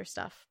doing other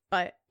stuff.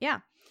 But yeah.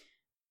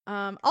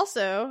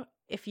 Also,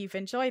 if you've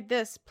enjoyed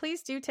this,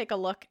 please do take a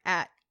look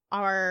at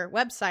our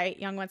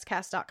website,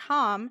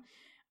 youngonescast.com.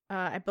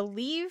 I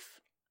believe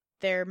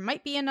there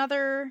might be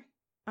another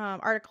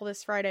article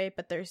this Friday,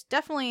 but there's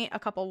definitely a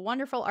couple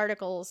wonderful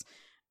articles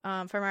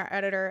from our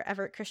editor,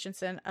 Everett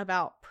Christensen,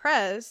 about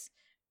Prez,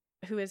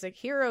 who is a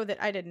hero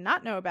that I did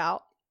not know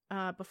about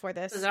before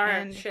this.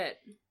 Bizarre shit.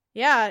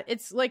 Yeah,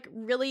 it's like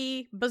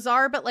really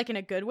bizarre, but like in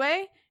a good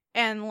way.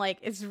 And like,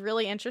 it's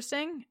really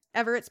interesting.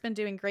 Everett's been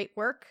doing great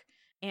work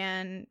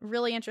and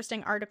really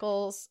interesting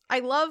articles. I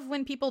love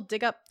when people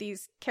dig up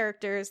these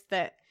characters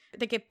that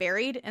they get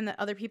buried and that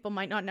other people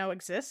might not know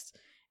exist.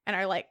 And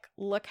are like,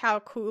 look how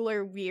cool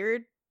or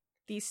weird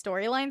these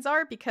storylines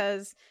are,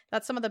 because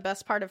that's some of the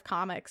best part of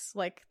comics.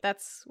 Like,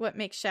 that's what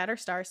makes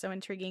Shatterstar so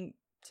intriguing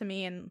to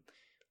me, and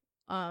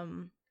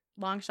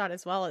Longshot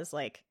as well, is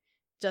like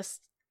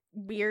just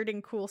weird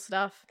and cool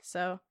stuff.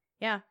 So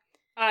yeah,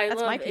 I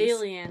love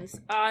aliens.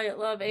 I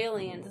love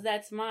aliens.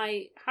 That's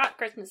my hot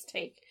Christmas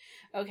take.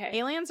 Okay,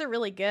 aliens are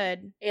really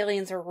good.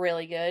 Aliens are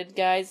really good,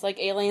 guys. Like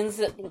aliens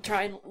that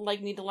try and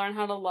like need to learn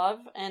how to love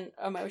and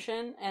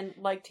emotion and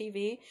like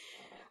TV.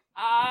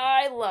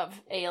 I love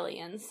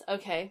aliens.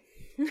 Okay.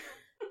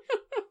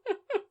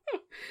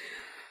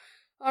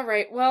 All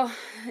right. Well,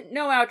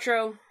 no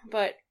outro,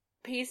 but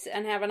peace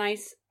and have a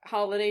nice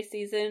holiday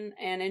season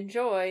and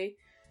enjoy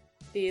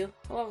the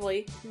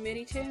lovely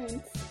mini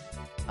tunes.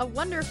 A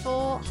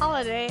wonderful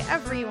holiday,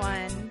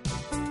 everyone.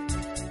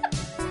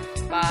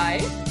 Bye.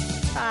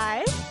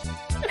 Bye.